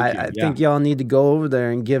I think y'all need to go over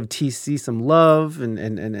there and give TC some love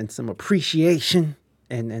and some appreciation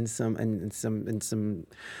and some.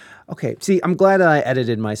 Okay, see, I'm glad that I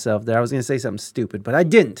edited myself there. I was gonna say something stupid, but I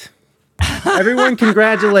didn't. Everyone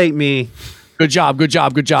congratulate me. Good job.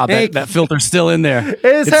 Hey. That filter's still in there.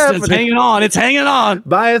 It's happening. It's hanging on.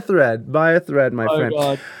 Buy a thread, my friend.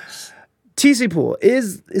 God. TC Pool,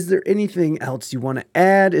 is there anything else you want to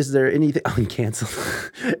add? Is there anything uncancel?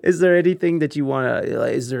 Is there anything that you want to?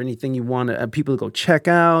 Is there anything you want people to go check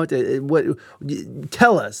out? What?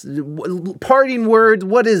 Tell us. Parting words.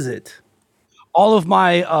 What is it? All of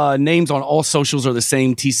my names on all socials are the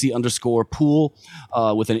same, TC_Pool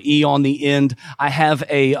with an E on the end. I have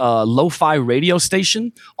a lo-fi radio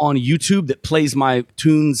station on YouTube that plays my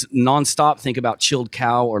tunes nonstop. Think about Chilled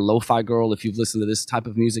Cow or Lo-Fi Girl if you've listened to this type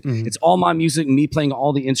of music. Mm-hmm. It's all my music, me playing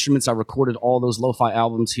all the instruments. I recorded all those lo-fi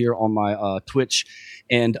albums here on my Twitch.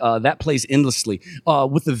 And that plays endlessly.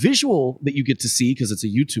 With the visual that you get to see, because it's a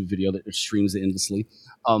YouTube video that streams it endlessly,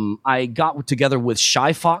 I got together with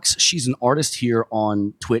Shy Fox. She's an artist here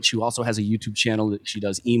on Twitch who also has a YouTube channel that she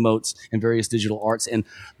does emotes and various digital arts. And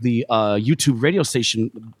the YouTube radio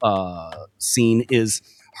station scene is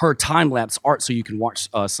her time-lapse art, so you can watch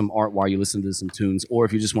some art while you listen to some tunes, or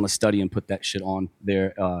if you just want to study and put that shit on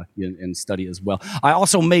there and study as well. I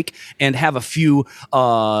also make and have a few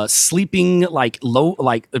sleeping like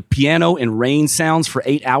piano and rain sounds for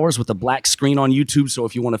 8 hours with a black screen on YouTube. So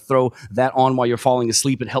if you want to throw that on while you're falling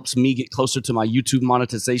asleep, it helps me get closer to my YouTube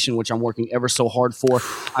monetization, which I'm working ever so hard for.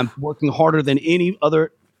 I'm working harder than any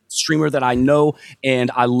other streamer that I know,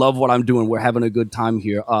 and I love what I'm doing. We're having a good time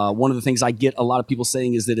here. One of the things I get a lot of people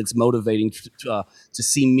saying is that it's motivating to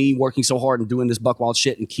see me working so hard and doing this buck wild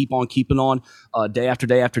shit and keep on keeping on day after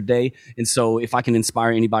day after day. And so if I can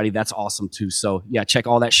inspire anybody, that's awesome too. So yeah, check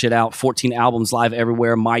all that shit out. 14 albums live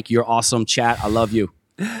everywhere. Mike, you're awesome. Chat, I love you.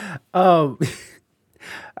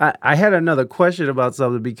 I had another question about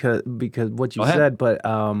something because what you said, but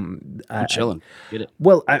I'm chilling. Get it.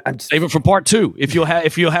 Well, I'm save it for part 2. If you'll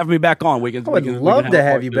have me back on, we can. I would love to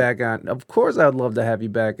have you back on. Of course, I'd love to have you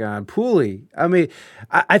back on. Pooley, I mean,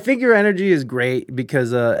 I think your energy is great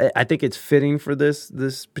because I think it's fitting for this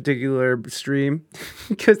particular stream.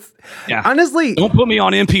 Because honestly, don't put me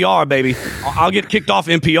on NPR, baby. I'll get kicked off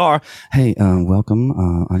NPR. Hey, welcome.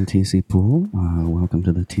 I'm TC Pool. Welcome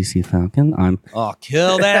to the TC Falcon.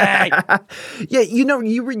 Kill that. Yeah, you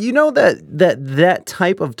know that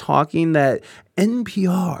type of talking that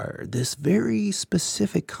NPR, this very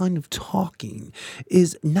specific kind of talking,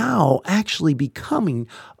 is now actually becoming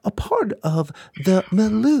a part of the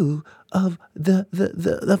milieu of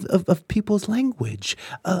of people's language.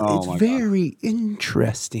 It's very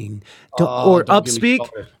interesting. Or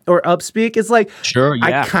upspeak. It's like, sure,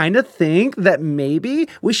 yeah. I kind of think that maybe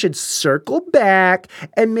we should circle back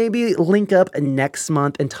and maybe link up next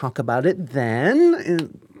month and talk about it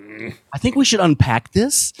then. I think we should unpack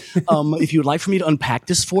this. If you would like for me to unpack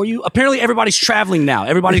this for you. Apparently everybody's traveling now.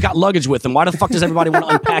 Everybody's got luggage with them. Why the fuck does everybody want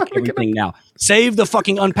to unpack everything now? Save the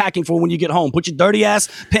fucking unpacking for when you get home. Put your dirty ass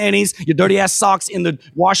panties, your dirty ass socks in the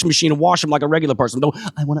washing machine and wash them like a regular person.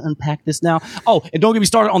 I want to unpack this now. Oh, and don't get me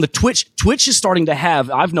started on the Twitch. Twitch is starting to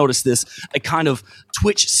have, I've noticed this, a kind of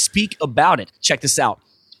Twitch speak about it. Check this out.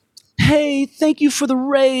 Hey, thank you for the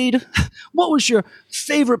raid. What was your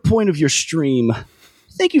favorite point of your stream?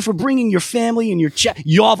 Thank you for bringing your family and your chat.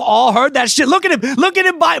 Y'all have all heard that shit. Look at him. Look at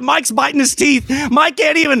him. Mike's biting his teeth. Mike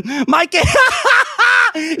can't.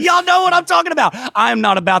 Y'all know what I'm talking about. I am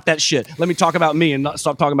not about that shit. Let me talk about me and not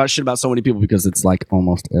stop talking about shit about so many people because it's like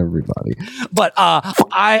almost everybody. But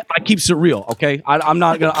I keeps it real. Okay. I'm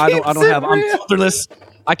not gonna. I'm filterless.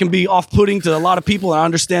 I can be off-putting to a lot of people, and I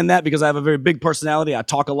understand that because I have a very big personality. I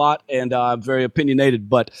talk a lot, and I'm very opinionated.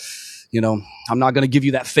 But I'm not going to give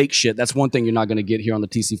you that fake shit. That's one thing you're not going to get here on the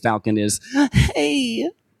TC Falcon is, hey,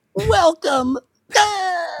 welcome.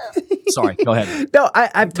 Sorry, go ahead. No,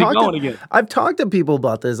 I've talked to people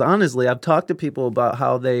about this. Honestly, I've talked to people about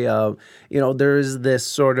how they, there's this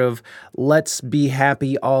sort of let's be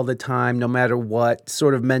happy all the time, no matter what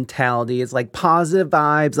sort of mentality. It's like positive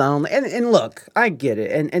vibes on. And look, I get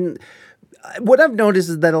it. And what I've noticed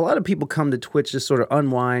is that a lot of people come to Twitch to sort of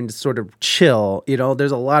unwind, sort of chill.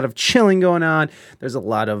 There's a lot of chilling going on. There's a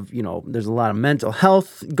lot of mental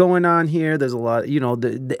health going on here. There's a lot,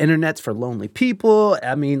 the internet's for lonely people.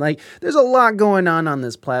 I mean, like, there's a lot going on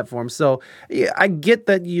this platform. So yeah, I get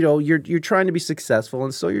that, you're trying to be successful,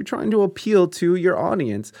 and so you're trying to appeal to your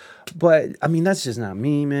audience. But I mean, that's just not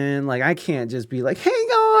me, man. Like, I can't just be like, hey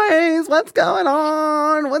guys, what's going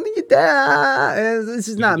on? What do you do? This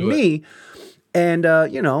is not me. And,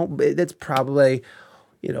 that's probably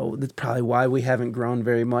why we haven't grown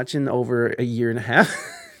very much in over a year and a half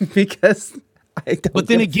because I don't. But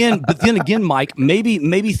then again, Mike,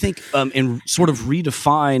 maybe think and sort of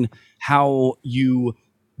redefine how you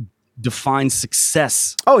define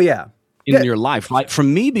success. Oh, yeah. In your life. Like, for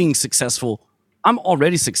me being successful, I'm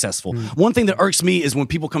already successful. One thing that irks me is when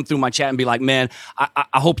people come through my chat and be like, man,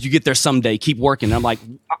 I hope you get there someday. Keep working. And I'm like,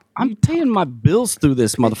 I'm paying my bills through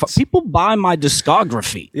this motherfucker. People buy my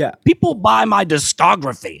discography. Yeah. People buy my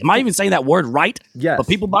discography. Am I even saying that word right? Yes. But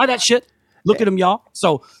people buy that shit. Look at them, y'all.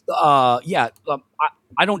 So,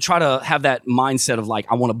 I don't try to have that mindset of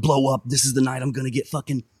like, I want to blow up. This is the night I'm going to get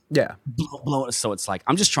fucking Yeah. blow. So it's like,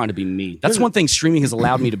 I'm just trying to be me. That's one thing streaming has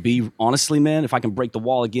allowed me to be, honestly, man, if I can break the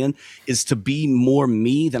wall again, is to be more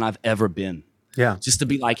me than I've ever been. Yeah. Just to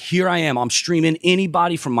be like, here I am. I'm streaming.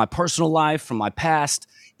 Anybody from my personal life, from my past,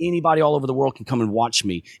 anybody all over the world can come and watch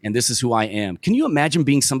me. And this is who I am. Can you imagine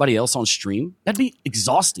being somebody else on stream? That'd be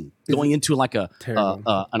exhausting. Going into like an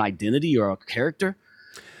identity or a character.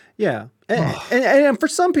 Yeah. And for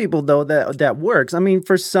some people though that works. I mean,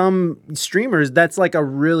 for some streamers, that's like a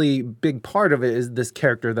really big part of it is this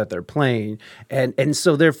character that they're playing. And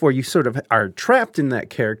so therefore you sort of are trapped in that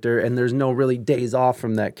character and there's no really days off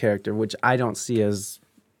from that character, which I don't see as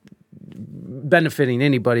benefiting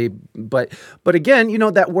anybody. But again, you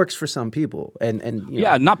know, that works for some people. And you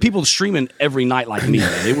know. Not people streaming every night like me,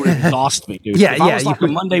 man. They would exhaust me, dude. Yeah, if I was like a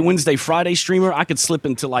Monday, Wednesday, Friday streamer, I could slip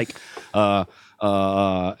into like a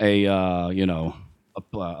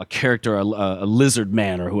character, a lizard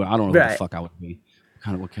man, or who I don't know who the fuck I would be.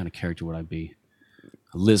 What kind of character would I be?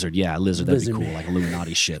 A lizard, yeah, a lizard. That'd be cool, like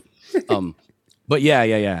Illuminati shit. But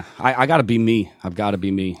yeah. I gotta be me. I've got to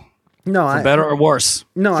be me. No, for better or worse.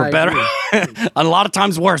 No, for better, a lot of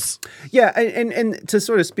times worse. Yeah, and to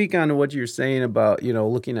sort of speak on to what you're saying about, you know,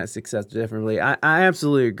 looking at success differently, I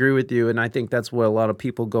absolutely agree with you, and I think that's where a lot of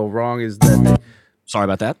people go wrong is that. Sorry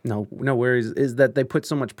about that. No worries. Is that they put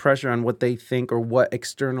so much pressure on what they think or what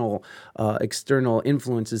external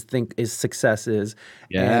influences think is success is.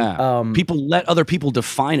 Yeah. And, people let other people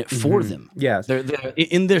define it for them. Yes. They're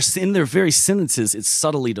in their very sentences, it's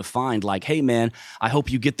subtly defined. Like, hey, man, I hope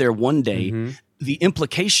you get there one day. The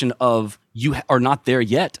implication of you are not there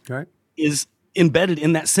yet is embedded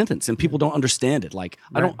in that sentence, and people don't understand it. Like,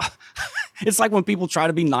 I don't. It's like when people try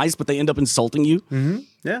to be nice, but they end up insulting you.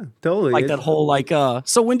 Yeah, totally. Like that whole like,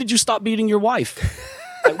 so when did you stop beating your wife?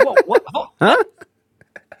 Like, whoa, what? Huh?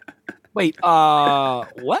 Wait,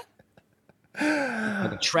 what?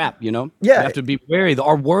 Like a trap, you know? Yeah. You have to be wary.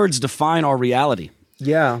 Our words define our reality.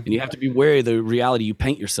 Yeah. And you have to be wary of the reality you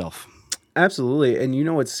paint yourself. Absolutely. And you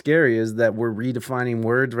know what's scary is that we're redefining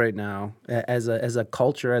words right now as a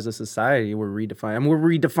culture, as a society. We're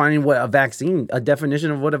redefining what a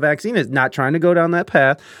definition of what a vaccine is. Not trying to go down that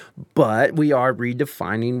path, but we are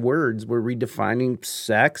redefining words. We're redefining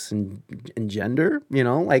sex and gender, you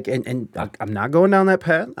know, like, and I'm not going down that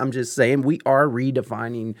path. I'm just saying we are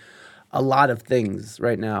redefining a lot of things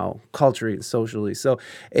right now, culturally and socially. So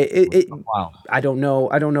Wow. I don't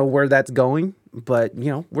know where that's going, but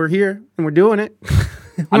you know, we're here and we're doing it.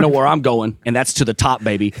 I know where I'm going, and that's to the top,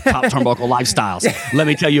 baby. Top Turnbuckle Lifestyles. Let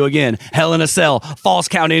me tell you again, Hell in a Cell, Falls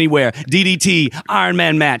Count Anywhere, DDT, Iron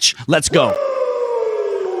Man match. Let's go.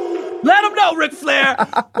 Let them know, Ric Flair.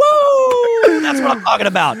 Woo! That's what I'm talking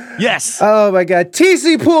about. Yes. Oh my God,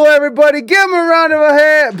 TC Pool, everybody, give him a round of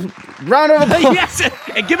applause. Yes,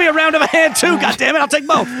 and give me a round of a hand too. God damn it, I'll take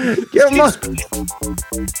both. Give him a...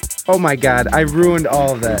 Oh my God, I ruined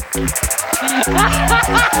all of that.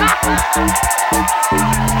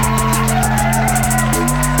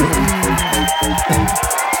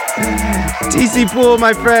 TC Pool,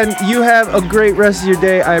 my friend, you have a great rest of your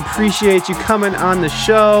day. I appreciate you coming on the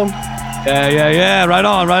show. Yeah. Right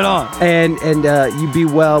on. And you be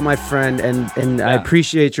well, my friend. And I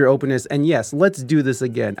appreciate your openness. And yes, let's do this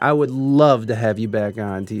again. I would love to have you back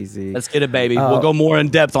on, TC. Let's get it, baby. We'll go more in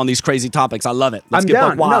depth on these crazy topics. I love it. Let's get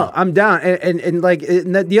down. wild. No, I'm down. And like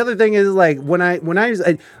the other thing is like when I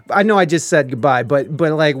know I just said goodbye, but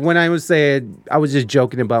like when I was saying I was just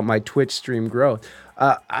joking about my Twitch stream growth.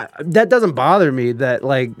 That doesn't bother me. That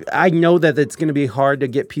like I know that it's going to be hard to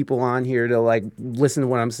get people on here to like listen to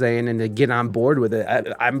what I'm saying and to get on board with it.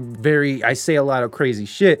 I say a lot of crazy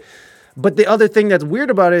shit. But the other thing that's weird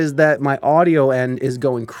about it is that my audio end is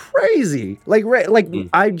going crazy.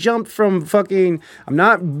 I jumped from fucking. I'm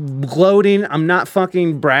not gloating. I'm not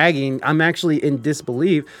fucking bragging. I'm actually in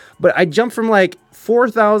disbelief. But I jumped from like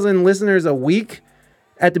 4,000 listeners a week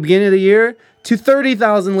at the beginning of the year to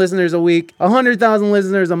 30,000 listeners a week, 100,000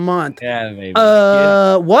 listeners a month. Yeah, baby.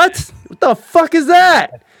 What? What the fuck is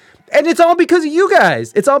that? And it's all because of you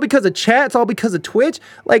guys. It's all because of chat. It's all because of Twitch.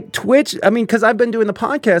 Like Twitch, I mean, because I've been doing the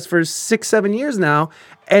podcast for 6-7 years now,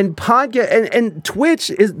 and Twitch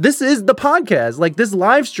is the podcast. Like this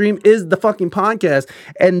live stream is the fucking podcast,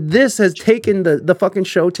 and this has taken the fucking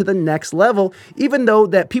show to the next level. Even though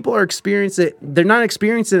that people are experiencing it, they're not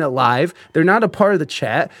experiencing it live. They're not a part of the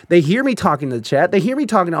chat. They hear me talking to the chat. They hear me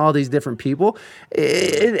talking to all these different people,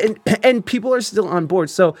 and people are still on board.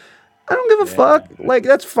 So I don't give a fuck. Like,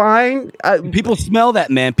 that's fine. People smell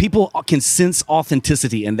that, man. People can sense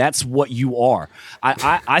authenticity, and that's what you are.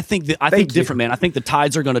 I think different, man. I think the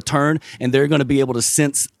tides are going to turn, and they're going to be able to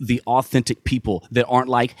sense the authentic people that aren't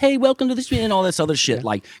like, "Hey, welcome to this," and all this other shit. Yeah.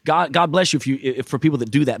 Like, God bless you if for people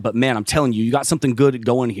that do that. But man, I'm telling you, you got something good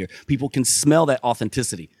going here. People can smell that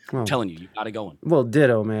authenticity. I'm telling you, you got it going. Well,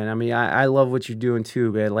 ditto, man. I mean, I love what you're doing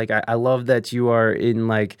too, man. Like, I love that you are in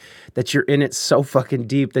that you're in it so fucking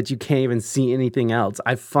deep that you can't even see anything else.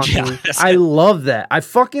 I love that. I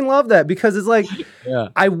fucking love that because it's like,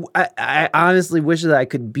 I honestly wish that I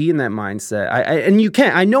could be in that mindset. And you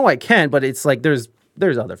can. I know I can, but it's like there's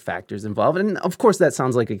other factors involved, and of course that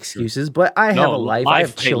sounds like excuses. But I have a life. I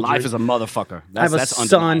have children. Life is a motherfucker. I have a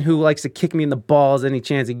son who likes to kick me in the balls any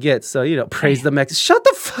chance he gets. So praise the Mexicans. Shut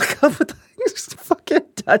the fuck up with the fucking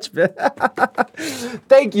Dutchman.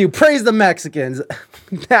 Thank you. Praise the Mexicans.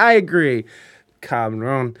 I agree.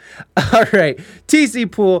 Cameron. All right.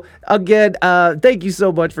 TC Pool, again, thank you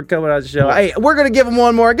so much for coming on the show. Hey, we're going to give him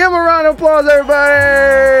one more. Give him a round of applause,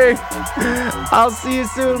 everybody. I'll see you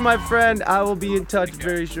soon, my friend. I will be in touch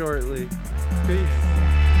very shortly. Peace.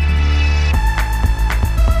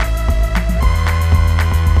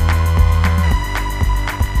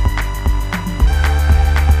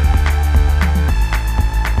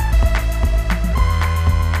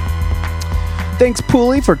 Thanks,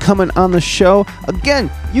 Pooley, for coming on the show. Again,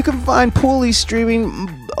 you can find Pooley streaming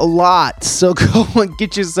a lot, so go and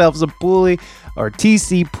get yourselves a Pooley or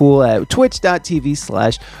TC Pool at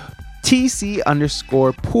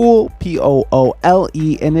twitch.tv/TC_pool,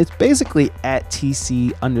 POOLE, and it's basically at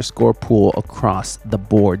TC_pool across the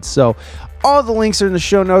board. So all the links are in the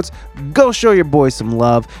show notes. Go show your boy some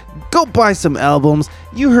love. Go buy some albums.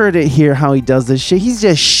 You heard it here how he does this shit. He's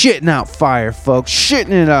just shitting out fire, folks.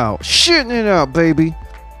 Shitting it out. Shitting it out, baby.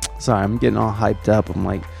 Sorry, I'm getting all hyped up. I'm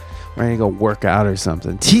like ready to go work out or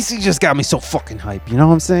something. TC just got me so fucking hype. You know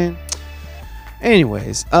what I'm saying?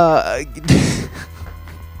 Anyways,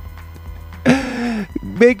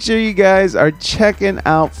 make sure you guys are checking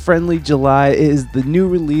out Friendly July. It is the new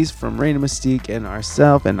release from Reina Mystique and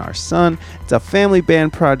ourselves and our son. It's a family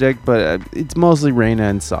band project, but it's mostly Reina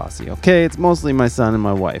and Saucy, okay? It's mostly my son and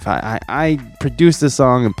my wife. I produced the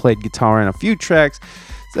song and played guitar on a few tracks,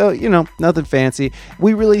 so, nothing fancy.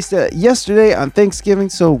 We released it yesterday on Thanksgiving,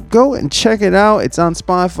 so go and check it out. It's on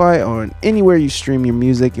Spotify or anywhere you stream your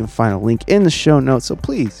music. You'll find a link in the show notes, so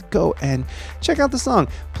please go and check out the song.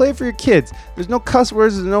 Play it for your kids. There's no cuss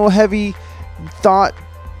words. There's no heavy thought,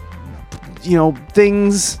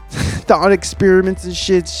 things, thought experiments and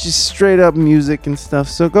shit. It's just straight up music and stuff.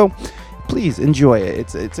 So go, please enjoy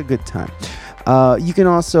it. It's a good time. You can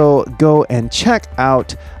also go and check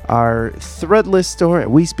out our Threadless store at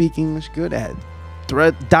We Speak English Good at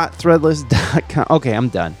threadless.com. Okay, I'm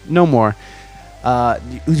done. No more.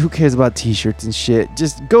 Who cares about t-shirts and shit?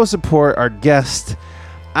 Just go support our guest.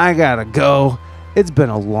 I gotta go. It's been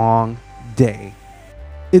a long day.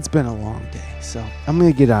 So I'm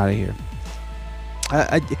gonna get out of here.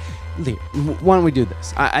 Why don't we do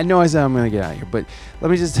this? I know I said I'm gonna get out of here, but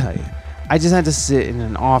let me just tell you. I just had to sit in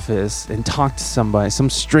an office and talk to somebody, some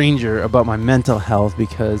stranger, about my mental health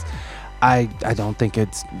because I don't think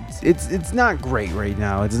it's not great right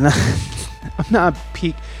now. It's not. I'm not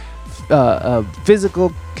peak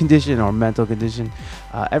physical condition or mental condition.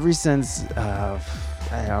 Ever since I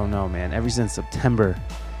don't know, man. Ever since September,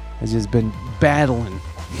 I've just been battling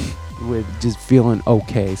with just feeling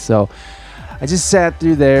okay. So I just sat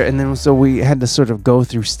through there, and then so we had to sort of go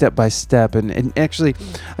through step by step, and actually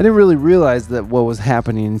I didn't really realize that what was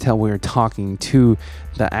happening until we were talking to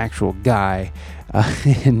the actual guy,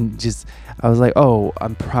 and just I was like, oh,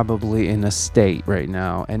 I'm probably in a state right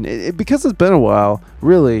now, and because it's been a while,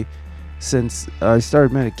 really, since I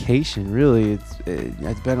started medication. Really,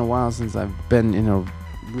 it's been a while since I've been in a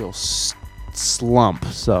real slump,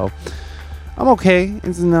 so I'm okay.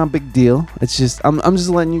 It's not a big deal. It's just I'm just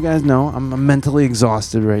letting you guys know I'm mentally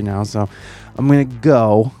exhausted right now, so I'm gonna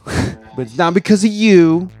go. But it's not because of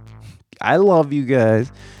you. I love you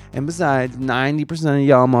guys, and besides, 90% of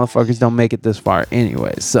y'all motherfuckers don't make it this far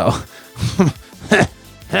anyway. So,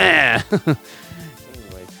 anyway,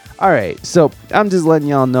 all right. So I'm just letting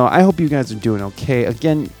y'all know. I hope you guys are doing okay.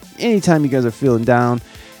 Again, anytime you guys are feeling down,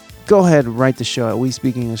 go ahead and write the show at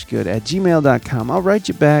WeSpeakEnglishGood@gmail.com. I'll write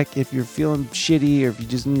you back if you're feeling shitty or if you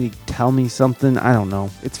just need to tell me something. I don't know.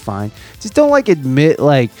 It's fine. Just don't admit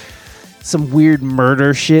some weird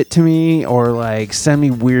murder shit to me or send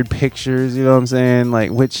me weird pictures. You know what I'm saying?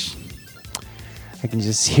 Which I can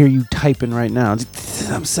just hear you typing right now.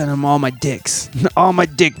 I'm sending them all my dicks, all my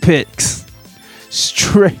dick pics,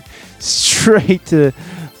 straight to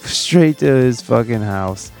his fucking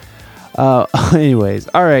house. Anyways,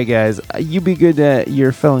 all right, guys, you be good to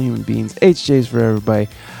your fellow human beings. HJ's for everybody.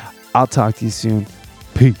 I'll talk to you soon.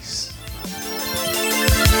 Peace.